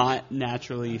just not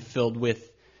naturally filled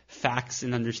with facts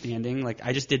and understanding.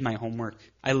 I just did my homework.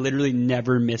 I literally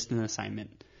never missed an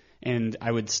assignment, and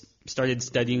I started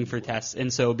studying for tests,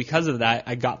 and so because of that,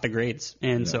 I got the grades.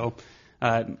 And so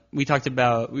we were talking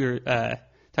about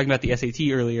the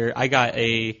SAT earlier. I got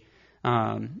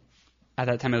at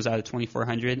that time I was out of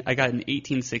 2400. I got an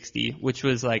 1860, which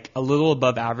was a little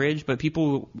above average, but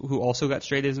people who also got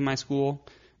straight A's in my school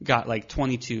got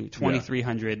 22,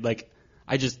 2300.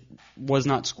 I just was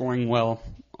not scoring well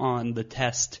on the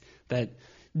test that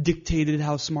dictated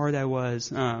how smart I was.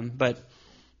 But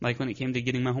when it came to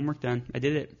getting my homework done, I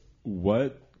did it.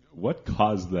 What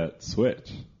caused that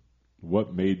switch?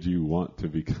 What made you want to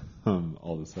become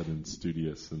all of a sudden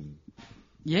studious and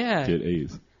get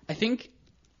A's? I think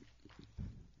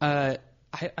I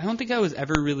don't think I was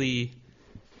ever really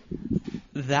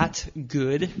that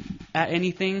good at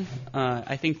anything.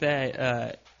 I think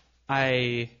that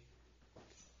I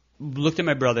looked at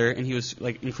my brother, and he was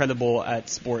incredible at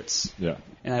sports. Yeah.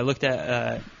 And I looked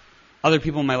at other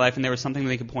people in my life, and there was something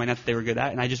they could point out that they were good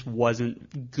at, and I just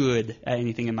wasn't good at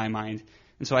anything in my mind.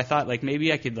 And so I thought, like,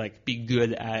 maybe I could, like, be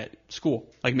good at school.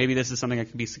 Like, maybe this is something I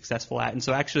could be successful at. And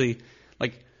so actually,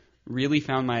 like, really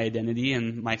found my identity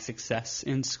and my success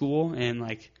in school and,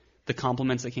 like, the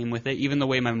compliments that came with it. Even the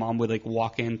way my mom would, like,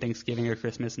 walk in Thanksgiving or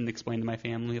Christmas and explain to my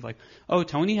family, like, oh,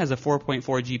 Tony has a 4.4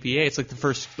 GPA. It's, like, the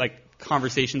first, like,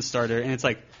 conversation starter. And it's,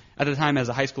 like, at the time as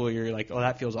a high schooler, you're like, oh,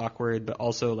 that feels awkward. But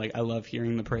also, like, I love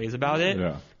hearing the praise about it.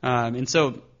 Yeah. And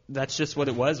so that's just what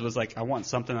it was like, I want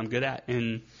something I'm good at.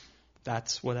 And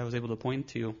that's what I was able to point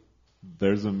to.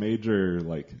 There's a major,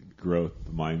 like, growth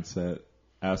mindset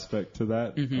aspect to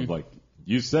that. Of, like,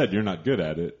 you said you're not good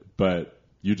at it, but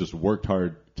you just worked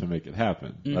hard to make it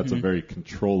happen. That's a very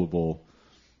controllable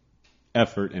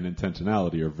effort, and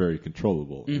intentionality are very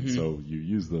controllable. And so you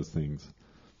use those things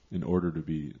in order to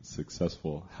be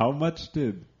successful. How much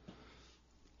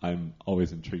I'm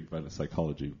always intrigued by the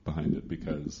psychology behind it,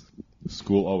 because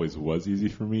school always was easy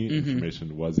for me.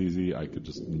 Information was easy. I could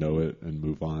just know it and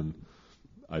move on.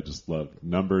 I just loved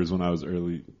numbers when I was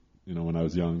when I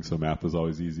was young, so math was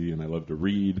always easy, and I loved to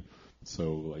read.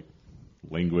 So, like,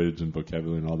 language and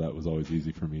vocabulary and all that was always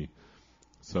easy for me.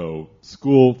 So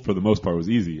school, for the most part, was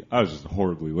easy. I was just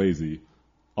horribly lazy.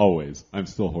 Always. I'm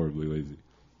still horribly lazy.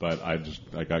 But I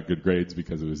got good grades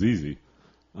because it was easy.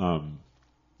 I'm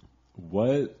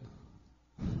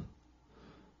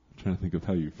trying to think of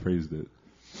how you phrased it.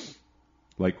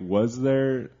 Like, was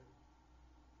there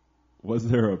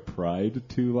a pride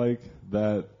to, like,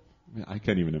 that? I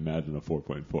can't even imagine a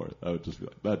 4.4. I would just be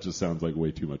like, that just sounds like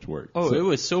way too much work. Oh, it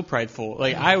was so prideful.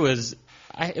 Like, it was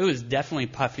definitely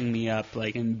puffing me up,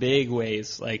 like, in big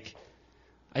ways. Like,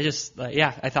 I just,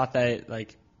 I thought that,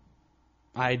 like,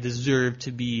 I deserved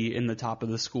to be in the top of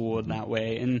the school in that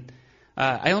way. And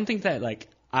I don't think that, like,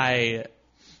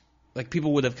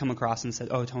 people would have come across and said,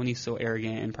 oh, Tony's so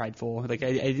arrogant and prideful. Like,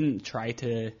 I didn't try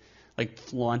to, like,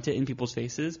 flaunt it in people's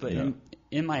faces, but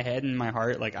in my head and my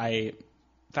heart, like, I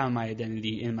found my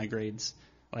identity in my grades.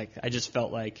 Like, I just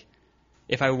felt like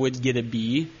if I would get a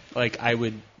B, like, I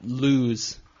would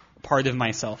lose part of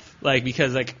myself. Like,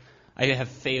 because, like, I have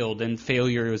failed, and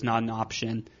failure was not an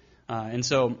option. And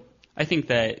so I think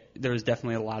that there was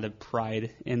definitely a lot of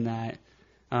pride in that.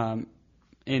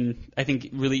 And I think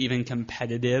really even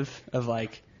competitive of,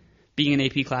 like, being in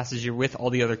AP classes, you're with all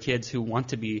the other kids who want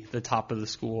to be the top of the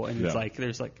school. And it's like,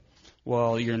 there's like,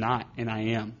 well, you're not, and I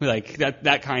am. Like,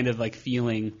 that kind of, like,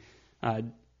 feeling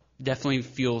definitely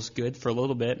feels good for a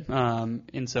little bit.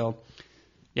 And so,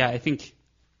 I think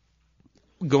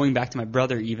going back to my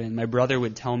brother even, my brother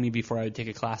would tell me before I would take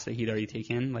a class that he'd already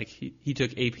taken. Like, he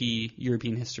took AP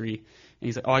European History, and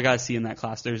he's like, oh, I got to see in that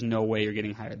class. There's no way you're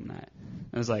getting higher than that.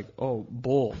 And I was like, oh,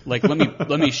 bull. Like,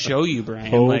 let me show you,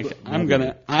 Brian. Like, I'm going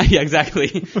to, yeah,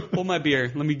 exactly. Hold my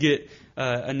beer. Let me get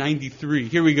a 93.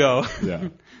 Here we go. Yeah.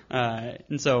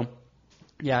 And so,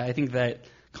 I think that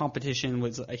competition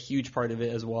was a huge part of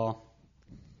it as well.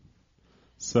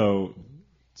 So,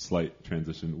 slight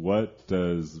transition. What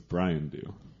does Brian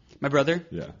do? My brother?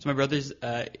 Yeah. So my brother's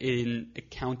an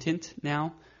accountant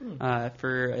now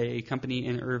for a company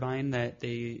in Irvine that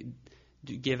they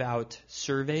give out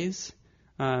surveys.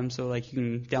 So, like, you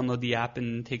can download the app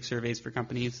and take surveys for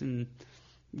companies and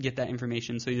get that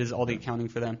information. So he does all the accounting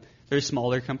for them. They're a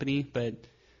smaller company, but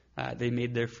they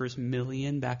made their first $1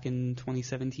 million back in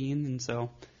 2017, and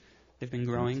so they've been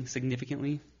growing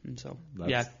significantly. And so,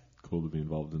 that's cool to be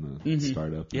involved in a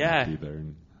startup and be there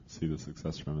and see the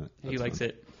success from it. He likes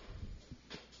it.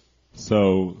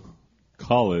 So,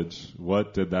 college,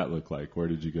 what did that look like? Where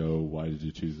did you go? Why did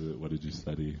you choose it? What did you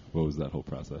study? What was that whole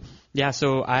process? Yeah,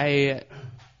 so I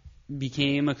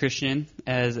became a Christian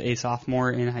as a sophomore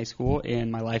in high school,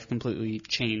 and my life completely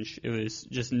changed. It was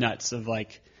just nuts of,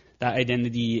 like, that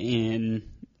identity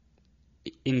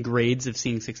in grades of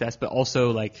seeing success, but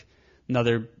also, like,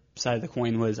 another side of the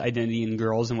coin was identity in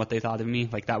girls and what they thought of me.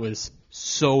 Like, that was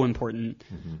so important.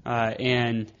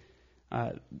 And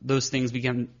those things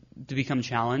began to become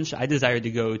challenged. I desired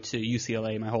to go to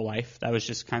UCLA my whole life. That was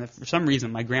just kind of, for some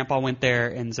reason, my grandpa went there,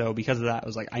 and so because of that, I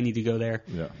was like, I need to go there.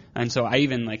 Yeah. And so I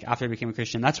even, like, after I became a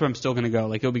Christian, that's where I'm still going to go.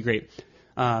 Like, it'll be great.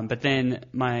 But then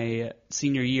my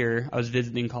senior year, I was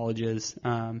visiting colleges,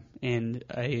 and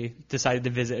I decided to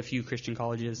visit a few Christian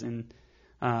colleges, and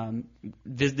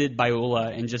visited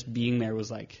Biola, and just being there was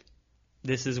like,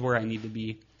 this is where I need to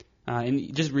be.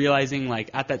 And just realizing, like,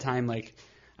 at that time, like,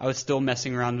 I was still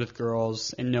messing around with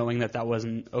girls and knowing that that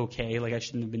wasn't okay. Like, I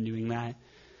shouldn't have been doing that.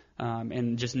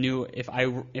 And just knew if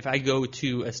I go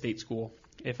to a state school,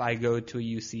 if I go to a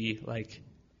UC, like,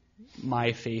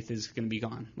 my faith is going to be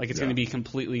gone. Like, it's going to be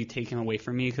completely taken away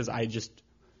from me because I just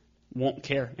won't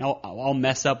care. I'll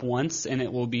mess up once, and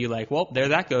it will be like, well, there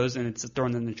that goes, and it's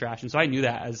thrown in the trash. And so I knew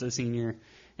that as a senior,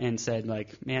 and said,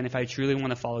 like, man, if I truly want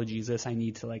to follow Jesus, I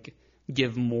need to like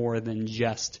give more than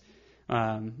just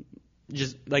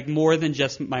more than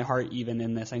just my heart. Even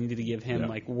in this, I needed to give him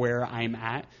like where I'm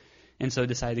at. And so I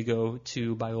decided to go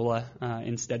to Biola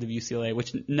instead of UCLA,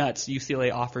 which nuts.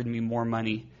 UCLA offered me more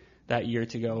money that year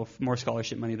to go, more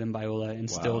scholarship money than Biola, and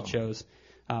still chose.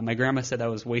 My grandma said I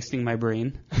was wasting my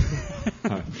brain,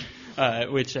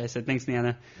 which I said, thanks,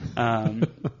 Nana.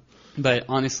 But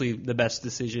honestly, the best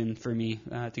decision for me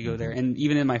to go there. And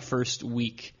even in my first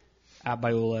week at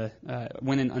Biola,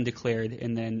 went in undeclared,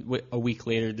 and then a week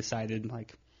later decided,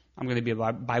 like, I'm going to be a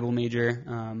Bible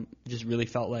major. Just really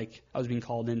felt like I was being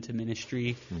called into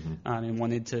ministry and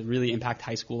wanted to really impact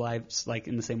high school lives, like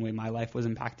in the same way my life was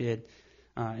impacted.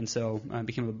 And so I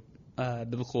became a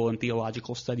biblical and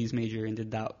theological studies major and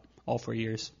did that all 4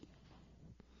 years.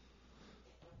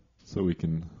 So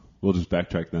we'll just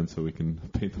backtrack then so we can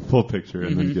paint the full picture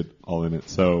and then get all in it.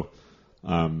 So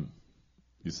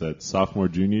you said sophomore,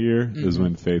 junior year is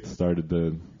when faith started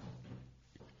to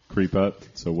creep up.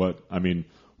 So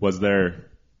was there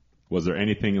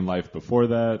anything in life before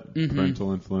that?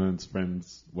 Parental influence,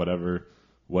 friends, whatever?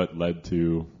 What led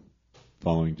to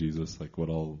following Jesus? Like, what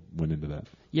all went into that?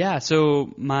 Yeah,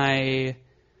 so my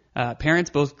parents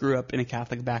both grew up in a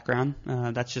Catholic background.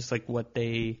 That's just like what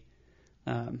they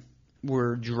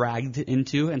were dragged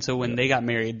into. And so when they got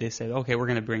married, they said, okay, we're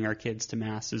going to bring our kids to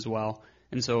Mass as well.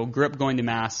 And so grew up going to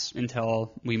Mass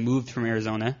until we moved from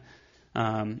Arizona.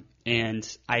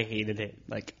 And I hated it.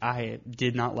 Like, I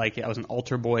did not like it. I was an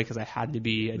altar boy because I had to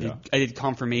be. I did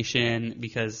confirmation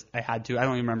because I had to. I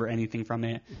don't even remember anything from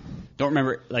it. Don't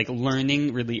remember, like,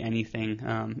 learning really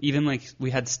anything. Even, like, we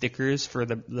had stickers for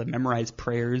the memorized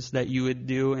prayers that you would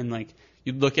do. And, like,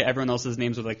 you'd look at everyone else's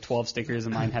names with, like, 12 stickers,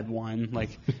 and mine had one.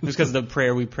 Like, it was because of the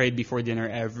prayer we prayed before dinner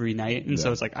every night. And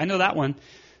so it's like, I know that one.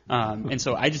 And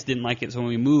so I just didn't like it. So when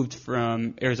we moved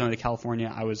from Arizona to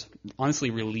California, I was honestly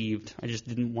relieved. I just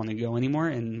didn't want to go anymore,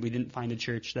 and we didn't find a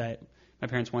church that my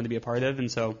parents wanted to be a part of.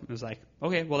 And so it was like,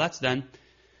 okay, well, that's done.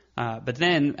 But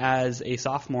then as a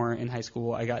sophomore in high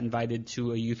school, I got invited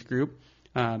to a youth group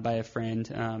by a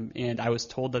friend, and I was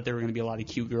told that there were going to be a lot of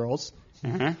cute girls.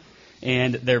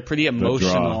 And they're pretty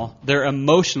emotional. They're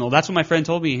emotional. That's what my friend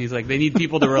told me. He's like, they need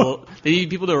people to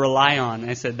rely on.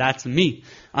 And I said, that's me.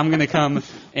 I'm going to come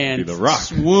and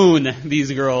swoon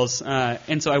these girls.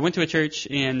 And so I went to a church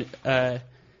and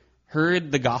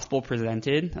heard the gospel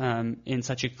presented in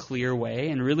such a clear way,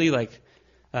 and really like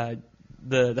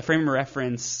the frame of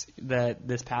reference that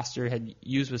this pastor had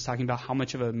used was talking about how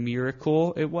much of a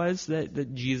miracle it was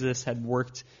that Jesus had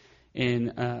worked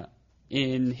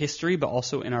in history, but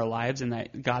also in our lives, and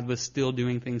that God was still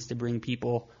doing things to bring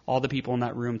all the people in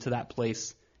that room, to that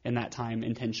place in that time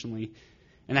intentionally.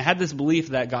 And I had this belief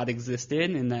that God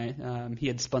existed and that he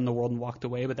had spun the world and walked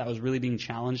away, but that was really being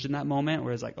challenged in that moment,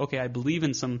 where it's like, okay, I believe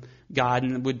in some God,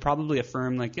 and would probably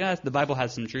affirm, like, yeah, the Bible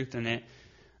has some truth in it.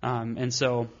 And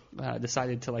so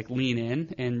decided to, like, lean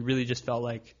in, and really just felt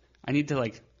like I need to,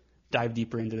 like, dive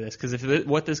deeper into this, because if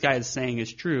what this guy is saying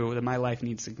is true, then my life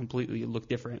needs to completely look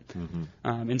different.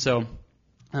 And so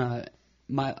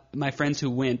my friends who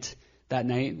went that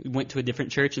night went to a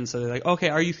different church, and so they're like, okay,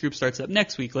 our youth group starts up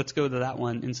next week, let's go to that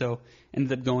one. And so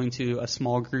ended up going to a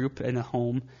small group in a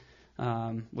home,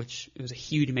 which it was a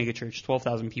huge mega church,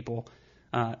 12,000 people.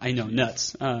 I know,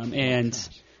 nuts.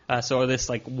 So this,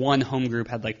 like, one home group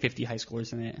had like 50 high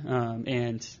schoolers in it,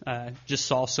 and just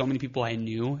saw so many people I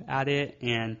knew at it,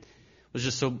 and was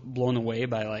just so blown away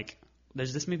by, like,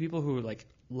 there's this many people who, like,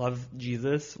 love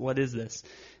Jesus. What is this?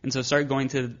 And so started going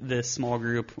to this small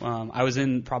group. I was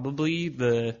in probably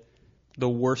the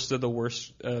worst of the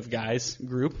worst of guys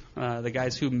group. The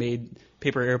guys who made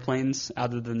paper airplanes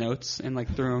out of the notes and,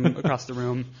 like, threw them across the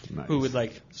room. Nice. Who would,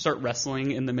 like, start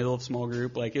wrestling in the middle of small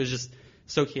group. Like, it was just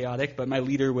so chaotic. But my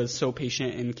leader was so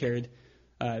patient and cared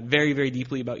very, very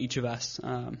deeply about each of us.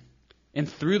 And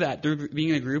through being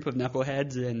in a group of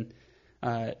knuckleheads and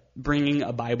bringing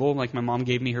a Bible, like, my mom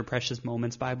gave me her Precious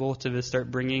Moments Bible to start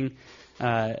bringing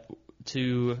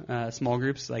to small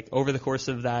groups. Like, over the course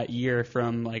of that year,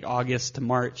 from, like, August to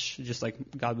March, just, like,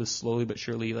 God was slowly but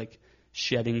surely, like,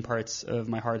 shedding parts of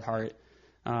my hard heart.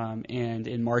 And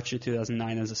in March of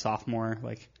 2009, as a sophomore,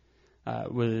 like,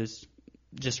 was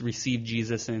just received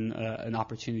Jesus in an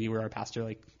opportunity where our pastor,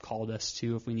 like, called us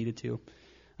to if we needed to.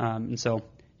 And so,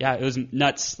 yeah, it was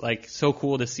nuts, like, so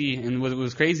cool to see. And what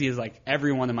was crazy is, like,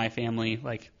 everyone in my family,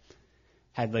 like,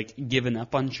 had, like, given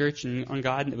up on church and on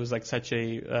God. And it was, like, such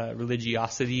a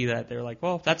religiosity that they were like,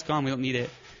 well, that's gone, we don't need it.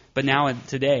 But now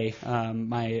today,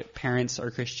 my parents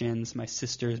are Christians. My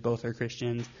sisters both are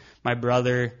Christians. My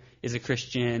brother is a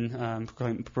Christian,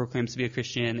 proclaims to be a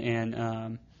Christian,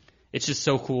 and it's just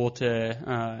so cool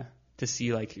to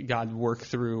see like God work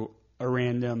through a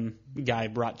random guy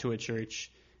brought to a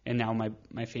church, and now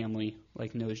my family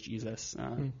like knows Jesus,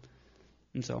 and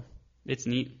so it's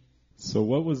neat. So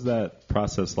what was that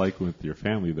process like with your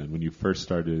family then, when you first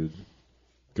started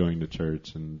going to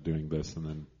church and doing this, and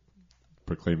then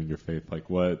proclaiming your faith? Like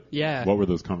what were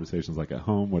those conversations like at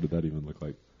home? What did that even look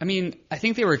like? I mean, I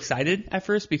think they were excited at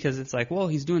first because it's like, well,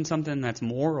 he's doing something that's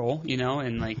moral,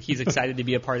 and like he's excited to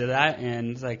be a part of that.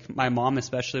 And like my mom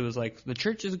especially was like, the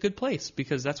church is a good place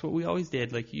because that's what we always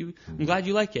did. Like I'm glad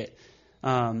you like it.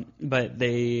 But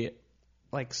they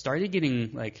like started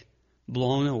getting like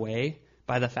blown away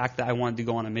by the fact that I wanted to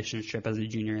go on a mission trip as a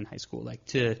junior in high school, like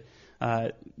to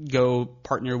go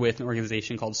partner with an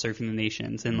organization called Surfing the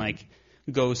Nations and like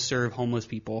go serve homeless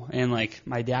people. And like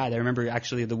my dad, I remember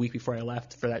actually the week before I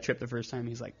left for that trip the first time,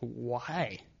 he's like,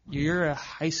 why? You're a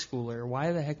high schooler.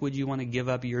 Why the heck would you want to give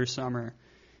up your summer?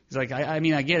 He's like, I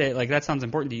mean, I get it. Like that sounds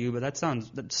important to you, but that's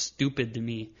stupid to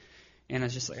me. And I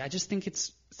was just like, I just think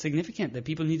it's significant that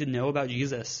people need to know about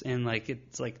Jesus, and like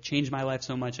it's like changed my life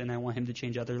so much, and I want him to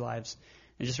change other lives.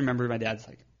 And just remember my dad's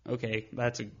like, okay,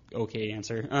 that's a okay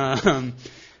answer.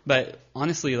 But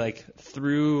honestly, like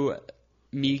through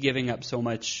me giving up so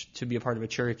much to be a part of a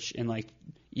church and like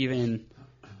even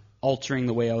altering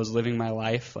the way I was living my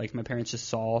life, like my parents just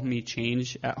saw me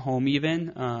change at home even.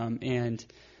 And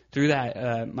through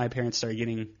that, my parents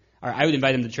started I would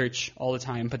invite them to church all the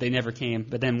time, but they never came.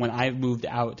 But then when I moved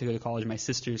out to go to college, my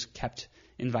sisters kept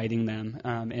inviting them.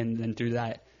 And then through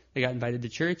that, they got invited to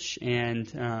church.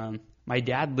 And my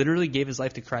dad literally gave his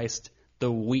life to Christ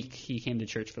the week he came to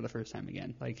church for the first time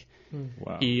again. Like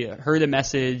wow. He heard a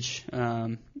message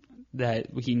that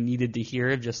he needed to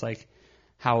hear, just like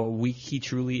how weak he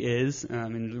truly is,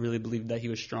 and really believed that he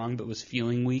was strong but was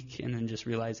feeling weak, and then just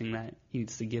realizing that he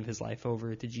needs to give his life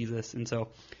over to Jesus. And so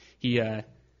he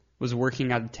was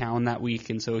working out of town that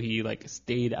week, and so he like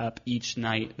stayed up each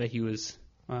night that he was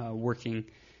working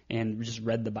and just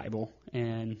read the Bible,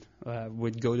 and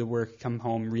would go to work, come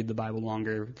home, read the Bible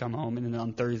longer, come home, and then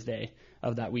on Thursday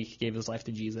of that week, gave his life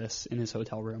to Jesus in his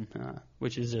hotel room,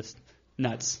 which is just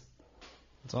nuts.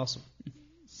 That's awesome.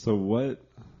 So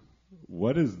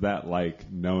what is that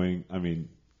like, knowing, I mean,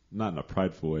 not in a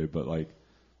prideful way, but like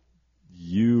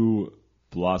you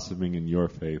blossoming in your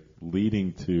faith,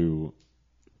 leading to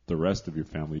the rest of your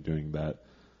family doing that?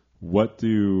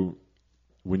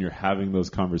 When you're having those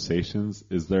conversations,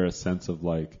 is there a sense of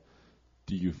like,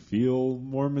 do you feel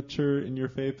more mature in your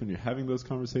faith when you're having those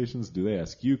conversations? Do they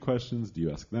ask you questions? Do you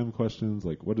ask them questions?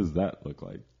 Like, what does that look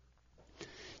like?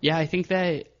 Yeah, I think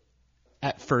that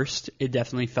at first it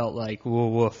definitely felt like,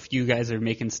 woof, you guys are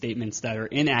making statements that are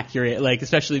inaccurate, like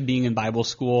especially being in Bible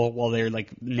school while they're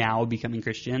like now becoming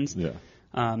Christians. Yeah.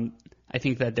 I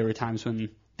think that there were times when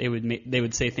they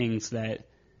would say things that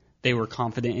they were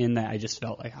confident in that I just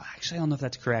felt like, oh, actually, I don't know if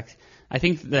that's correct. I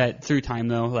think that through time,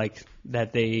 though, like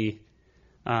that they've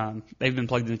been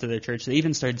plugged into their church. They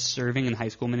even started serving in high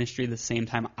school ministry the same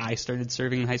time I started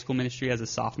serving in high school ministry as a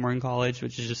sophomore in college,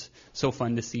 which is just so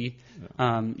fun to see.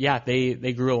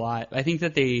 They grew a lot. I think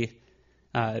that they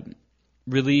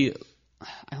really,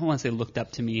 I don't want to say looked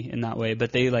up to me in that way,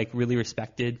 but they like really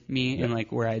respected me and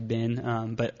like where I'd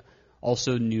been, but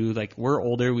also knew like we're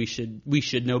older, we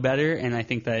should know better. And I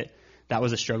think that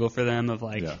was a struggle for them of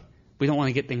like, we don't want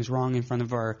to get things wrong in front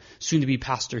of our soon-to-be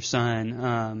pastor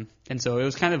son. And so it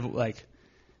was kind of like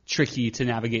tricky to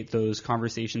navigate those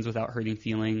conversations without hurting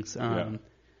feelings.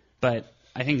 But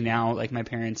I think now like my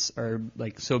parents are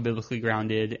like so biblically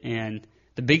grounded, and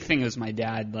the big thing was my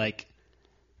dad, like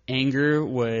anger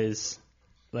was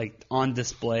like on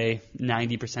display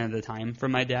 90% of the time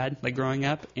from my dad, like growing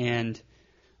up. And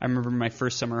I remember my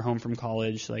first summer home from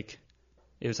college, like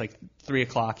it was like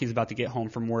 3:00. He's about to get home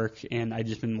from work, and I'd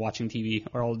just been watching TV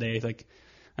all day, like,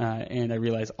 and I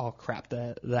realized, oh crap,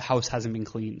 the house hasn't been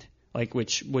cleaned, like,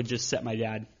 which would just set my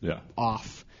dad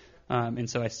off. And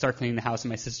so I start cleaning the house, and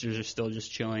my sisters are still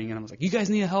just chilling, and I was like, you guys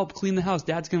need to help clean the house.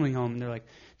 Dad's coming home. And they're like,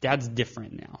 Dad's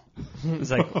different now. It's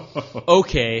like,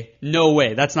 okay, no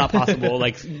way. That's not possible.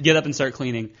 Like, get up and start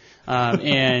cleaning.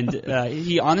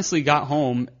 He honestly got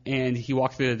home, and he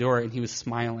walked through the door, and he was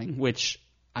smiling, which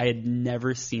I had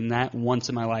never seen that once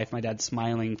in my life. My dad's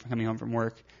smiling coming home from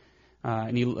work.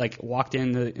 And he like walked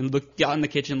in and got in the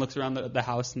kitchen, looks around the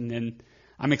house, and then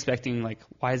I'm expecting like,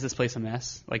 why is this place a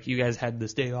mess? Like, you guys had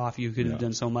this day off, you could have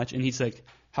done so much. And he's like,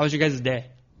 how was your guys' day?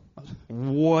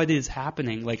 what is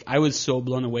happening? Like, I was so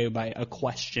blown away by a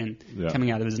question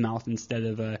coming out of his mouth instead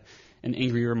of an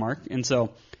angry remark. And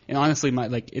honestly,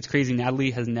 it's crazy.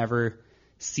 Natalie has never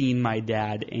seen my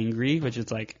dad angry, which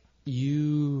is like,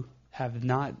 you have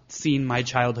not seen my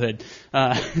childhood.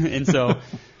 And so,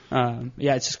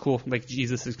 it's just cool. Like,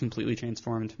 Jesus has completely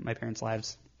transformed my parents'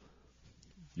 lives.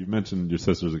 You mentioned your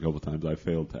sisters a couple times. I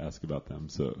failed to ask about them.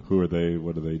 So who are they?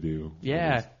 What do they do?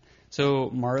 Yeah. So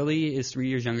Marley is 3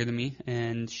 years younger than me,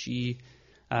 and she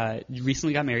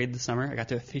recently got married this summer. I got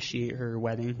to officiate her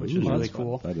wedding, which was really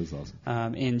cool. That is awesome.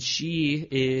 And she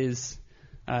is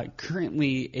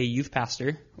currently a youth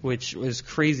pastor, which was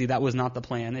crazy. That was not the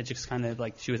plan. It just kind of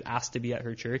like she was asked to be at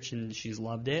her church, and she's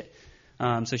loved it.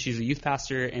 So she's a youth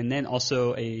pastor and then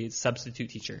also a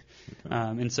substitute teacher. Okay.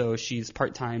 And so she's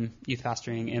part-time youth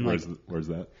pastoring. And where's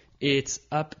that? It's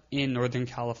up in Northern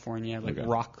California,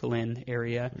 Rockland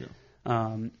area. Okay.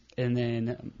 And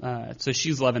then, so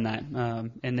she's loving that.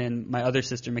 And then my other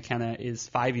sister, McKenna, is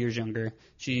 5 years younger.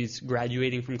 She's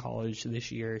graduating from college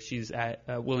this year. She's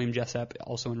at William Jessup,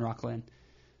 also in Rockland.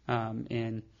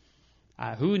 And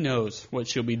who knows what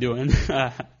she'll be doing.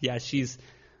 She's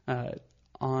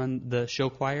on the show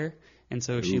choir, and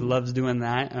so she loves doing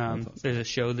that. Awesome. There's a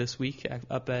show this week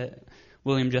up at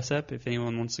William Jessup. If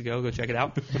anyone wants to go check it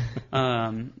out.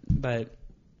 But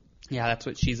yeah, that's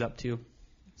what she's up to.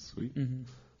 Sweet.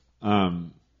 Mm-hmm.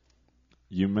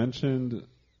 You mentioned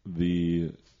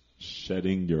the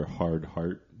shedding your hard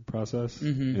heart process,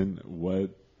 and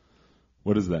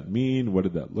what does that mean? What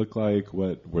did that look like?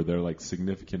 Were there like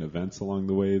significant events along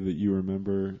the way that you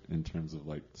remember in terms of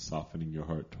like softening your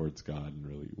heart towards God, and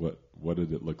really what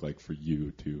did it look like for you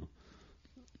to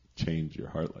change your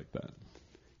heart like that?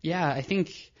 Yeah, I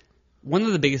think one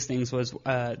of the biggest things was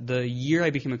the year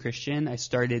I became a Christian, I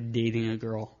started dating a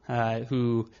girl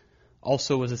who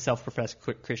also was a self-professed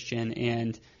Christian,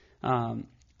 and a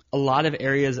lot of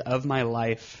areas of my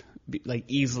life like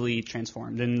easily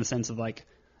transformed in the sense of like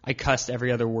I cussed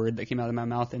every other word that came out of my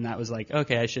mouth, and that was like,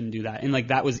 okay, I shouldn't do that. And like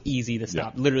that was easy to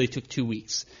stop. Yeah. Literally took 2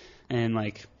 weeks. And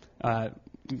like,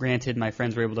 granted, my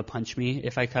friends were able to punch me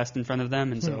if I cussed in front of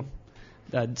them, and so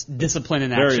discipline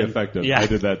in action. Very effective. Yeah. I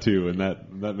did that too, and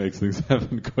that makes things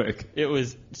happen quick. It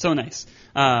was so nice.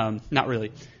 Not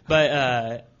really,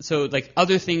 but so like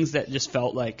other things that just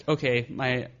felt like, okay,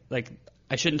 I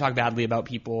shouldn't talk badly about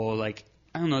people. Like,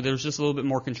 I don't know, there was just a little bit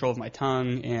more control of my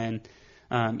tongue, and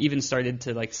even started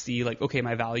to like see like, okay,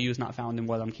 my value is not found in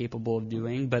what I'm capable of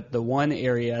doing. But the one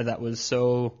area that was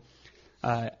so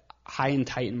high and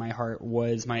tight in my heart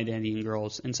was my identity in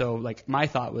girls. And so like my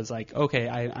thought was like, okay,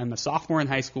 I'm a sophomore in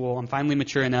high school. I'm finally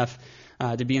mature enough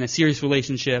to be in a serious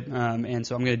relationship. And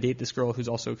so I'm going to date this girl who's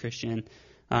also a Christian.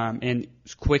 And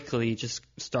quickly just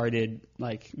started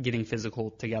like getting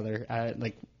physical together.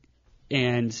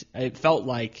 And it felt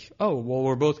like, oh, well,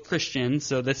 we're both Christians,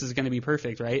 so this is going to be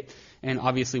perfect, right? And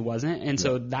obviously wasn't. And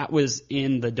so that was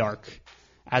in the dark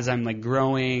as I'm like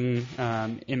growing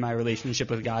in my relationship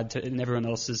with God and everyone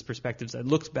else's perspectives. It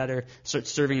looks better, start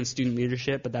serving in student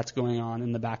leadership, but that's going on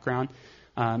in the background.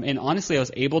 And honestly, I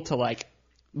was able to like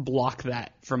block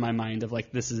that from my mind of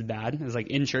like, this is bad. It's like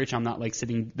in church, I'm not like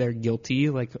sitting there guilty,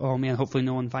 like, oh man, hopefully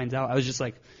no one finds out. I was just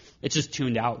like, it's just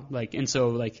tuned out. Like, and so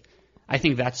like, I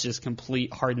think that's just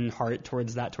complete hardened heart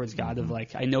towards God of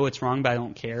like, I know it's wrong, but I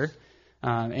don't care.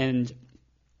 Long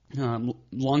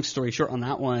story short on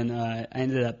that one, I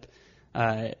ended up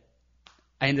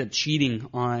cheating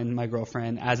on my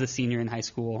girlfriend as a senior in high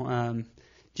school.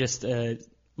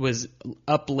 Was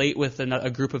up late with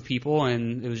a group of people,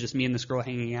 and it was just me and this girl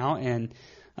hanging out, and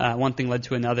one thing led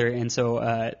to another. And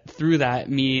so through that,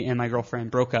 me and my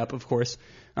girlfriend broke up, of course,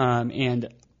 and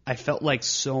I felt like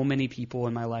so many people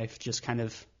in my life just kind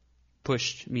of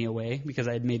pushed me away because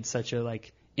I had made such a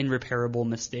like irreparable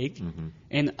mistake. Mm-hmm.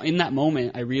 And in that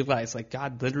moment, I realized like,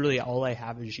 God, literally all I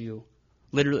have is you.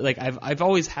 Literally, like I've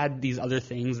always had these other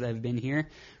things that have been here.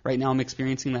 Right now I'm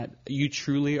experiencing that you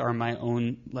truly are my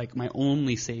own, like my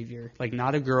only savior. Like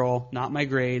not a girl, not my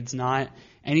grades, not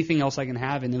anything else I can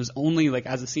have. And it was only like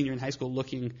as a senior in high school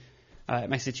looking at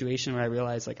my situation where I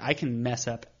realized like I can mess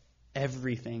up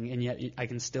everything, and yet I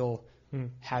can still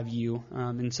have you.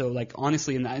 And so, like,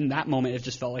 honestly, in that moment, it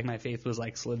just felt like my faith was,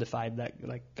 like, solidified, that,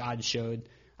 like, God showed,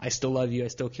 I still love you, I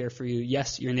still care for you.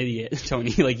 Yes, you're an idiot,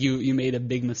 Tony. Like, you made a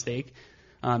big mistake,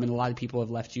 and a lot of people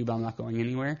have left you, but I'm not going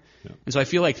anywhere. Yeah. And so I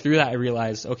feel like through that, I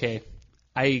realized, okay,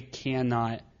 I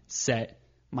cannot set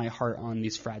my heart on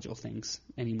these fragile things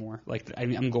anymore. Like,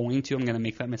 I'm going to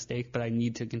make that mistake, but I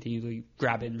need to continually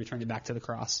grab it and return it back to the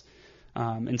cross.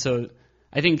 And so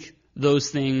I think those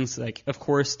things, like, of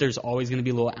course, there's always going to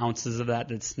be little ounces of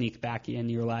that sneak back in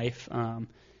your life.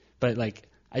 But, like,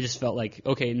 I just felt like,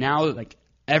 okay, now, like,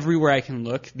 everywhere I can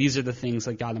look, these are the things,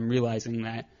 like, God, I'm realizing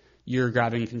that you're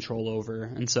grabbing control over.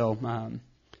 And so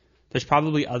there's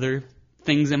probably other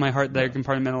things in my heart that are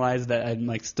compartmentalized that I,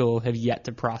 like, still have yet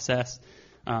to process.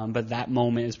 But that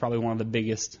moment is probably one of the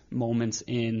biggest moments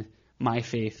in my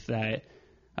faith that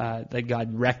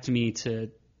God wrecked me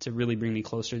to really bring me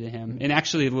closer to Him. And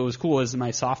actually, what was cool is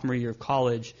my sophomore year of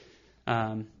college.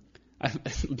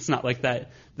 It's not like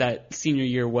that senior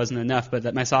year wasn't enough, but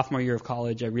that my sophomore year of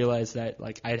college, I realized that,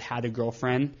 like, I had a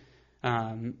girlfriend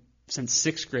since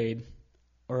sixth grade,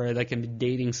 or like I've been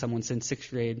dating someone since sixth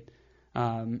grade.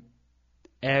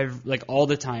 Like all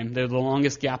the time. The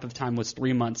longest gap of time was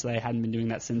 3 months that I hadn't been doing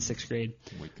that since sixth grade.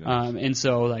 Oh my gosh. And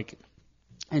so, like,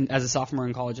 and as a sophomore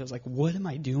in college, I was like, what am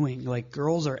I doing? Like,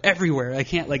 girls are everywhere. I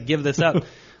can't, like, give this up.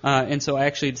 And so I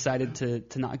actually decided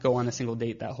to not go on a single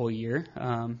date that whole year.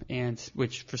 And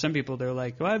which for some people, they're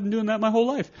like, well, I've been doing that my whole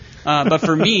life. But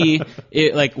for me,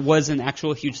 it, like, was an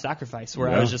actual huge sacrifice where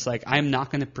I was just like, I'm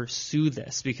not going to pursue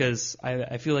this because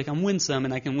I feel like I'm winsome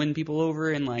and I can win people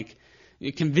over and, like,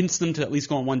 convince them to at least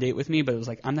go on one date with me. But it was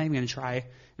like, I'm not even going to try.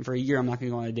 And for a year, I'm not going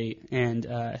to go on a date.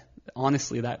 And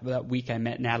honestly, that week I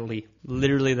met Natalie,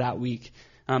 literally that week.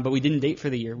 But we didn't date for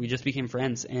the year. We just became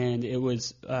friends. And it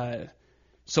was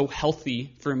so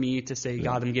healthy for me to say,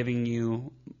 God, I'm giving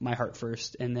you my heart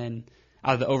first. And then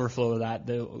out of the overflow of that,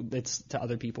 it's to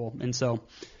other people. And so,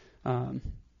 that's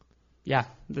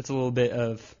a little bit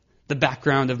of the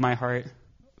background of my heart.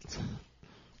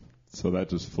 So that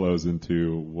just flows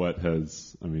into what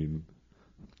has,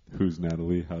 who's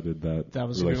Natalie? How did that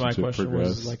was my relationship question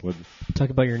progress? was, like, talk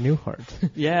about your new heart.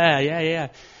 Yeah.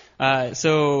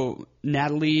 So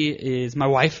Natalie is my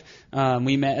wife.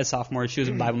 We met as sophomores. She was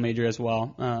a Bible major as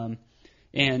well.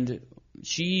 And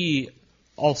she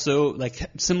also, like,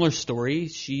 similar story.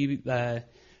 She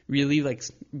really, like,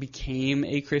 became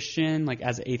a Christian, like,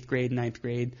 as 8th grade, 9th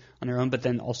grade on her own, but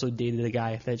then also dated a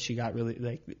guy that she got really,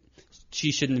 like,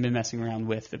 she shouldn't have been messing around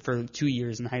with for 2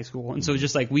 years in high school. And so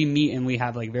just, like, we meet and we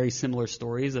have, like, very similar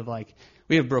stories of, like,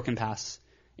 we have broken paths.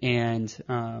 And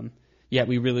yet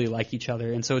we really like each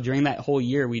other. And so during that whole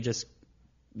year, we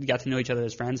got to know each other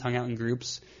as friends, hung out in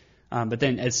groups. But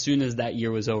then as soon as that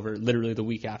year was over, literally the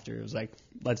week after, it was like,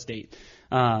 let's date.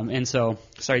 And so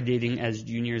started dating as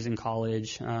juniors in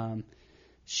college.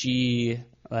 She,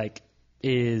 like,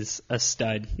 is a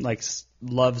stud, like,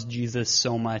 loves Jesus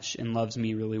so much and loves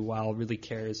me really well, really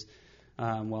cares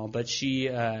well. But she,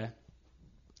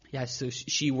 so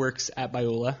she works at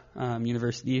Biola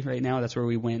University right now. That's where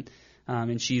we went.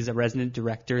 And she's a resident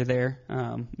director there,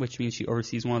 which means she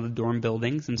oversees one of the dorm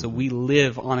buildings. And so we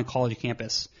live on a college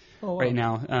campus right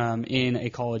now in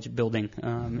a college building.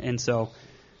 And so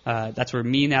that's where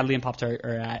me, Natalie, and Pop-Tart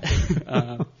are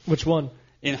at. Which one?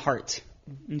 In Hart.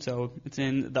 And so it's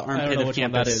in the I armpit don't know of which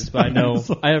campus. one that is, but I know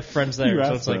I have friends there.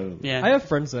 So it's like, yeah. I have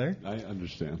friends there. I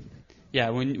understand.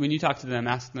 Yeah, when you talk to them,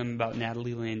 ask them about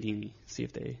Natalie Landini. See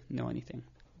if they know anything.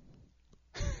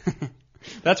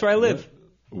 That's where I live.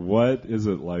 What is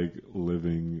it like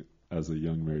living as a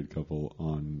young married couple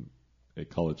on a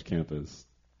college campus,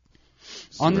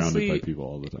 surrounded Honestly, by people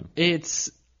all the time?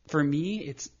 For me,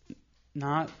 it's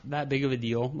not that big of a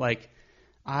deal. Like,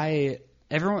 I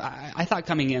thought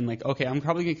coming in, like, okay, I'm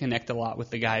probably going to connect a lot with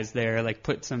the guys there, like,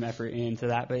 put some effort into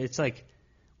that. But it's like,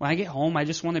 when I get home, I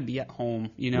just want to be at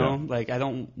home, you know? Yeah. Like, I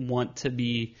don't want to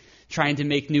be trying to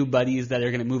make new buddies that are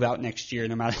going to move out next year,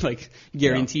 no matter, like,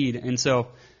 guaranteed. Yeah. And so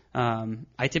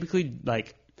I typically,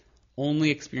 like, only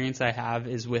experience I have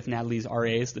is with Natalie's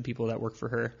RAs, the people that work for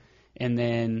her. And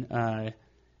then,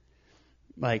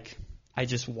 like, I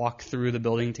just walk through the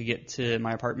building to get to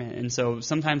my apartment. And so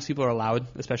sometimes people are loud,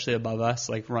 especially above us,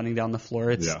 like running down the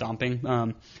floor. It's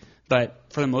stomping. But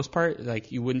for the most part,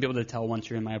 like, you wouldn't be able to tell once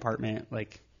you're in my apartment,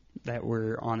 like, that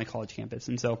we're on a college campus.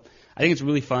 And so I think it's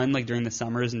really fun, like, during the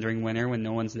summers and during winter when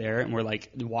no one's there and we're,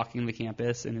 like, walking the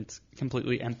campus and it's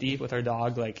completely empty with our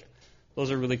dog. Like,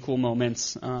 those are really cool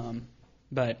moments.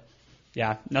 But,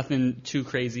 yeah, nothing too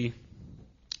crazy.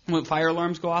 When fire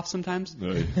alarms go off sometimes,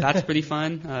 that's pretty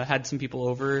fun. Had some people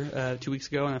over 2 weeks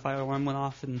ago, and a fire alarm went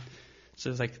off, and so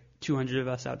there's like 200 of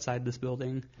us outside this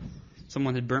building.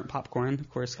 Someone had burnt popcorn, of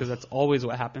course, because that's always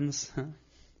what happens.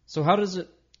 So how does it,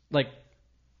 like,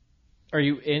 are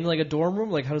you in, like, a dorm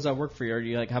room? Like, how does that work for you? Or do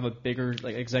you, like, have a bigger,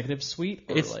 like, executive suite?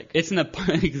 Or it's an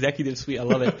executive suite. I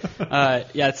love it.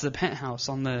 It's a penthouse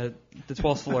on the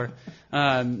 12th floor.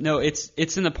 No,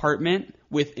 it's an apartment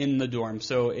within the dorm.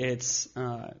 So it's,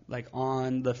 like,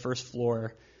 on the first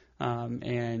floor.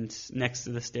 and next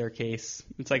to the staircase.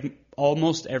 It's like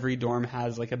almost every dorm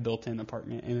has like a built-in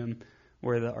apartment in them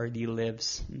where the RD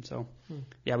lives. And so,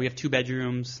 yeah, we have 2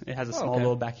 bedrooms. It has a small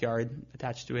little backyard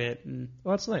attached to it. And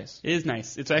that's nice. It is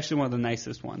nice. It's actually one of the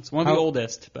nicest ones. One of the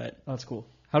oldest, but... That's cool.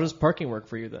 How does parking work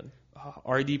for you then?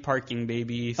 RD parking,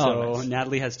 baby. So nice.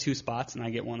 Natalie has 2 spots, and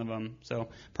I get one of them. So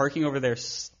parking over there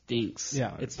stinks.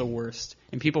 Yeah. It's the worst.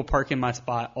 And people park in my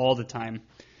spot all the time,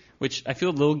 which I feel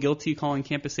a little guilty calling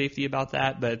campus safety about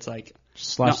that, but it's like...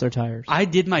 Just slash their tires. I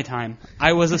did my time.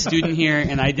 I was a student here,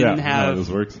 and I didn't have... this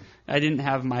works. I didn't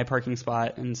have my parking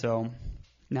spot, and so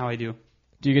now I do.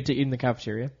 Do you get to eat in the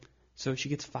cafeteria? So she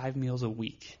gets 5 meals a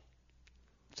week.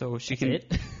 So she That's can...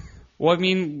 it? Well, I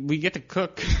mean, we get to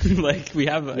cook. Like, we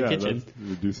have a kitchen. That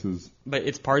reduces... But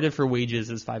it's part of her wages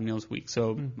is 5 meals a week.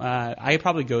 So I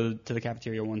probably go to the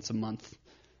cafeteria once a month.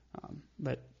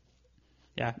 But,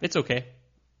 yeah, it's okay.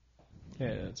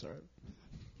 Yeah, that's all right.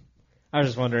 I was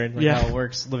just wondering how it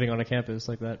works living on a campus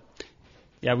like that.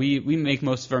 Yeah, we make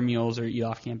most of our meals or eat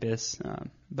off campus.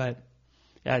 But,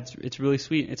 yeah, it's really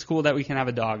sweet. It's cool that we can have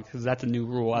a dog because that's a new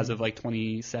rule as of, like,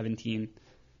 2017.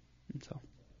 And so,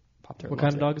 What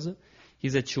kind of dog is it?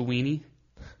 He's a Chiweenie,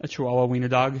 a Chihuahua wiener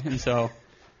dog. And so,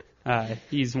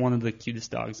 he's one of the cutest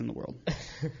dogs in the world.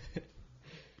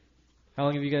 How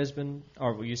long have you guys been?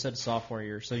 Oh, well, you said sophomore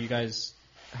year. So you guys...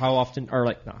 How often, or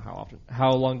like, not how often,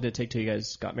 how long did it take till you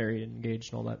guys got married and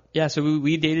engaged and all that? Yeah, so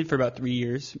we dated for about 3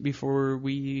 years before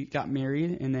we got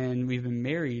married, and then we've been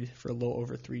married for a little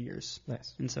over 3 years.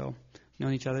 Nice. And so,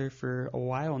 known each other for a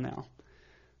while now,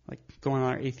 like going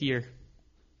on our 8th year.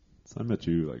 So I met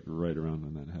you like right around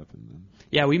when that happened then.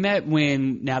 Yeah, we met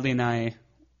when Natalie and I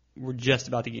were just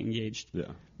about to get engaged.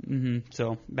 Yeah.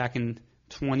 So back in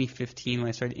 2015 when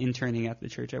I started interning at the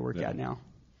church I work at now.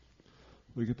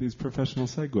 Look at these professional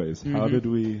segues. How did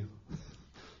we...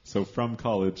 So from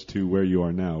college to where you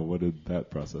are now, what did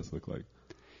that process look like?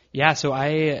 Yeah, so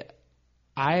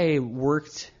I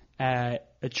worked at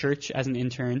a church as an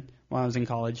intern while I was in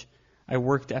college. I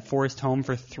worked at Forest Home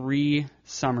for 3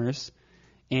 summers,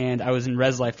 and I was in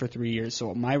Res Life for 3 years.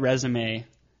 So my resume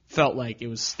felt like it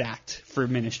was stacked for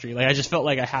ministry. Like I just felt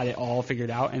like I had it all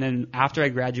figured out. And then after I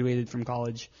graduated from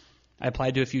college, I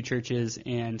applied to a few churches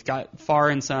and got far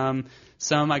in some.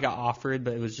 Some I got offered,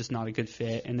 but it was just not a good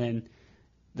fit. And then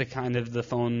the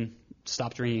phone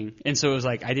stopped ringing. And so it was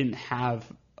like I didn't have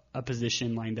a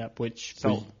position lined up, which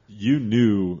felt... So you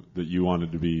knew that you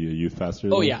wanted to be a youth pastor?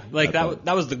 Oh, yeah. Like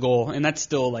that was the goal. And that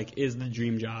still like is the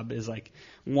dream job, is like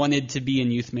wanted to be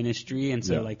in youth ministry. And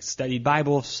so like studied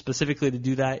Bible specifically to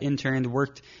do that, interned,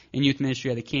 worked in youth ministry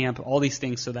at a camp, all these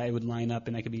things so that it would line up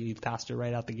and I could be a youth pastor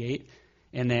right out the gate.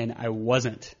 And then I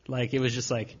wasn't. Like, it was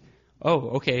just like,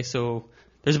 oh, okay, so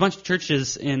there's a bunch of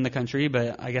churches in the country,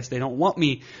 but I guess they don't want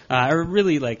me. I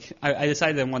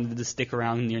decided I wanted to stick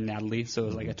around near Natalie, so it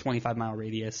was like a 25-mile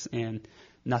radius, and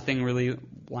nothing really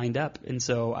lined up. And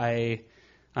so I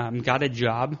got a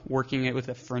job working with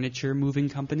a furniture moving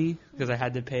company because I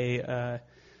had to pay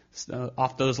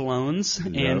off those loans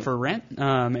and for rent.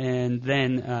 And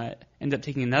then ended up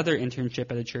taking another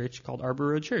internship at a church called Arbor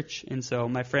Road Church. And so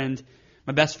my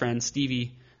best friend,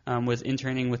 Stevie, was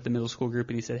interning with the middle school group,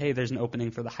 and he said, hey, there's an opening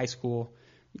for the high school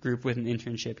group with an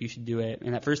internship. You should do it.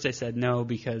 And at first I said no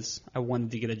because I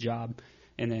wanted to get a job,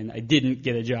 and then I didn't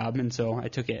get a job, and so I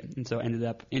took it. And so I ended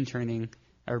up interning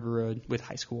Arbor Road with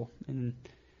high school. And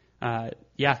that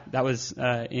was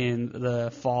in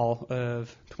the fall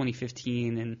of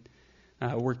 2015,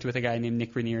 and worked with a guy named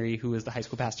Nick Ranieri, who was the high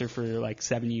school pastor for like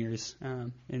 7 years.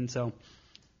 And so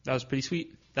that was pretty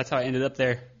sweet. That's how I ended up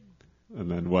there. And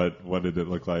then what did it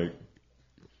look like?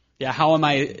 Yeah, how am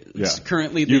I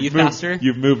currently the youth pastor?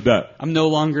 You've moved up. I'm no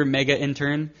longer mega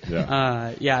intern.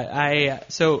 Yeah.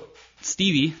 So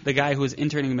Stevie, the guy who was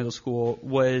interning in middle school,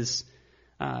 was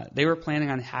they were planning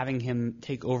on having him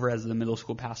take over as the middle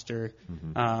school pastor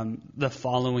the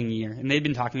following year. And they'd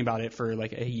been talking about it for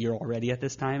like a year already at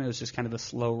this time. It was just kind of a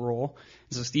slow roll.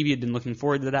 And so Stevie had been looking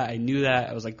forward to that. I knew that.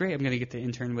 I was like, great, I'm going to get to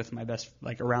intern with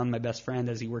around my best friend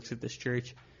as he works at this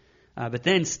church. But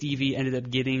then Stevie ended up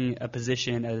getting a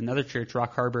position at another church,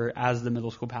 Rock Harbor, as the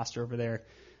middle school pastor over there.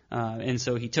 And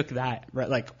so he took that, right,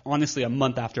 like honestly a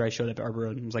month after I showed up at Arbor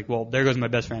Road. And was like, well, there goes my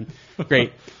best friend.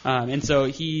 Great. And so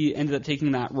he ended up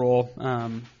taking that role.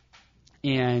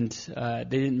 And they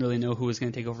didn't really know who was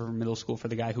going to take over from middle school for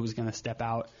the guy who was going to step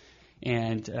out.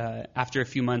 And after a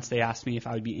few months, they asked me if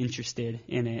I would be interested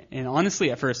in it. And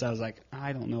honestly, at first, I was like,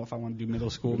 I don't know if I want to do middle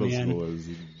school, man. Middle school is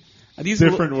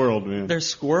different world, man. They're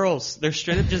squirrels. They're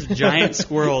straight up just giant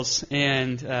squirrels.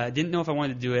 And didn't know if I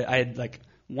wanted to do it. I had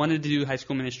wanted to do high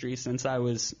school ministry since I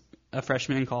was a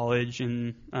freshman in college,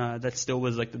 and that still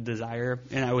was like the desire.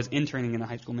 And I was interning in the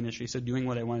high school ministry, so doing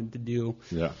what I wanted to do.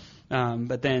 Yeah.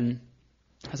 But then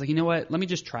I was like, you know what? Let me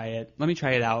just try it. Let me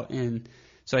try it out. And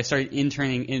so I started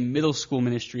interning in middle school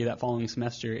ministry that following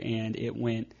semester, and it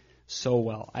went so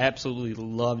well. I absolutely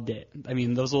loved it. I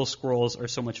mean, those little squirrels are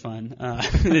so much fun.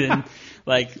 And,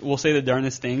 like, we'll say the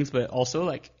darndest things, but also,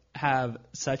 like, have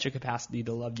such a capacity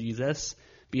to love Jesus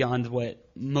beyond what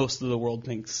most of the world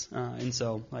thinks. And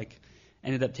so, like,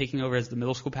 ended up taking over as the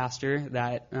middle school pastor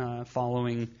that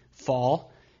following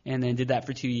fall, and then did that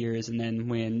for 2 years. And then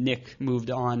when Nick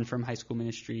moved on from high school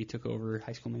ministry, took over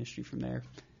high school ministry from there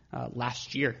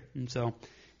last year. And so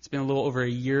it's been a little over a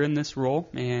year in this role,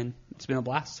 and it's been a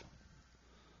blast.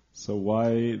 So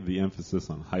why the emphasis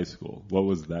on high school? What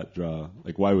was that draw?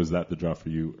 Like, why was that the draw for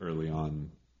you early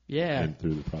on? Yeah. And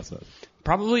through the process?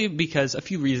 Probably because a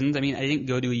few reasons. I mean, I didn't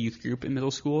go to a youth group in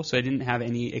middle school, so I didn't have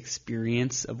any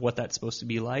experience of what that's supposed to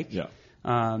be like. Yeah.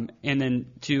 And then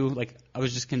two, like, I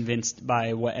was just convinced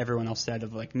by what everyone else said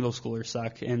of, like, middle schoolers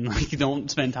suck and, like, don't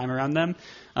spend time around them.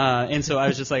 And so I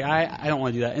was just like, I don't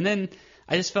want to do that. And then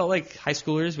I just felt like high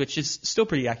schoolers, which is still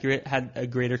pretty accurate, had a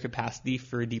greater capacity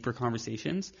for deeper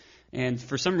conversations. And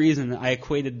for some reason, I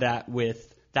equated that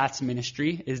with that's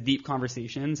ministry, is deep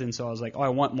conversations. And so I was like, oh, I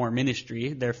want more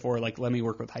ministry. Therefore, like, let me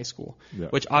work with high school. Yeah.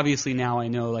 Which obviously now I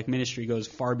know, like, ministry goes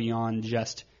far beyond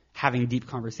just having deep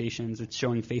conversations. It's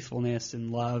showing faithfulness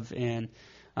and love and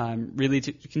really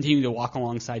to continue to walk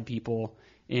alongside people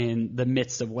in the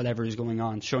midst of whatever is going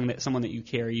on, showing that someone that you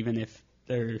care, even if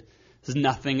there's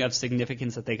nothing of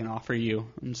significance that they can offer you.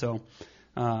 And so,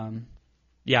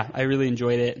 yeah, I really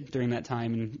enjoyed it during that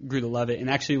time and grew to love it, and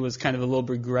actually was kind of a little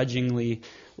begrudgingly,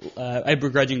 I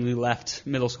begrudgingly left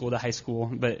middle school to high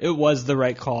school, but it was the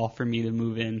right call for me to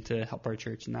move in to help our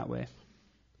church in that way.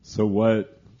 So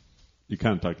what, you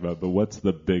kind of talked about, but what's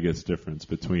the biggest difference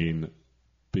between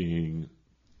being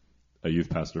a youth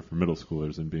pastor for middle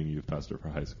schoolers and being a youth pastor for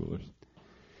high schoolers?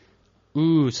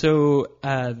 So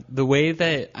the way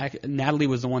that Natalie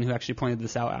was the one who actually pointed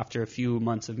this out after a few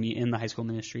months of me in the high school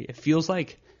ministry. It feels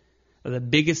like the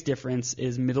biggest difference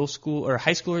is middle school or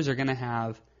high schoolers are going to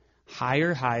have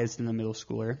higher highs than the middle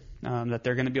schooler, that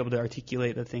they're going to be able to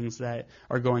articulate the things that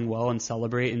are going well and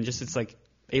celebrate, and just it's like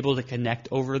able to connect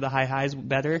over the high highs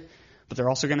better. But they're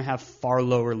also going to have far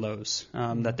lower lows,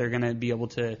 that they're going to be able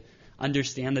to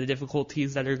understand the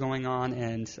difficulties that are going on,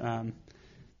 and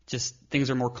just things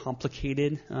are more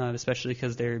complicated, especially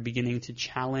because they're beginning to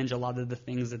challenge a lot of the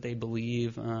things that they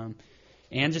believe,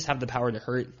 and just have the power to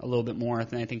hurt a little bit more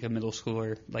than I think a middle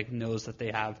schooler like knows that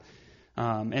they have.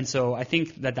 And so I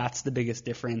think that that's the biggest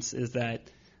difference, is that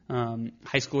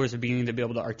high schoolers are beginning to be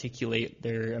able to articulate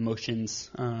their emotions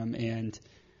and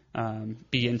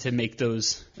begin to make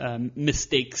those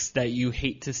mistakes that you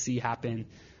hate to see happen.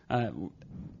 I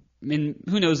mean,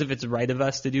 who knows if it's right of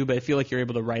us to do, but I feel like you're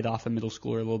able to write off a middle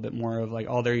schooler a little bit more of like,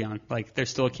 oh, they're young. Like, they're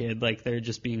still a kid. Like, they're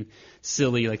just being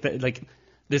silly. Like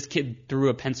this kid threw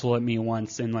a pencil at me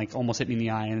once and, like, almost hit me in the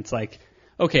eye. And it's like,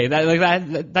 okay,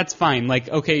 that's fine. Like,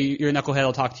 okay, you're a knucklehead.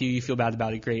 I'll talk to you. You feel bad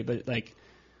about it. Great. But, like,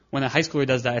 when a high schooler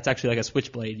does that, it's actually like a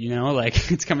switchblade, you know?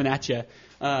 Like, it's coming at you.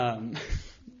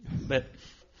 But...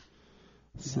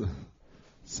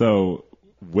 So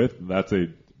with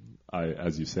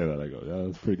as you say that, I go, yeah,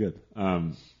 that's pretty good.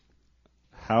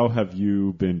 How have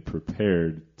you been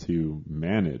prepared to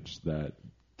manage that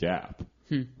gap?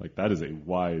 Like, that is a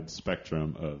wide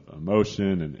spectrum of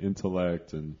emotion and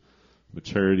intellect and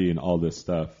maturity and all this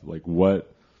stuff. Like,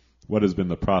 what has been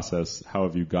the process? How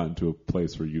have you gotten to a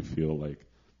place where you feel like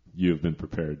you have been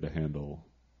prepared to handle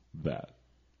that?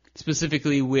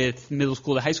 Specifically with middle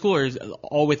school to high school, or is it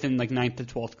all within like 9th to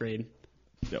 12th grade?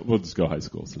 Yeah, we'll just go high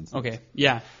school since. Okay,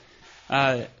 yeah.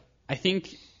 I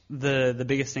think the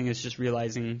biggest thing is just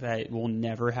realizing that we'll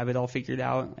never have it all figured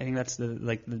out. I think that's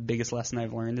the biggest lesson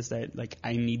I've learned, is that, like,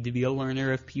 I need to be a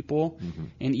learner of people,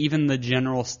 and even the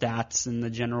general stats and the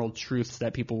general truths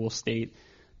that people will state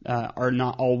are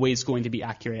not always going to be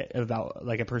accurate about,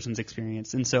 like, a person's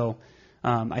experience. And so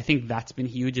I think that's been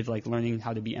huge, of like learning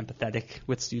how to be empathetic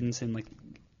with students and like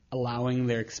allowing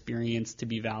their experience to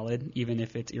be valid, even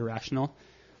if it's irrational.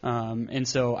 And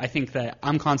so I think that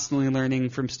I'm constantly learning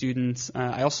from students.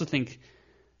 I also think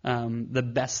the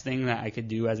best thing that I could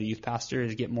do as a youth pastor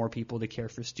is get more people to care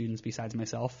for students besides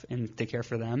myself and to care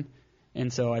for them.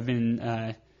 And so I've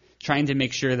been trying to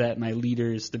make sure that my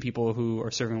leaders, the people who are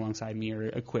serving alongside me, are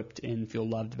equipped and feel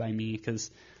loved by me,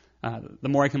 because the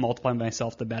more I can multiply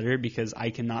myself, the better, because I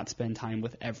cannot spend time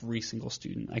with every single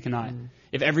student. I cannot.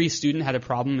 If every student had a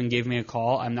problem and gave me a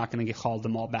call, I'm not going to get called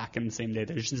them all back in the same day.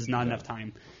 There's just not enough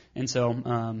time. And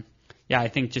so, I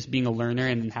think just being a learner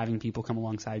and then having people come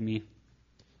alongside me.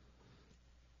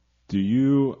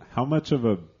 How much of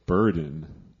a burden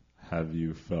have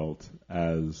you felt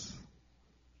as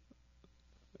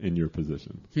in your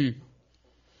position?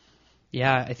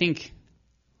 Yeah, I think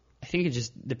it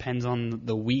just depends on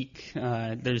the week.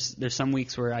 There's some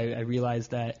weeks where I realize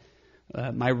that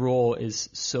my role is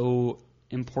so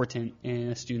important in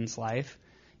a student's life,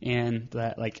 and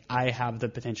that like I have the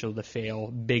potential to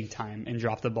fail big time and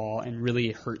drop the ball and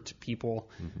really hurt people,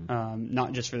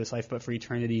 not just for this life but for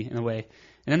eternity in a way.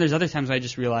 And then there's other times I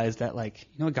just realize that like,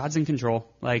 you know, God's in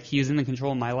control. Like He is in the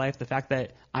control of my life. The fact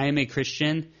that I am a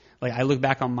Christian, like I look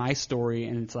back on my story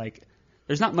and it's like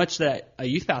there's not much that a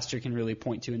youth pastor can really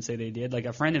point to and say they did. Like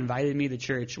a friend invited me to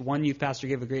church. One youth pastor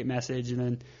gave a great message, and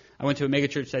then I went to a mega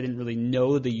church that I didn't really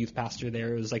know the youth pastor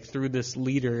there. It was like through this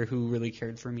leader who really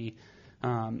cared for me.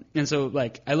 And so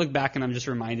like I look back and I'm just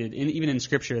reminded, and even in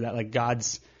Scripture, that like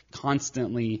God's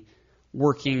constantly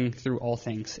working through all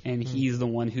things, and He's the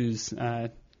one who's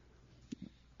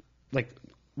like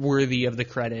worthy of the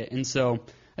credit. And so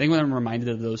I think when I'm reminded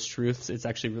of those truths, it's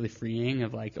actually really freeing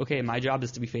of like, okay, my job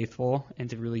is to be faithful and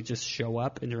to really just show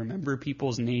up and to remember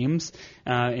people's names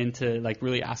and to like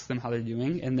really ask them how they're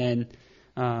doing. And then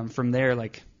from there,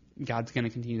 like God's going to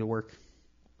continue to work.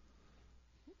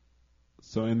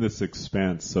 So in this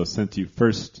expanse, since you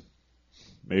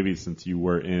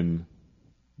were in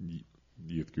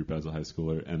youth group as a high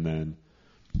schooler and then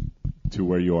to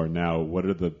where you are now, what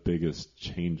are the biggest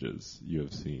changes you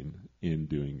have seen in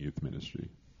doing youth ministry?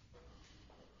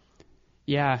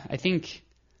 Yeah, I think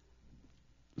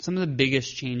some of the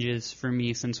biggest changes for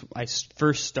me since I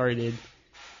first started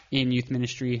in youth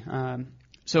ministry. When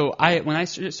I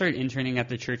started interning at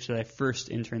the church that I first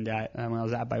interned at, when I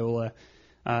was at Biola,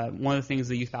 one of the things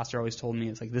the youth pastor always told me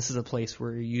is like, this is a place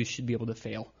where you should be able to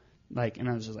fail. Like, and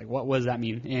I was just like, what does that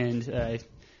mean? And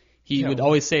he would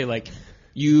always say like,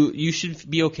 you should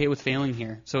be okay with failing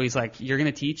here. So he's like, you're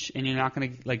going to teach and you're not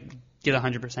going to like get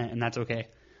 100%, and that's okay.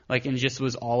 Like, and just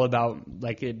was all about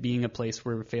like it being a place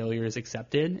where failure is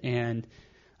accepted, and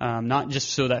not just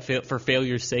so that for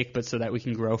failure's sake, but so that we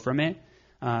can grow from it.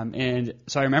 And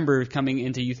so I remember coming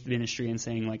into youth ministry and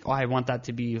saying like, oh, I want that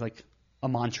to be like a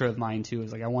mantra of mine too.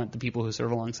 Is like I want the people who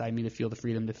serve alongside me to feel the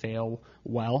freedom to fail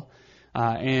well.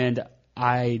 And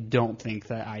I don't think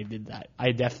that I did that.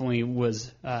 I definitely was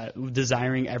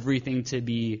desiring everything to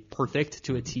be perfect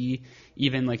to a T,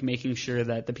 even like making sure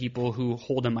that the people who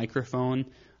hold a microphone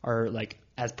are like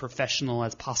as professional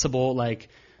as possible. Like,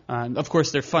 of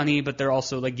course they're funny, but they're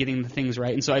also like getting the things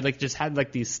right. And so I like just had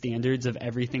like these standards of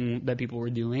everything that people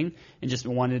were doing, and just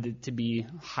wanted it to be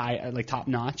high, like top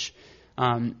notch.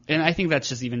 And I think that's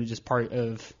just even just part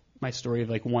of my story of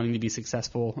like wanting to be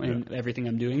successful in everything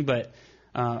I'm doing. But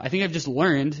I think I've just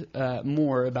learned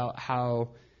more about how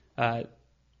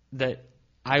that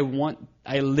I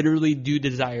literally do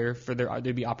desire for there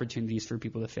to be opportunities for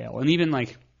people to fail. And even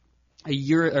like a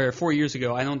year or 4 years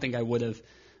ago, I don't think I would have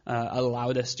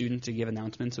allowed a student to give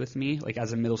announcements with me, like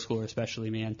as a middle schooler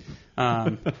especially, man.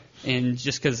 And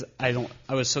just because I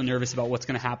was so nervous about what's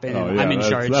going to happen. Oh, and yeah, I'm in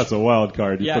charge. That's a wild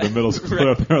card. You put a middle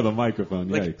schooler up there on the microphone.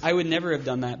 Like, Yikes. I would never have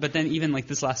done that. But then even like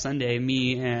this last Sunday,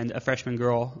 me and a freshman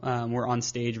girl were on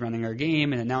stage running our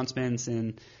game and announcements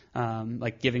and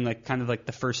like giving like kind of like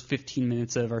the first 15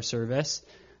 minutes of our service.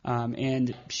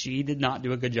 And she did not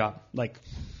do a good job. Like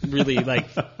really like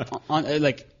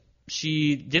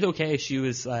she did okay. She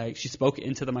was like, she spoke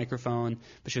into the microphone,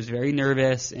 but she was very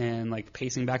nervous and like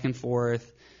pacing back and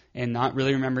forth and not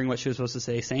really remembering what she was supposed to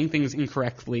say, saying things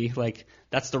incorrectly. Like,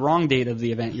 that's the wrong date of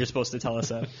the event. You're supposed to tell us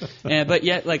that. But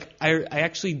yet, like, I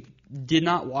actually did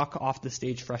not walk off the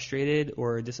stage frustrated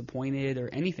or disappointed or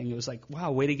anything. It was like,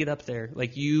 wow, way to get up there.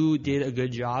 Like, you did a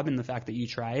good job in the fact that you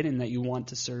tried and that you want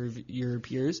to serve your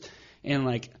peers. And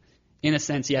like, in a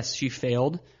sense, yes, she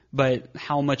failed, but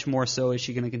how much more so is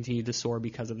she going to continue to soar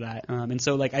because of that? And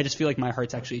so, like, I just feel like my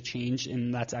heart's actually changed,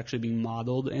 and that's actually being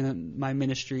modeled in my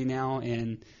ministry now.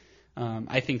 And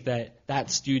I think that that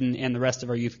student and the rest of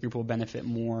our youth group will benefit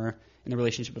more in the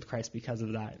relationship with Christ because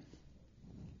of that.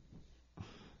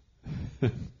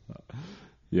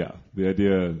 Yeah, the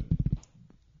idea of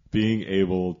being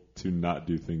able to not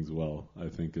do things well, I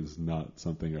think, is not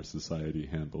something our society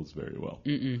handles very well.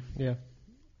 Yeah.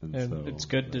 And so, it's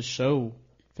good to show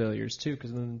failures too,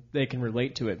 because then they can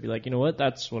relate to it. Be like, you know what,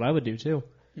 that's what I would do too.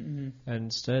 And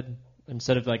instead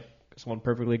of like someone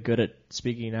perfectly good at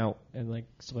speaking out and like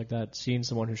stuff like that, seeing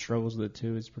someone who struggles with it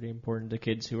too is pretty important to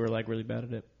kids who are like really bad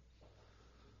at it.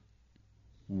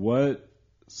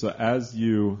 So as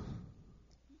you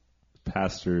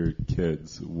pastor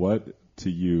kids, what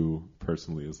to you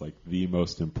personally is like the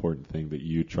most important thing that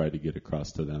you try to get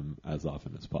across to them as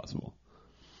often as possible?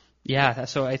 Yeah,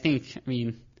 so I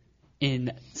mean,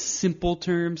 in simple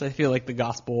terms, I feel like the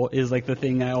gospel is like the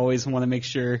thing I always want to make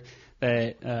sure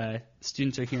that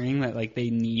students are hearing, that like they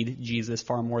need Jesus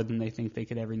far more than they think they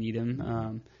could ever need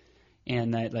him.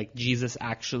 And that like Jesus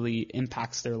actually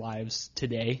impacts their lives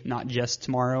today, not just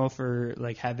tomorrow for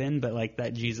like heaven, but like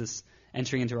that Jesus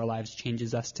entering into our lives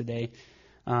changes us today.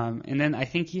 And then I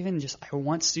think even just I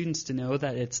want students to know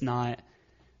that it's not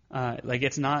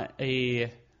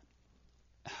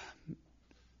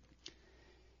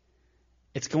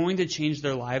it's going to change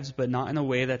their lives, but not in a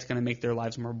way that's going to make their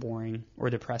lives more boring or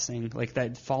depressing. Like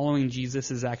that following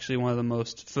Jesus is actually one of the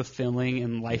most fulfilling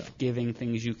and life-giving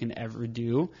things you can ever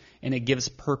do. And it gives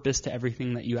purpose to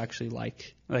everything that you actually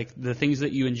like. Like the things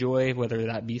that you enjoy, whether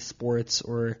that be sports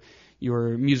or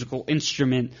your musical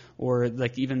instrument or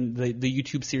like even the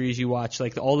YouTube series you watch,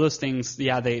 like all those things,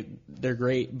 they're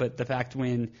great. But the fact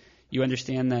when you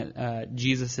understand that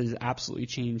Jesus has absolutely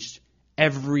changed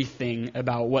everything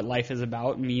about what life is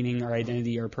about, meaning our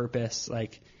identity, our purpose,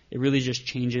 like it really just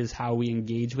changes how we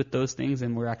engage with those things,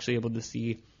 and we're actually able to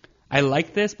see, I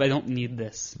like this, but I don't need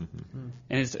this. Mm-hmm.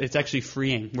 And it's actually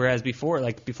freeing. Whereas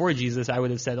before Jesus, I would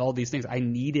have said all these things. I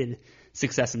needed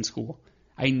success in school.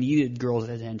 I needed girls'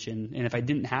 attention, and if I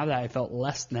didn't have that, I felt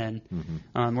less than.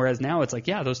 Mm-hmm. Whereas now it's like,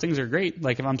 yeah, those things are great.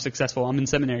 Like if I'm successful, I'm in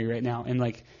seminary right now, and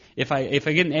like if I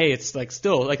get an A, it's like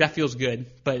still like that feels good.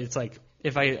 But it's like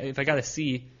if I got a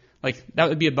C, like that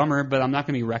would be a bummer, but I'm not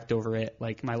going to be wrecked over it.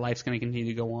 Like my life's going to continue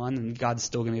to go on, and God's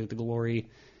still going to get the glory.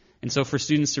 And so for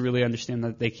students to really understand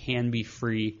that they can be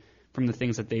free from the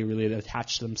things that they really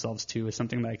attach themselves to is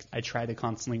something that I try to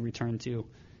constantly return to.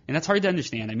 And that's hard to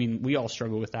understand. I mean, we all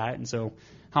struggle with that. And so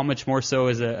how much more so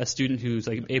as a student who's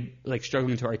like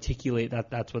struggling to articulate that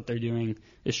that's what they're doing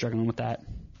is struggling with that.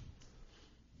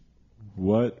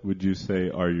 What would you say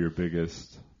are your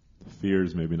biggest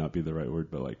fears, maybe not be the right word,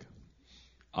 but like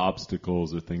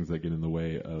obstacles or things that get in the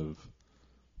way of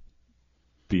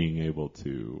being able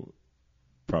to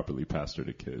properly pastor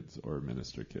to kids or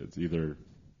minister kids, either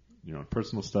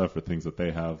personal stuff or things that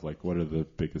they have? Like what are the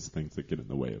biggest things that get in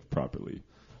the way of properly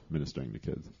ministering to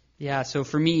kids? Yeah, so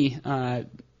for me,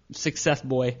 success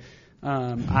boy,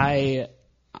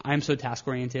 I'm so task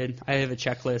oriented. I have a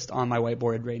checklist on my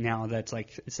whiteboard right now that's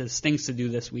like, it says things to do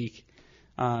this week,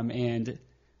 and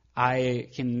I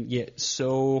can get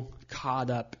so caught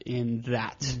up in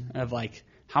that of like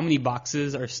how many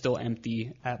boxes are still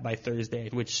empty by Thursday,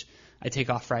 which I take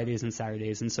off Fridays and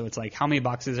Saturdays. And so it's like how many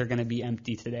boxes are going to be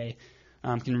empty today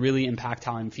can really impact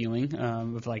how I'm feeling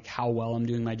of like how well I'm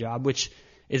doing my job, which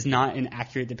is not an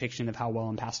accurate depiction of how well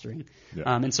I'm pastoring. Yeah.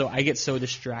 And so I get so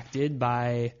distracted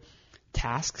by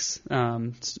tasks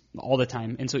all the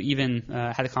time. And so even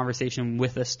had a conversation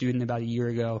with a student about a year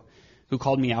ago who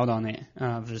called me out on it,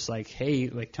 just like, hey,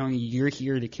 like Tony, you're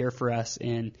here to care for us,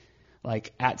 and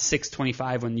like at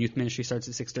 6:25 when youth ministry starts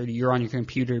at 6:30, you're on your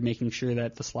computer making sure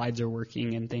that the slides are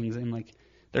working and things, and like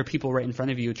there are people right in front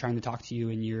of you trying to talk to you,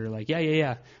 and you're like,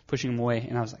 yeah, pushing them away.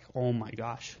 And I was like, oh my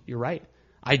gosh, you're right.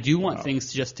 I do want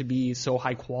things just to be so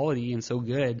high quality and so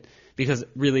good, because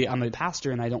really I'm a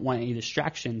pastor and I don't want any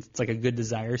distractions. It's like a good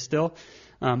desire still,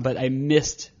 but I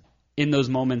missed in those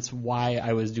moments why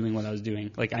I was doing what I was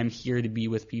doing. Like I'm here to be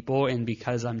with people, and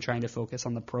because I'm trying to focus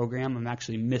on the program, I'm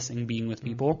actually missing being with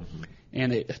people.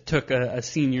 And it took a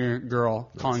senior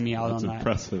girl calling me out on that. That's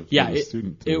impressive. Yeah,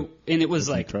 it was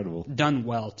like incredible. Done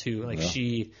well too. Like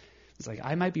she was like,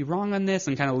 I might be wrong on this,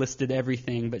 and kind of listed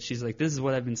everything, but she's like, this is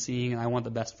what I've been seeing, and I want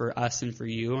the best for us and for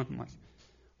you. And I'm like,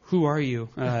 who are you?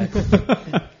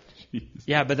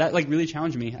 Yeah, but that like really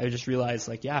challenged me. I just realized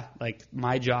like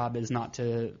my job is not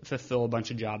to fulfill a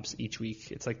bunch of jobs each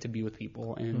week. It's like to be with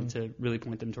people and to really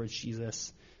point them towards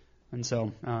Jesus. And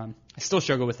so I still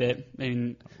struggle with it. I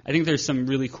mean, I think there's some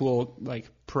really cool like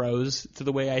pros to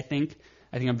the way I think.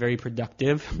 I think I'm very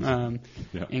productive and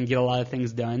get a lot of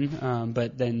things done.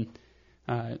 But then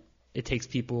it takes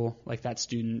people like that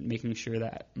student making sure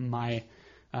that my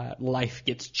life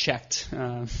gets checked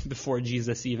before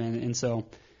Jesus even. And so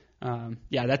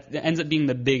that ends up being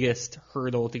the biggest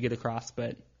hurdle to get across,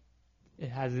 but it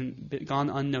hasn't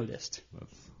gone unnoticed.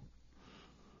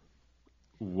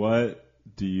 What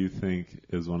do you think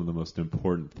is one of the most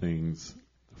important things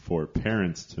for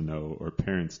parents to know or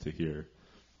parents to hear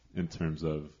in terms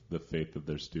of the faith of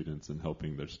their students and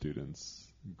helping their students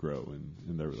grow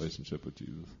in their relationship with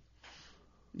Jesus?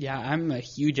 Yeah, I'm a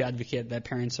huge advocate that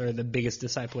parents are the biggest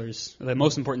disciplers, the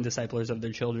most important disciplers of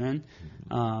their children.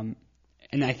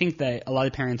 And I think that a lot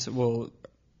of parents will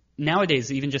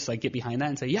nowadays even just like get behind that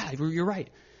and say, yeah, you're right.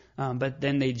 But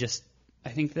then I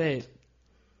think that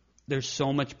there's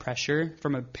so much pressure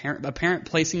from a parent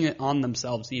placing it on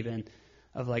themselves even,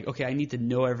 of like, okay, I need to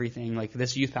know everything. Like,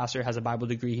 this youth pastor has a Bible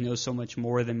degree. He knows so much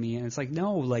more than me. And it's like,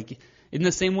 no, like, in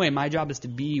the same way, my job is to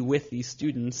be with these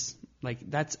students. Like,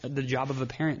 that's the job of a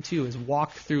parent too, is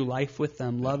walk through life with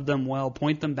them, love them well,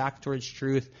 point them back towards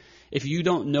truth. If you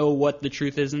don't know what the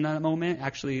truth is in that moment,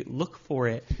 actually look for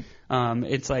it.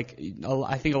 It's like,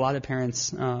 I think a lot of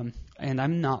parents, and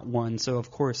I'm not one, so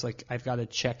of course, like, I've got to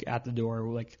check at the door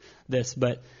like this,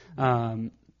 but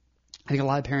I think a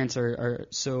lot of parents are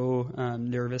so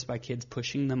nervous by kids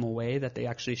pushing them away that they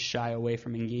actually shy away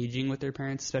from engaging with their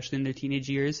parents, especially in their teenage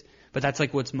years. But that's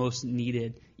like what's most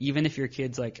needed. Even if your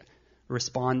kid's like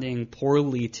responding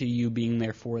poorly to you being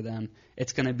there for them,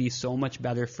 it's going to be so much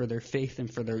better for their faith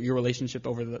and for your relationship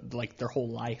over their whole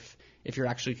life if you're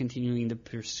actually continuing to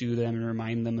pursue them and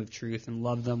remind them of truth and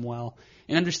love them well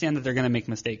and understand that they're going to make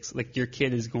mistakes. Like, your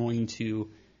kid is going to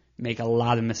make a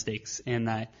lot of mistakes,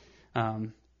 and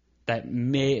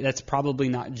that's probably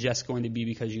not just going to be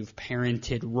because you've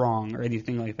parented wrong or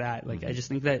anything like that. Like, I just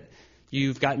think that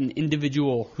you've got an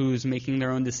individual who's making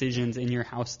their own decisions in your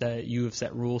house that you have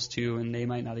set rules to, and they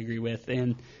might not agree with.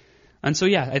 And so,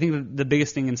 yeah, I think the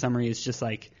biggest thing in summary is just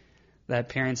like that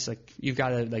parents, like, you've got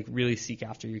to like really seek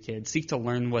after your kids, seek to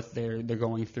learn what they're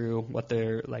going through, what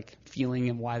they're like feeling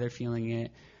and why they're feeling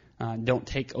it. Don't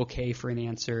take okay for an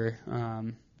answer,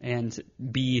 and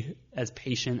be as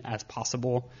patient as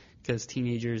possible, because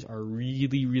teenagers are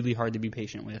really, really hard to be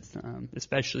patient with,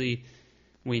 especially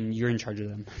when you're in charge of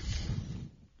them.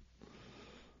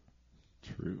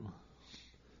 True.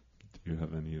 Do you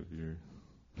have any of your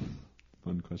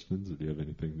fun questions, or do you have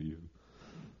anything that you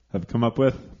have come up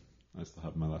with? I still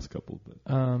have my last couple,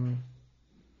 but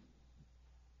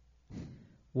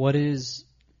what is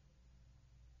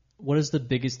the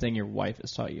biggest thing your wife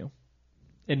has taught you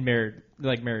in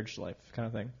marriage life kind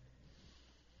of thing?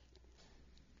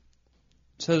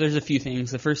 So there's a few things.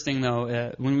 The first thing,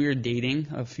 though, when we were dating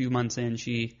a few months in,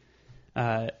 we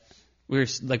were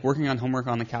like working on homework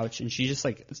on the couch, and she just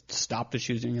like stopped what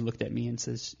she was doing and looked at me and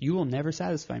says, "You will never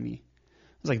satisfy me."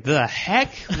 I was like, "The heck?"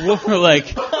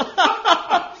 Like,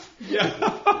 yeah.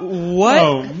 What?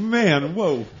 Oh man,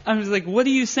 whoa! I was like, "What are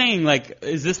you saying? Like,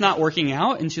 is this not working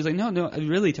out?" And she was like, "No,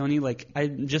 really, Tony. Like, I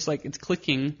just like it's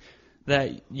clicking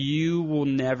that you will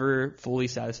never fully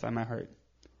satisfy my heart,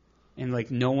 and like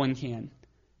no one can."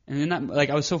 And then that,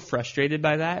 like, I was so frustrated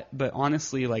by that, but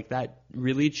honestly, like, that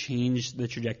really changed the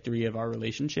trajectory of our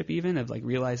relationship, even, of like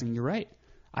realizing, you're right,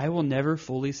 I will never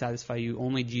fully satisfy you,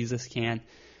 only Jesus can.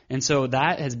 And so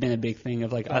that has been a big thing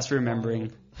of like us remembering.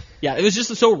 Wild. Yeah, it was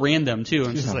just so random too.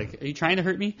 I'm just like, are you trying to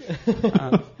hurt me?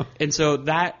 And so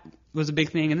that was a big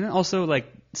thing. And then also like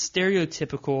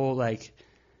stereotypical, like,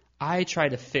 I try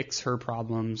to fix her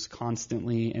problems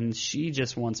constantly, and she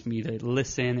just wants me to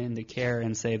listen and to care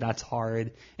and say that's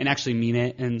hard and actually mean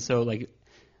it. And so, like,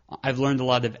 I've learned a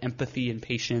lot of empathy and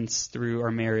patience through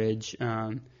our marriage.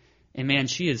 And man,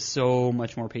 she is so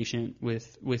much more patient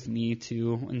with me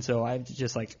too. And so I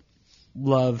just like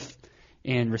love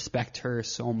and respect her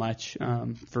so much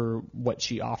for what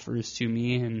she offers to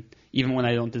me, and even when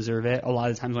I don't deserve it, a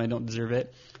lot of times when I don't deserve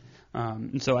it.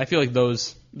 And so I feel like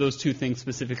those two things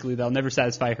specifically, they'll never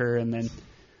satisfy her, and then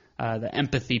the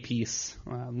empathy piece,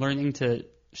 learning to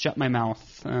shut my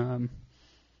mouth.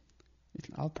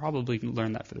 I'll probably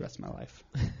learn that for the rest of my life.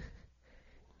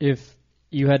 If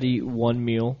you had to eat one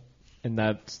meal, and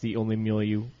that's the only meal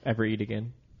you ever eat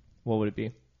again, what would it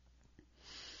be?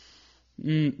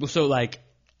 So like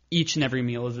each and every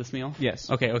meal is this meal?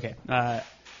 Yes. Okay.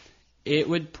 It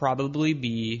would probably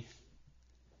be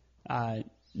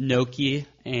gnocchi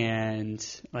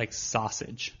and like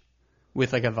sausage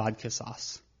with like a vodka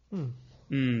sauce. You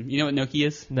know what gnocchi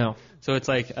is? No. So it's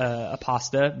like a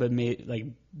pasta, but made like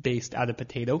based out of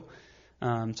potato.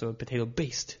 So a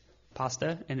potato-based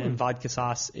pasta, and then vodka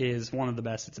sauce is one of the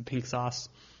best. It's a pink sauce,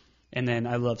 and then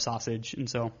I love sausage, and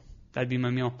so that'd be my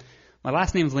meal. My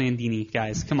last name's Landini,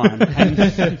 guys. Come on,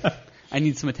 I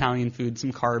need some Italian food,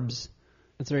 some carbs.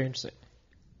 That's very interesting.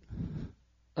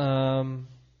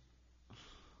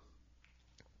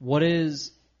 What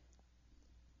is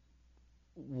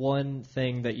one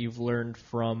thing that you've learned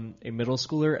from a middle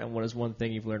schooler, and what is one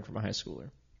thing you've learned from a high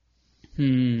schooler?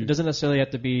 It doesn't necessarily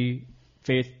have to be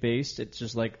faith-based. It's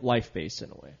just like life-based in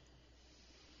a way.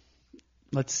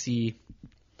 Let's see.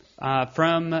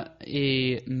 From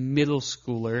a middle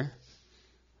schooler,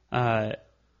 I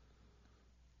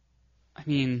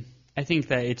I think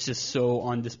that it's just so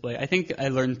on display. I think I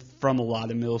learned from a lot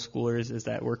of middle schoolers is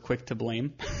that we're quick to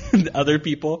blame other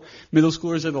people. Middle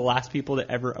schoolers are the last people to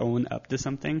ever own up to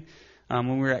something.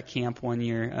 When we were at camp one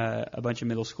year, a bunch of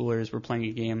middle schoolers were playing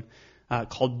a game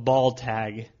called ball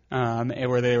tag,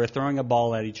 where they were throwing a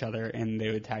ball at each other and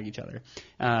they would tag each other.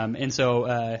 And so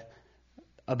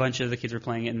a bunch of the kids were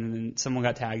playing it, and then someone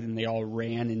got tagged, and they all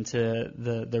ran into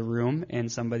the room,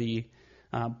 and somebody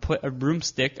put a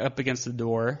broomstick up against the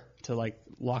door to like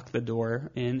lock the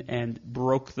door in, and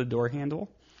broke the door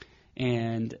handle,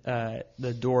 and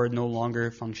the door no longer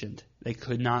functioned. They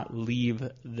could not leave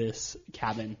this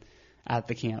cabin at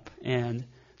the camp, and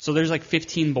so there's like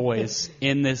 15 boys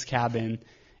in this cabin,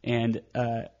 and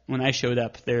when I showed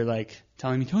up, they're like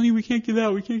telling me, Tony, we can't get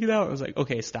out. I was like,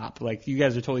 okay, stop. Like, you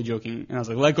guys are totally joking. And I was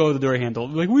like, let go of the door handle.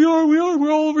 They're like, we are,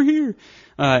 we're all over here.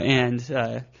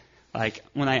 Like,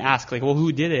 when I ask, like, well,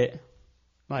 who did it?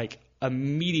 Like,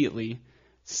 immediately,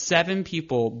 7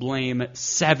 people blame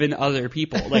 7 other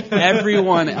people. Like,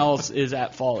 everyone else is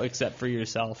at fault except for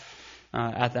yourself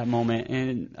at that moment.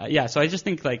 And, so I just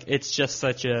think, like, it's just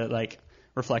such a, like,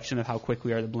 reflection of how quick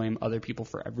we are to blame other people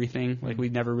for everything. Like, we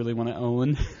never really want to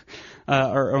own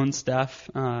our own stuff.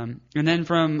 And then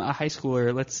from a high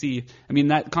schooler, let's see. I mean,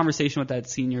 that conversation with that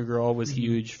senior girl was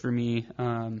huge for me.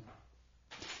 And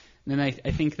then I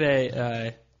think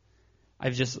that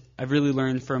I've really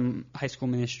learned from high school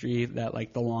ministry that,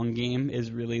 like, the long game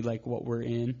is really, like, what we're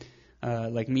in.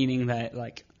 Like, meaning that,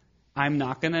 like, I'm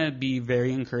not going to be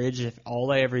very encouraged if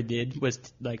all I ever did was,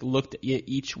 like, looked at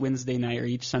each Wednesday night or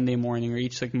each Sunday morning or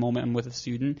each, like, moment I'm with a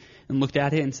student and looked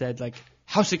at it and said, like,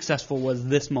 how successful was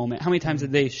this moment? How many times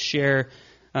did they share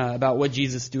about what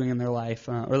Jesus is doing in their life?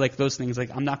 Or, like, those things.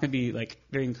 Like, I'm not going to be, like,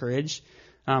 very encouraged.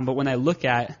 But when I look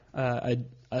at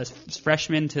a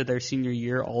freshman to their senior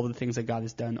year, all the things that God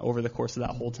has done over the course of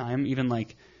that whole time, even,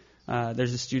 like,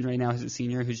 there's a student right now who's a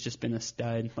senior who's just been a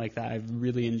stud like that. I've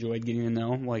really enjoyed getting to know,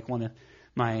 like one of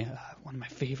my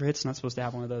favorites. Not supposed to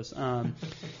have one of those.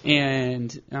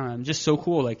 Just so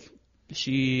cool. Like,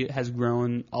 she has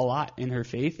grown a lot in her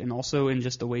faith and also in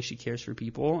just the way she cares for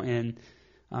people. And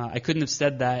I couldn't have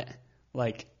said that,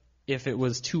 like, if it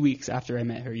was 2 weeks after I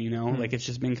met her, you know. Like, it's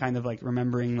just been kind of like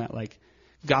remembering that, like,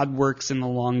 God works in the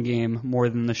long game more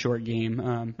than the short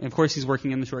game. Of course, He's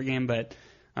working in the short game, but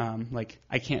like,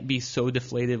 I can't be so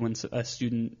deflated when a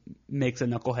student makes a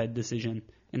knucklehead decision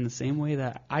in the same way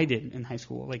that I did in high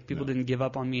school. Like, people didn't give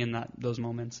up on me in those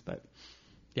moments. But,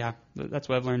 yeah, that's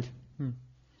what I've learned.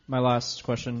 My last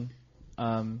question,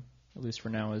 at least for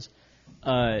now, is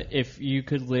if you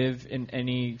could live in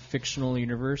any fictional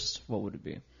universe, what would it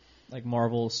be? Like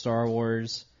Marvel, Star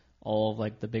Wars, all of,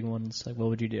 like, the big ones. Like, what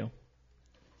would you do?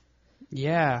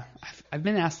 Yeah, I've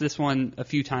been asked this one a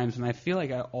few times, and I feel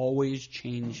like I always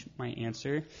change my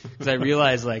answer because I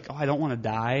realize, like, I don't want to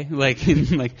die. Like,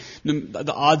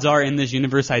 the odds are in this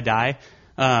universe I die.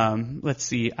 Let's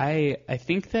see. I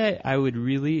think that I would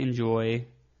really enjoy.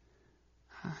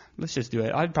 Let's just do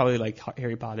it. I'd probably like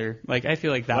Harry Potter. Like, I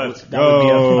feel like that would be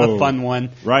a fun one.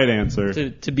 Right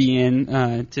answer. To be in.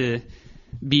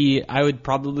 I would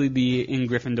probably be in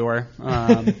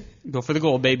Gryffindor. Go for the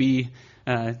gold, baby.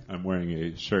 I'm wearing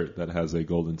a shirt that has a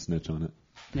golden snitch on it.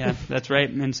 Yeah, that's right.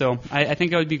 And so I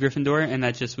think I would be Gryffindor, and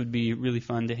that just would be really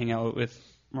fun to hang out with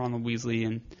Ronald Weasley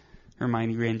and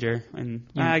Hermione Granger. And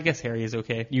I guess Harry is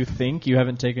okay. You think? You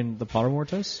haven't taken the Pottermore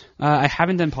test? I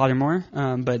haven't done Pottermore,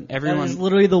 but everyone... That is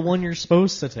literally the one you're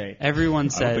supposed to take.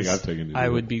 Everyone says I don't think I've taken it I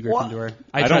would be Gryffindor.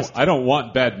 I don't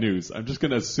want bad news. I'm just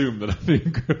going to assume that I'm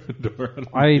in Gryffindor.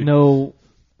 I know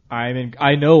I'm in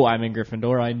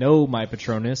Gryffindor. I know my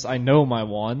Patronus. I know my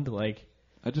wand. Like,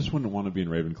 I just wouldn't want to be in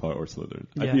Ravenclaw or Slytherin.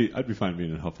 Yeah. I'd be fine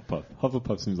being in Hufflepuff.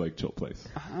 Hufflepuff seems like a chill place.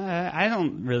 I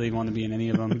don't really want to be in any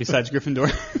of them besides Gryffindor.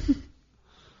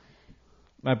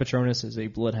 My Patronus is a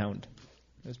bloodhound.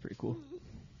 That's pretty cool.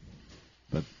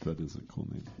 That is a cool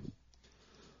name.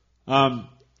 I'm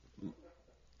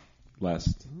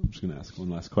just going to ask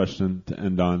one last question to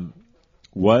end on.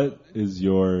 What is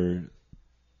your...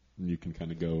 You can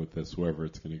kind of go with this wherever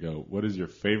it's going to go. What is your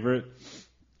favorite,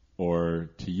 or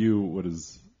to you, what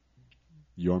is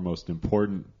your most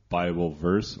important Bible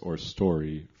verse or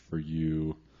story for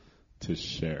you to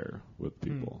share with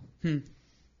people?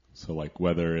 So, like,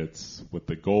 whether it's with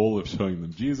the goal of showing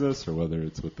them Jesus, or whether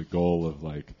it's with the goal of,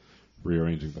 like,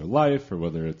 rearranging their life, or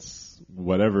whether it's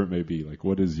whatever it may be. Like,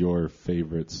 what is your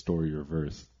favorite story or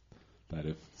verse that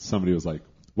if somebody was like,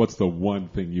 what's the one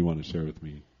thing you want to share with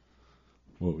me?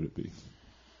 What would it be?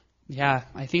 Yeah,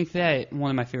 I think that one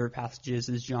of my favorite passages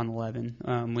is John 11,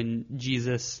 when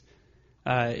Jesus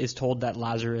is told that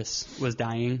Lazarus was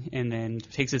dying, and then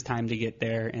takes his time to get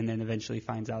there, and then eventually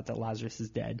finds out that Lazarus is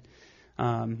dead.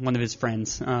 One of his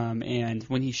friends. And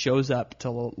when he shows up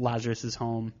to Lazarus'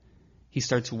 home, he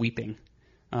starts weeping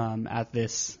at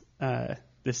this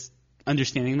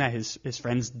understanding that his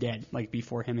friend's dead, like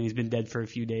before him, and he's been dead for a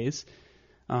few days.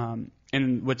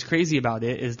 And what's crazy about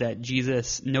it is that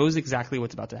Jesus knows exactly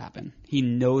what's about to happen. He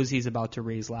knows he's about to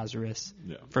raise Lazarus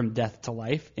from death to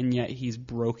life, and yet he's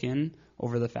broken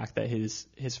over the fact that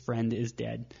his friend is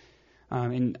dead.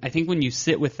 And I think when you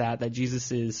sit with that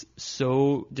Jesus is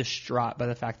so distraught by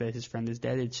the fact that his friend is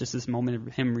dead, it's just this moment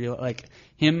of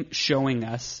him showing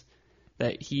us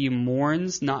that he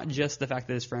mourns not just the fact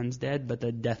that his friend's dead, but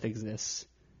that death exists.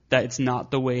 That it's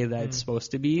not the way that it's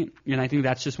supposed to be. And I think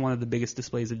that's just one of the biggest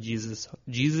displays of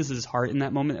Jesus' heart in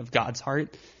that moment, of God's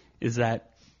heart, is that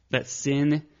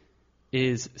sin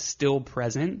is still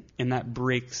present, and that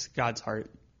breaks God's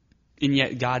heart. And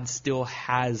yet God still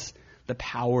has the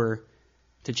power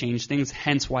to change things,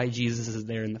 hence why Jesus is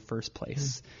there in the first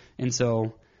place. And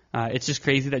so it's just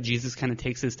crazy that Jesus kind of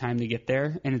takes his time to get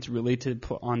there, and it's really to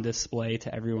put on display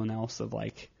to everyone else of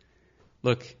like,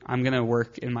 look, I'm going to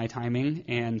work in my timing,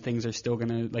 and things are still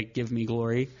going to give me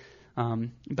glory.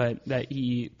 But that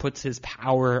he puts his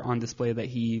power on display, that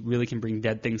he really can bring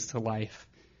dead things to life.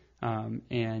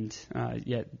 And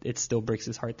yet it still breaks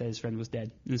his heart that his friend was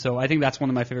dead. And so I think that's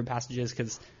one of my favorite passages,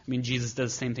 because, Jesus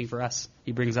does the same thing for us.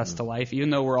 He brings us to life.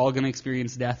 Even though we're all going to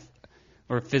experience death,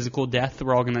 or physical death,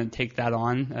 we're all going to take that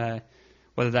on,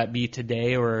 whether that be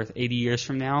today or 80 years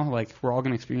from now. We're all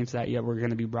going to experience that, yet we're going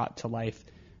to be brought to life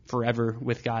forever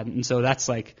with God. And so that's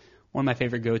one of my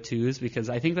favorite go-tos, because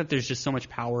I think that there's just so much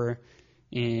power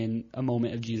in a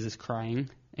moment of Jesus crying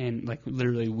and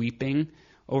literally weeping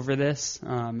over this,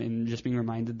 and just being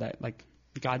reminded that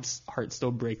God's heart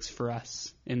still breaks for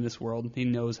us in this world. He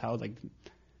knows how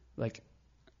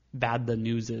bad the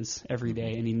news is every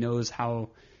day, and he knows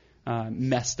how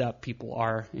messed up people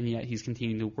are, and yet he's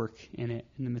continuing to work in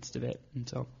the midst of it. And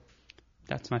so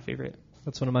that's my favorite.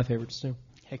 That's one of my favorites too.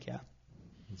 Heck yeah.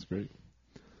 That's great.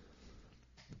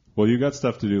 Well, you got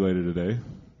stuff to do later today.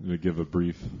 I'm going to give a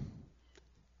brief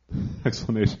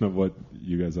explanation of what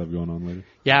you guys have going on later.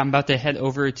 Yeah, I'm about to head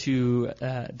over to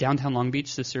downtown Long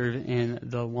Beach to serve in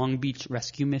the Long Beach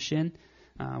Rescue Mission,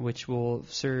 which will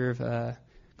serve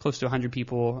close to 100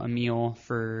 people a meal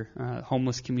for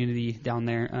homeless community down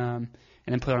there, and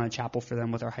then put on a chapel for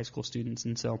them with our high school students.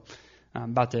 And so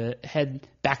I'm about to head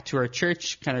back to our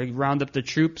church, kind of round up the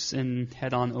troops and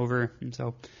head on over. And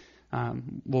so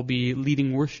we'll be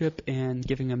leading worship and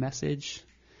giving a message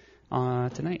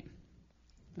tonight.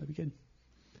 That'd be good.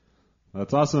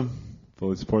 That's awesome.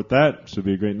 Fully support that. Should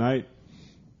be a great night.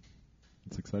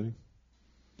 It's exciting.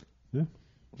 Yeah.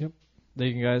 Yep.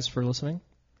 Thank you guys for listening.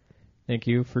 Thank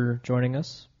you for joining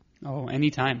us. Oh,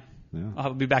 anytime. Yeah.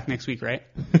 I'll be back next week, right?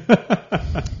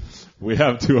 We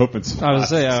have 2 open spots. I was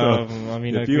say, so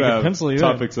if you have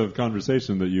topics of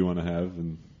conversation that you want to have,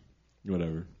 and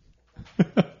whatever,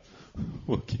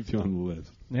 we'll keep you on the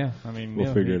list. Yeah,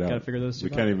 we'll figure it out. Gotta figure those two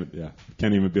out.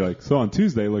 Can't even be like, so on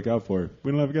Tuesday, look out for it.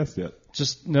 We don't have a guest yet.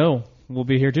 Just no, we'll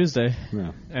be here Tuesday.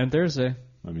 Yeah. And Thursday.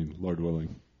 Lord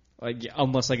willing.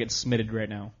 Unless I get smitted right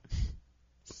now.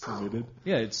 Submitted?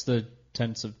 Yeah, it's the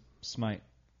tense of smite.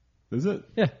 Is it?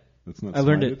 Yeah. That's not. I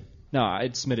learned it. No,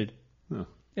 it's smitted. Oh.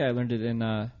 Yeah, I learned it in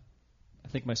I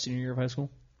think my senior year of high school.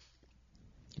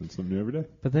 Learn something new every day.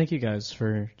 But thank you guys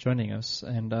for joining us,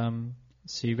 and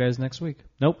see you guys next week.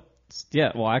 Nope.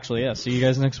 Yeah. Well, actually, yeah. See you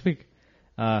guys next week.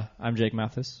 I'm Jake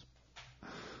Mathis.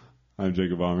 I'm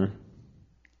Jacob Almer.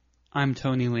 I'm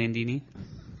Tony Landini.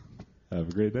 Have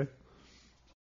a great day.